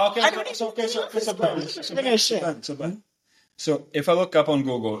possible. So if I look up on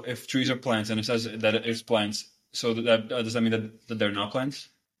Google, if trees are plants and it says that it's plants, so does that mean that they're not plants?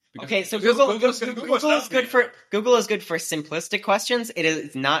 Okay, so Google is good for simplistic questions. It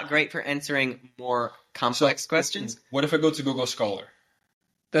is not great for answering more complex questions. What if I go to Google Scholar?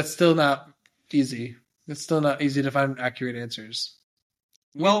 That's still not easy. It's still not easy to find accurate answers.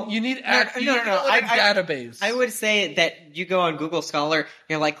 Well, you need a database. I would say that you go on Google Scholar,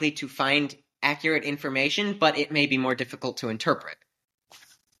 you're likely to find accurate information, but it may be more difficult to interpret.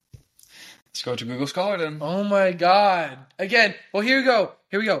 Let's go to Google Scholar then. Oh my god. Again, well, here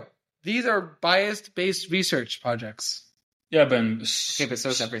we go. These are bias-based research projects. Yeah, Ben. Okay, but so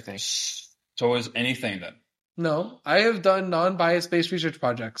is everything. So is anything then? No, I have done non-bias-based research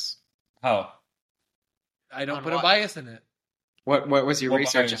projects. How? I don't put a bias in it. What was your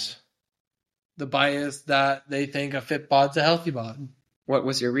research bias? on? The bias that they think a fit bod's a healthy bod. What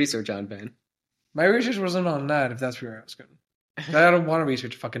was your research on, Ben? My research wasn't on that, if that's where I was going. I don't want to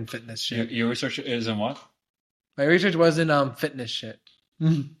research fucking fitness shit. Your research is in what? My research was in fitness shit.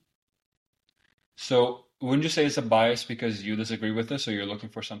 So, wouldn't you say it's a bias because you disagree with this, or you're looking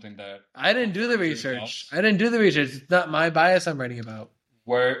for something that... I didn't do the research. It's not my bias I'm writing about.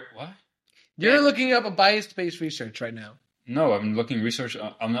 What? You're looking up a bias-based research right now. No, I'm looking research.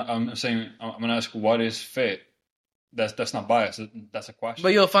 I'm saying I'm going to ask what is fit. That's not bias. That's a question.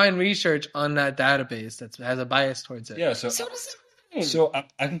 But you'll find research on that database that has a bias towards it. Yeah. So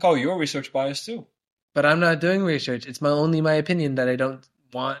I can call your research bias too. But I'm not doing research. It's only my opinion that I don't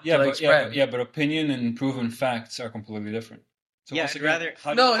want to spread. Yeah, but opinion and proven facts are completely different. So Yeah, once I'd again, rather.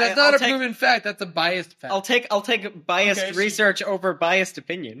 how- No, that's I'll not a take- proven fact. That's a biased fact. I'll take biased Okay, so- research over biased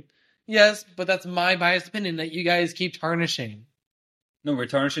opinion. Yes, but that's my biased opinion that you guys keep tarnishing. No, we're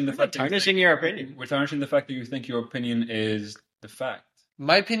tarnishing the I'm fact not tarnishing your opinion. We're tarnishing the fact that you think your opinion is the fact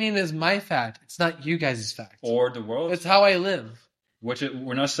My opinion is my fact. It's not you guys' fact. or the world. It's how I live.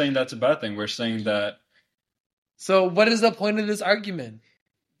 We're not saying that's a bad thing. We're saying that So what is the point of this argument?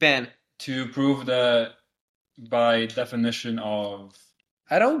 Ben, to prove that by definition of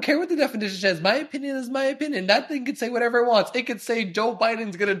I don't care what the definition says. My opinion is my opinion. That thing could say whatever it wants. It could say Joe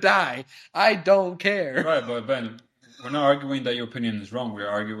Biden's gonna die. I don't care. right, but Ben, we're not arguing that your opinion is wrong. We're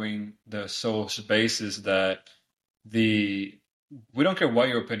arguing the sole basis that we don't care what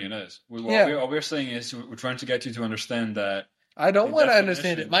your opinion is. All we're saying is we're trying to get you to understand that. I don't The want to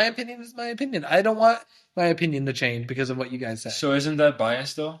understand definition- it. My opinion is my opinion. I don't want my opinion to change because of what you guys said. So isn't that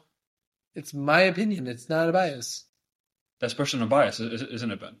bias though? It's my opinion. It's not a bias. That's personal bias,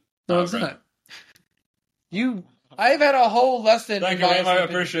 isn't it, Ben? No, it's Brent. not. I've had a whole lesson. Thank in you, bias man. I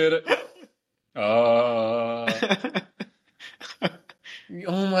opinion. appreciate it.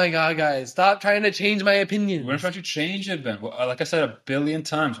 Oh my god, guys. Stop trying to change my opinion. We're not trying to change it, Ben. Well, like I said a billion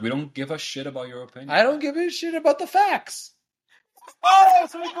times, we don't give a shit about your opinion. I don't give a shit about the facts. Oh,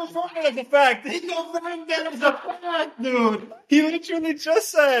 so he confirmed it as a fact. He confirmed that as a fact, dude. He literally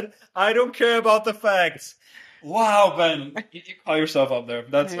just said, "I don't care about the facts." Wow, Ben, you call yourself up there.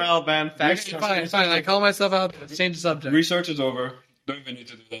 That's well, Ben, facts. Fine. I call myself out. Let's change the subject. research is over. Don't even need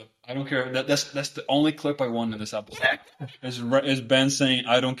to do that. I don't care. That's the only clip I want in this episode. Is Ben saying,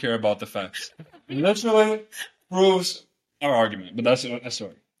 "I don't care about the facts." It literally proves our argument. But that's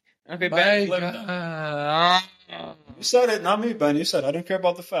sorry. Okay, My Ben. god. You said it, not me, Ben. You said, "I don't care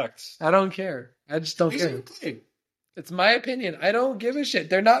about the facts." I don't care. I just don't care. It's my opinion. I don't give a shit.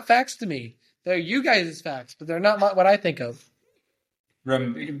 They're not facts to me. They're you guys' facts, but they're not what I think of.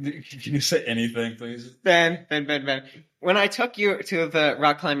 Rem, can you say anything, please? Ben. When I took you to the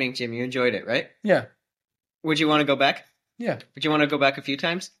rock climbing gym, you enjoyed it, right? Yeah. Would you want to go back? Yeah. Would you want to go back a few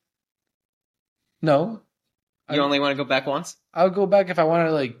times? No. You only want to go back once? I'll go back if I want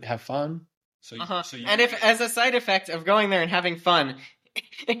to like have fun. So, And if, as a side effect of going there and having fun,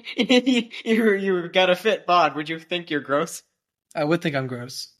 you got a fit bod, would you think you're gross? I would think I'm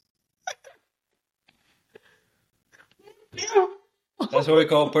gross. that's what we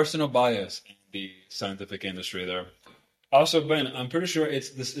call personal bias in the scientific industry. There. Also, Ben, I'm pretty sure it's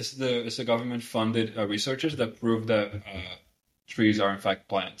the government funded researchers that prove that trees are in fact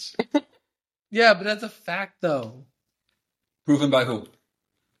plants. Yeah, but that's a fact though. Proven by who?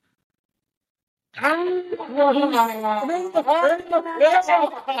 I was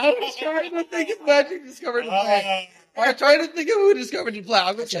trying to think of magic discovered in plant. I was trying to think of who discovered the plant.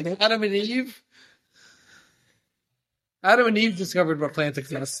 I'm gonna check Adam and Eve. Adam and Eve discovered what plants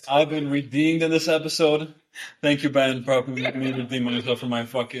exist. I've been redeemed in this episode. Thank you, Ben, for helping me redeem myself from my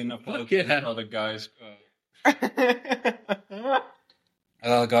fucking Yeah. other guys.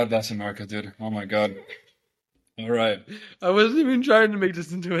 Oh, God bless America, dude. Oh, my God. All right. I wasn't even trying to make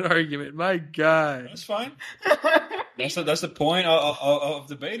this into an argument. My God. That's fine. That's the point of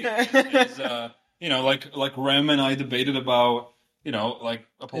debating. Is, like Rem and I debated about, like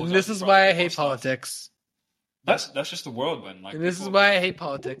And this is why I hate politics. That's just the world, man. Like, And this is why I hate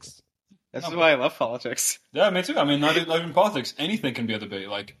politics. This is why I love politics. Yeah, me too. I mean, not even politics. Anything can be a debate.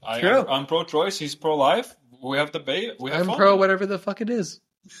 Like, True. I'm pro-choice. He's pro-life. We have debate. We have I'm fun. pro whatever the fuck it is.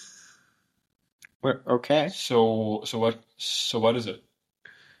 We're okay. So what is it?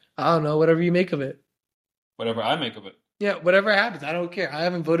 I don't know, whatever you make of it. Whatever I make of it. Yeah, whatever happens, I don't care. I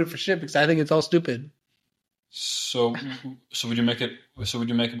haven't voted for shit because I think it's all stupid. So would you make it? So would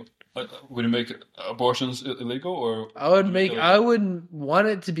you make abortions illegal or? I wouldn't want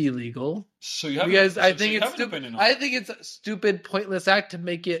it to be legal. So you have Because I so think you it's have an stupid. opinion on I it. think it's a stupid, pointless act to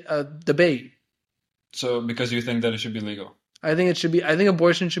make it a debate. So because you think that it should be legal, I think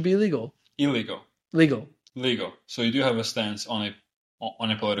abortion should be illegal. illegal, Legal. legal. So you do have a stance on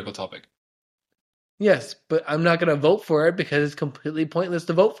a political topic. Yes, but I'm not going to vote for it because it's completely pointless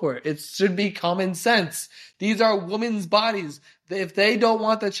to vote for it. It should be common sense. These are women's bodies. If they don't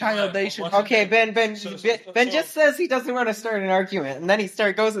want the child, Right, they but should. what's- Okay, Ben So- just says he doesn't want to start an argument, and then he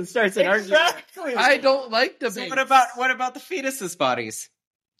goes and starts an argument. Exactly. I don't like debates. So what about the fetuses' bodies?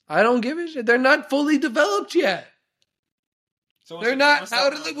 I don't give a shit. They're not fully developed yet. So They're not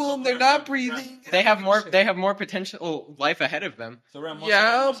out of the womb. They're not breathing. They have more potential life ahead of them. So Ram,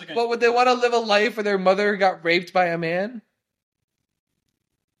 Yeah, but would they want to live a life where their mother got raped by a man?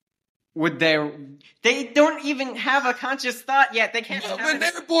 would they don't even have a conscious thought yet. They can't. When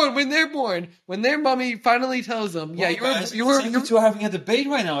they're born, when their mommy finally tells them, "Yeah, you two are having a debate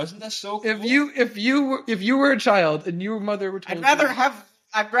right now. Isn't that so cool? if you were a child and your mother were told,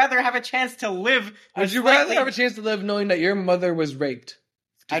 I'd rather have a chance to live. Would you rather have a chance to live knowing that your mother was raped?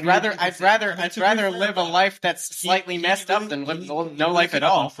 I'd rather live a life that's slightly messed up than live no life at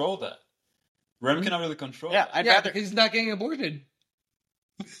all. Control that. Rem cannot really control. Yeah, that. rather. He's not getting aborted.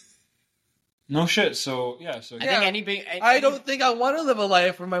 No shit. So yeah. I don't think I want to live a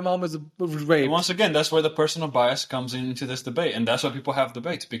life where my mom was raped. And once again, that's where the personal bias comes into this debate, and that's why people have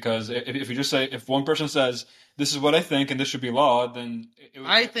debates. Because if you just say, if one person says this is what I think and this should be law, then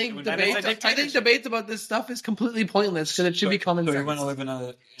I think debates about this stuff is completely pointless because it should be common sense. You want to live in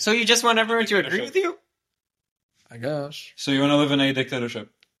a So you just want everyone to agree with you? I guess. So you want to live in a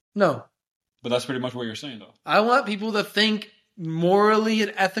dictatorship? No. But that's pretty much what you're saying, though. I want people to think morally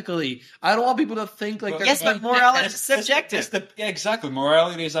and ethically. I don't want people to think like... Yes, but morality is subjective. Yeah, exactly.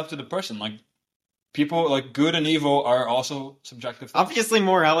 Morality is up to the person. Like, people, like, good and evil are also subjective things. Obviously,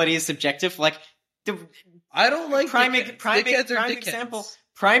 morality is subjective. Like, I don't like prime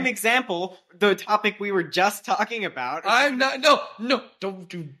example, the topic we were just talking about. I'm not... No,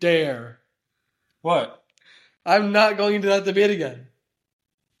 don't you dare. What? I'm not going into that debate again.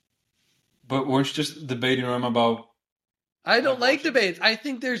 But weren't you just debating them about... I don't like debates. I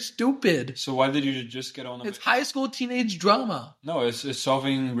think they're stupid. So why did you just get on them? It's high school teenage drama. No, it's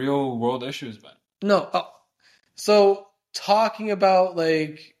solving real world issues, man. No. So talking about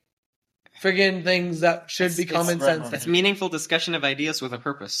like friggin' things that should be common sense. It's meaningful discussion of ideas with a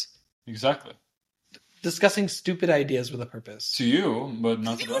purpose. Exactly. Discussing stupid ideas with a purpose. To you, but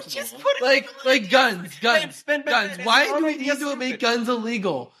not to the rest of the world. Like guns. Why do we need to make guns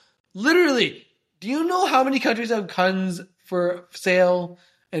illegal? Literally, do you know how many countries have guns for sale?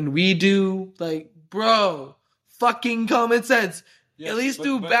 And we do? Like, bro, fucking common sense. At least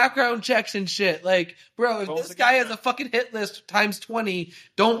do background checks and shit. Like, bro, if this guy has a fucking hit list times 20,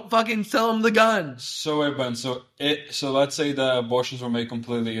 don't fucking sell him the gun. So wait, Ben, so let's say the abortions were made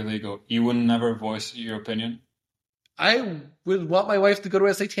completely illegal. You would never voice your opinion? I would want my wife to go to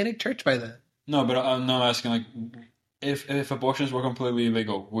a satanic church by then. No, but I'm not asking, like, if abortions were completely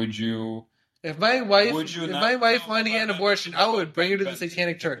illegal, would you... If my wife wanted to get an abortion, I would bring her to the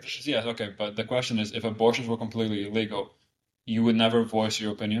satanic church. Yes, okay, but the question is, if abortions were completely illegal, you would never voice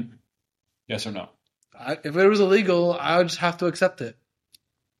your opinion? Yes or no? If it was illegal, I would just have to accept it.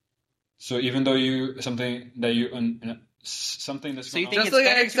 So even though something that's so you think just it's like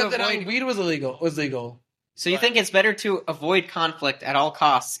better I accepted to avoid... weed was legal. So you think it's better to avoid conflict at all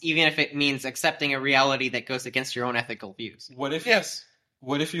costs, even if it means accepting a reality that goes against your own ethical views? Yes.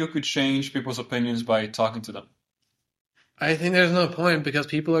 What if you could change people's opinions by talking to them? I think there's no point because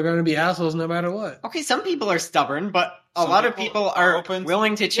people are going to be assholes no matter what. Okay, some people are stubborn, but a lot of people are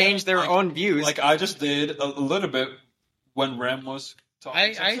willing to change their own views. Like I just did a little bit when Rem was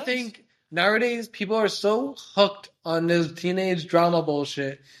talking. I think nowadays people are so hooked on this teenage drama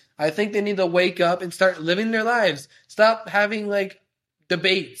bullshit. I think they need to wake up and start living their lives. Stop having like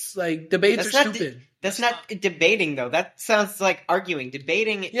debates. Like debates are stupid. That's not debating though. That sounds like arguing.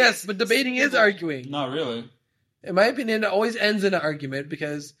 Debating. Yes, but debating is arguing. Not really. In my opinion, it always ends in an argument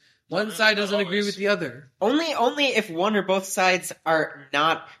because one side doesn't agree with the other. Only if one or both sides are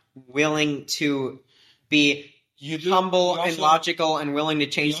not willing to be humble and logical and willing to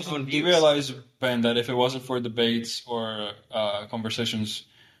change their own views. You realize, Ben, that if it wasn't for debates or conversations,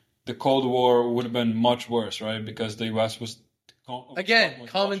 the Cold War would have been much worse, right? Because the U.S. was... Again,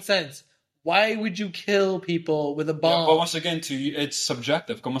 common sense. Why would you kill people with a bomb? Yeah, but once again, to you, it's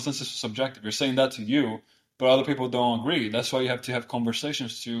subjective. Common sense is subjective. You're saying that to you, but other people don't agree. That's why you have to have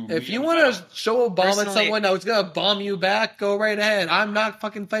conversations to... If you want to show a bomb at someone that was going to bomb you back, go right ahead. I'm not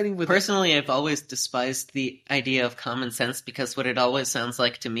fucking fighting with Personally, I've always despised the idea of common sense because what it always sounds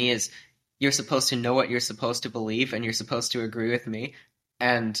like to me is you're supposed to know what you're supposed to believe and you're supposed to agree with me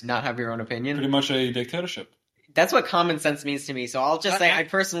and not have your own opinion. Pretty much a dictatorship. That's what common sense means to me, so I'll just say I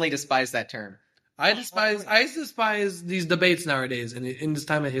personally despise that term. I despise these debates nowadays in this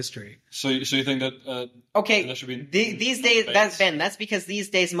time of history. So you think that okay? That should be these days, that's because these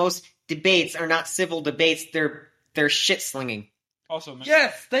days most debates are not civil debates; they're shit slinging. Also,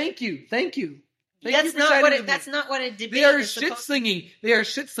 yes, thank you. That's not what a debate. They are shit slinging. They're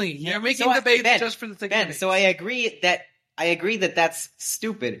making debates just for the sake of debates. So I agree that that's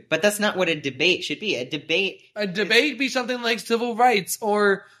stupid, but that's not what a debate should be. A debate be something like civil rights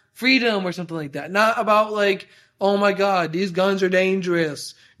or freedom or something like that. Not about like, oh my god, these guns are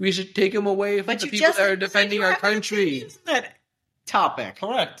dangerous. We should take them away from the people that are defending our country. That topic.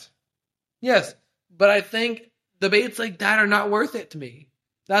 Correct. Yes, but I think debates like that are not worth it to me.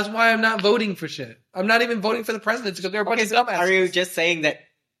 That's why I'm not voting for shit. I'm not even voting for the presidency because they're a bunch of dumbasses. Are you just saying that,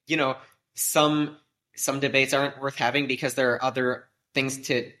 some debates aren't worth having because there are other things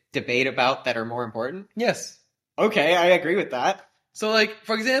to debate about that are more important? Yes. Okay, I agree with that. So, like,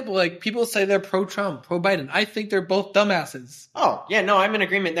 for example, like, people say they're pro-Trump, pro-Biden. I think they're both dumbasses. Oh, yeah, no, I'm in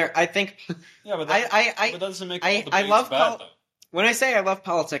agreement there. I think... Yeah, but that doesn't make all debates bad, though. When I say I love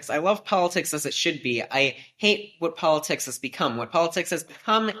politics as it should be. I hate what politics has become. What politics has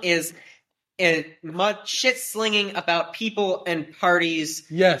become is much shit-slinging about people and parties.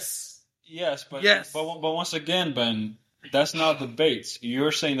 Yes. Yes, but once again, Ben, that's not debates.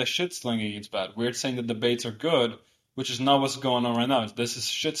 You're saying that shit-slinging is bad. We're saying that debates are good, which is not what's going on right now. This is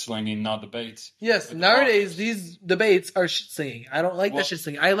shit-slinging, not debates. Yes, nowadays these debates are shit-slinging. I don't like the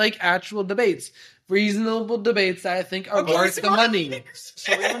shit-slinging. I like actual debates. Reasonable debates that I think are worth the money.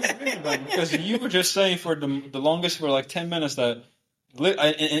 So we don't agree with that, because you were just saying for the longest for like 10 minutes that,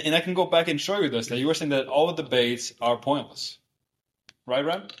 and I can go back and show you this, that you were saying that all debates are pointless. Right,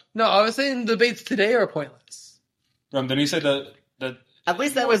 Ram? No, I was saying debates today are pointless. Ram, didn't you say that At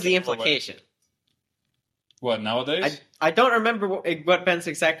least that was the implication. What, nowadays? I don't remember what Ben's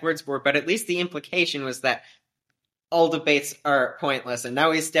exact words were, but at least the implication was that all debates are pointless, and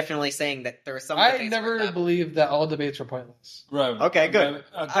now he's definitely saying that there are some debates. I never believed that all debates were pointless. Right. Okay, good.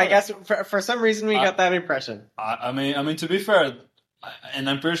 I guess for some reason we got that impression. I mean, to be fair, and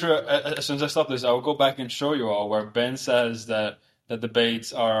I'm pretty sure as soon as I stop this, I will go back and show you all where Ben says that the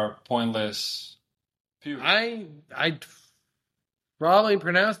debates are pointless. Period. I probably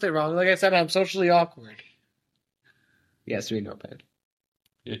pronounced it wrong. Like I said, I'm socially awkward. Yes, we know, Ben.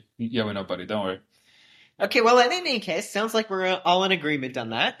 Yeah, we know, buddy. Don't worry. Okay, well, in any case, sounds like we're all in agreement on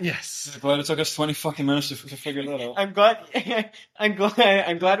that. Yes. I'm glad it took us 20 fucking minutes to figure that out. I'm glad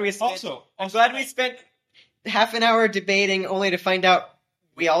we spent. I'm glad we spent half an hour debating only to find out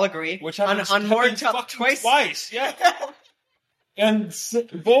we all agree Which on more twice. Yeah. And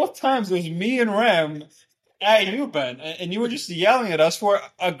both times it was me and Ram at you, Ben, and you were just yelling at us for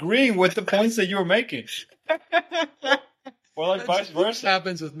agreeing with the points that you were making. Or like vice versa. It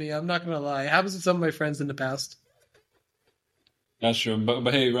happens with me. I'm not gonna lie. It happens with some of my friends in the past. That's true. But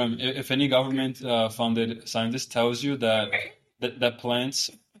hey, Ram, if any government funded scientist tells you that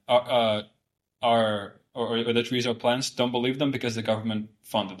plants are or the trees are plants, don't believe them because the government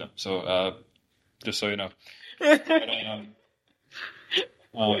funded them. So just so you know.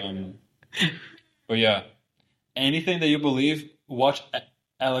 But yeah, anything that you believe, watch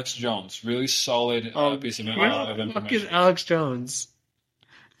Alex Jones. Really solid piece of information. Fuck is Alex Jones?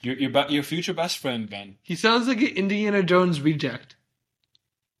 Your future best friend, Ben. He sounds like an Indiana Jones reject.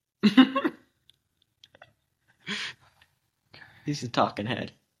 He's a talking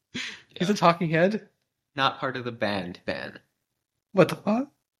head. He's a talking head? Not part of the band, Ben. What the fuck?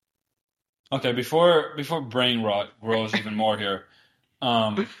 Okay, before brain rot grows even more here,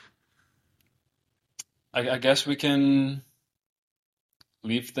 I guess we can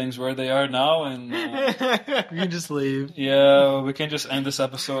leave things where they are now, and We can just leave. yeah, we can just end this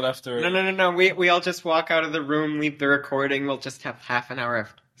episode after. No. We all just walk out of the room, leave the recording. We'll just have half an hour of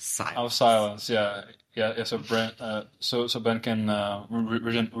silence. Of silence, yeah. So Ben can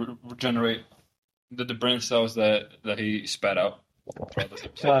regenerate the brain cells that he spat out.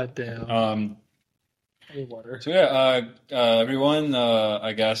 God damn. I need water. So yeah, everyone.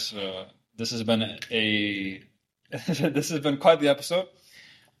 I guess this has been this has been quite the episode.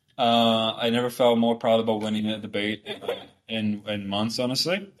 I never felt more proud about winning a debate in months,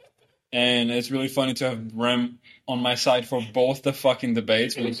 honestly. And it's really funny to have Rem on my side for both the fucking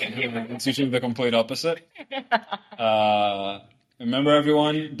debates. It's usually the complete opposite. Remember,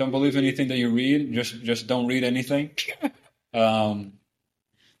 everyone, don't believe anything that you read. Just don't read anything. And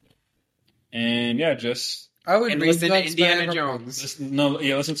yeah, just I would listen to Indiana Jones.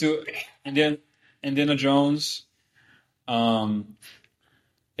 Listen to Indiana Jones.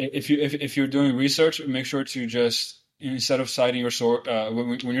 If you're doing research, make sure to just, instead of citing your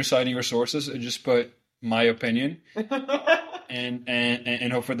when you're citing your sources, just put my opinion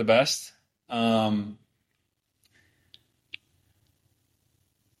and hope for the best. Bye.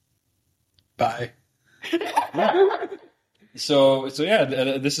 So yeah,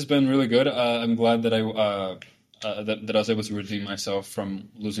 this has been really good. I'm glad that that I was able to redeem myself from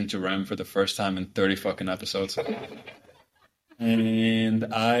losing to Rem for the first time in 30 fucking episodes. And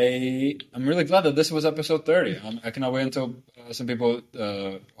I'm really glad that this was episode 30. I cannot wait until some people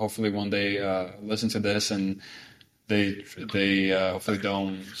hopefully one day listen to this and hopefully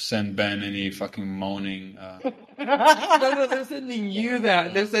don't send Ben any fucking moaning. No, they're sending you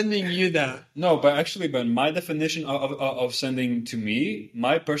that. They're sending you that. No, but actually, Ben, my definition of sending to me,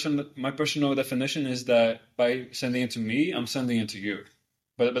 my personal definition is that by sending it to me, I'm sending it to you.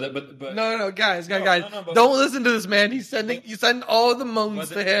 But No, guys. No, but- Don't listen to this man. You send all the moans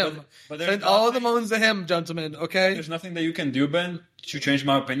to him. but there's Send all the nothing- moans to him, gentlemen. Okay. There's nothing that you can do, Ben, to change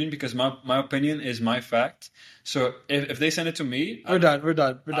my opinion because my opinion is my fact. So if they send it to me, We're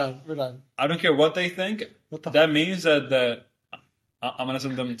done. I don't care what they think. That means that I'm gonna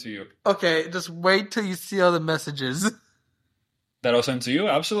send them to you. Okay, just wait till you see all the messages. That I'll send to you,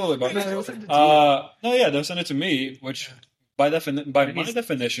 absolutely. But No, they'll send it to no, yeah, they'll send it to me, which by my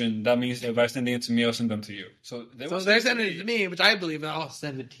definition, that means if I'm sending it to me, I'll send them to you. So they're sending it to me, which I believe I'll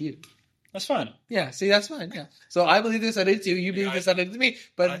send it to you. That's fine. Yeah, see, that's fine. Yeah. So I believe they're sending it to you. You believe they're sending it to me.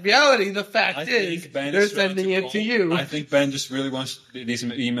 But in reality, the fact is, they're sending it to you. I think Ben just really wants these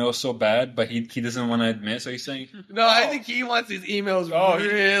emails so bad, but he doesn't want to admit. So he's saying, No, I think he wants these emails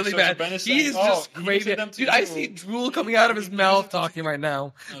really so bad. Ben is He's saying, just he crazy. sent them to Dude, you. I see drool coming out of his mouth talking right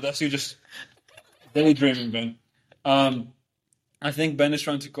now. No, that's you just daydreaming, Ben. I think Ben is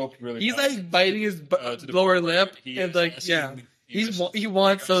trying to cope really. He's bad. like biting his To the lower point where lip he and is like, asking yeah. me- He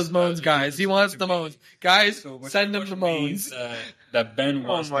wants those moans, guys. He wants the moans. Guys, which send him the means, moans. that Ben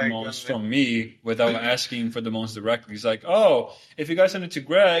wants my the moans God. from me without asking for the moans directly. He's like, oh, if you guys send it to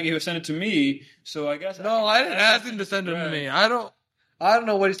Greg, he would send it to me. So I guess No, I didn't ask him to send them to me. I don't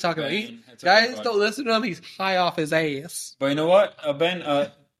know what he's talking about. Ben, it's Guys, okay, don't listen to him. He's high off his ass. But you know what, Ben?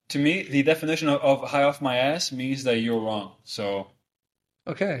 To me, the definition of high off my ass means that you're wrong. So,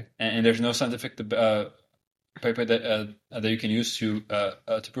 Okay. and there's no scientific paper that you can use to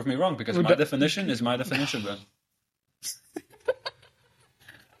prove me wrong because my definition is my definition, Ben.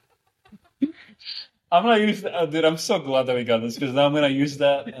 I'm gonna use that, dude. I'm so glad that we got this because now I'm gonna use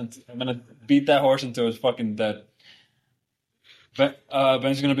that and I'm gonna beat that horse until it's fucking dead.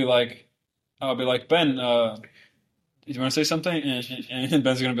 Ben's gonna be like, I'll be like, Ben, do you want to say something? And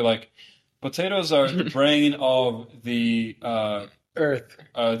Ben's gonna be like, potatoes are the brain of the Earth.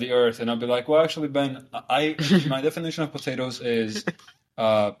 Earth, and I'll be like, well, actually, Ben, my definition of potatoes is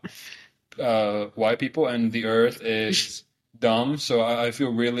white people, and the Earth is dumb. So I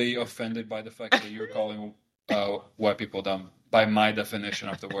feel really offended by the fact that you're calling white people dumb by my definition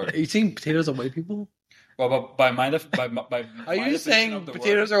of the Are word. you saying potatoes are white people? Well, but by my by Are my you definition saying of the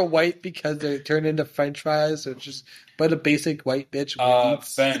potatoes word, are white because they turn into French fries, or just but a basic white bitch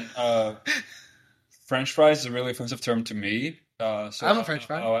eats? Ben, French fries is a really offensive term to me. So I'm a French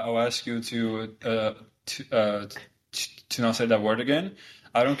fry. I'll ask you to not say that word again.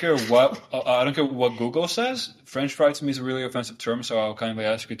 I don't care what Google says. French fry to me is a really offensive term, so I'll kindly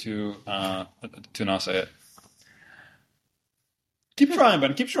ask you to not say it. Keep trying,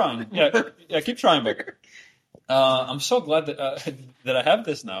 Ben. Keep trying. Yeah, keep trying, Ben. I'm so glad that I have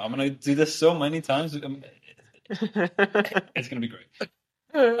this now. I'm gonna do this so many times. It's gonna be great.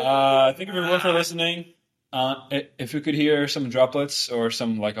 Thank you everyone for listening. If you could hear some droplets or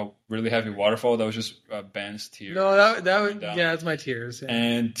some like a really heavy waterfall, that was just Ben's tears. No, that was that's my tears. Yeah.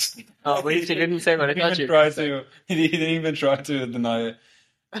 And Oh, at least you didn't say what I thought you he didn't even try to deny it.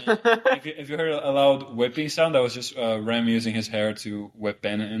 If you heard a loud whipping sound, that was just Rem using his hair to whip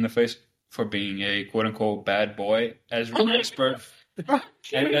Ben in the face for being a quote unquote bad boy, as Rem whispered, and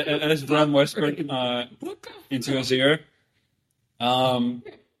as Rem whispered into his ear.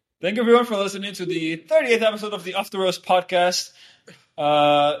 Thank you everyone for listening to the 38th episode of the Off the Roast podcast.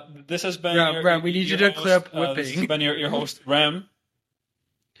 This has been Rem, we need you to host, clip this has whipping. been your host, Rem.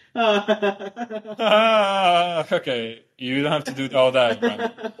 Okay, you don't have to do all that,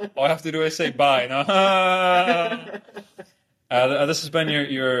 Rem. All I have to do is say bye. No? This has been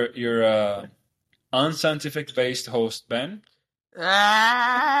your unscientific-based host, Ben. And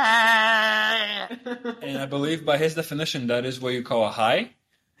I believe by his definition, that is what you call a high.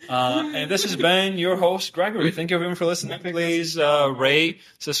 And this has been your host, Gregory. Thank you everyone for listening. Please rate,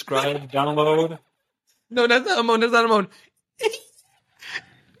 subscribe, download. No, that's not a moan. That's not a moan.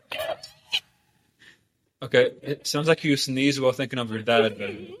 Okay, it sounds like you sneeze while thinking of your dad,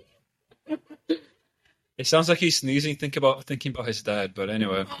 Ben. It sounds like he's sneezing thinking about his dad, but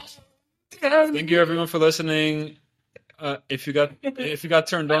anyway. Thank you everyone for listening. If you got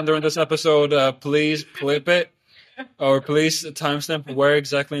turned on during this episode, please clip it. Or please timestamp where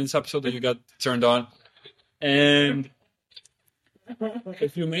exactly in this episode that you got turned on. And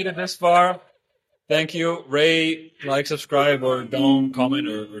if you made it this far, thank you. Rate, like, subscribe, or don't comment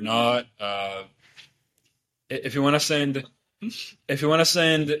or not. If you want to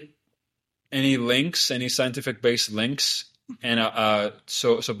send any links, any scientific based links, and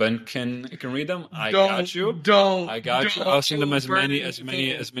so Ben can read them. I got you. I got you. I'll send them as many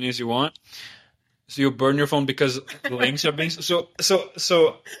as you want. So you'll burn your phone because the links are being so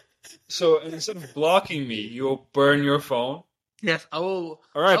instead of blocking me, you'll burn your phone. Yes, I will.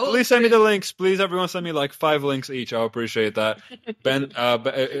 All right, please send me the links. Please, everyone, send me like 5 links each. I'll appreciate that. Ben,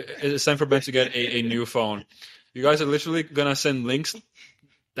 it's time for Ben to get a new phone. You guys are literally gonna send links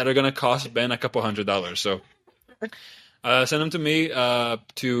that are gonna cost Ben a couple $100. So send them to me. I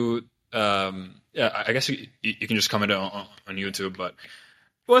guess you can just comment on YouTube. But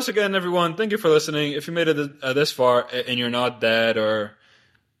once again, everyone, thank you for listening. If you made it this far and you're not dead or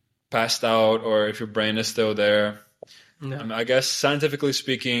passed out, or if your brain is still there. No. I guess scientifically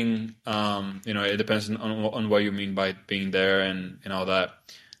speaking, it depends on what you mean by being there and all that.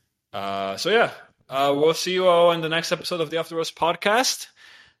 We'll see you all in the next episode of the Afterwards podcast.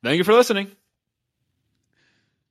 Thank you for listening.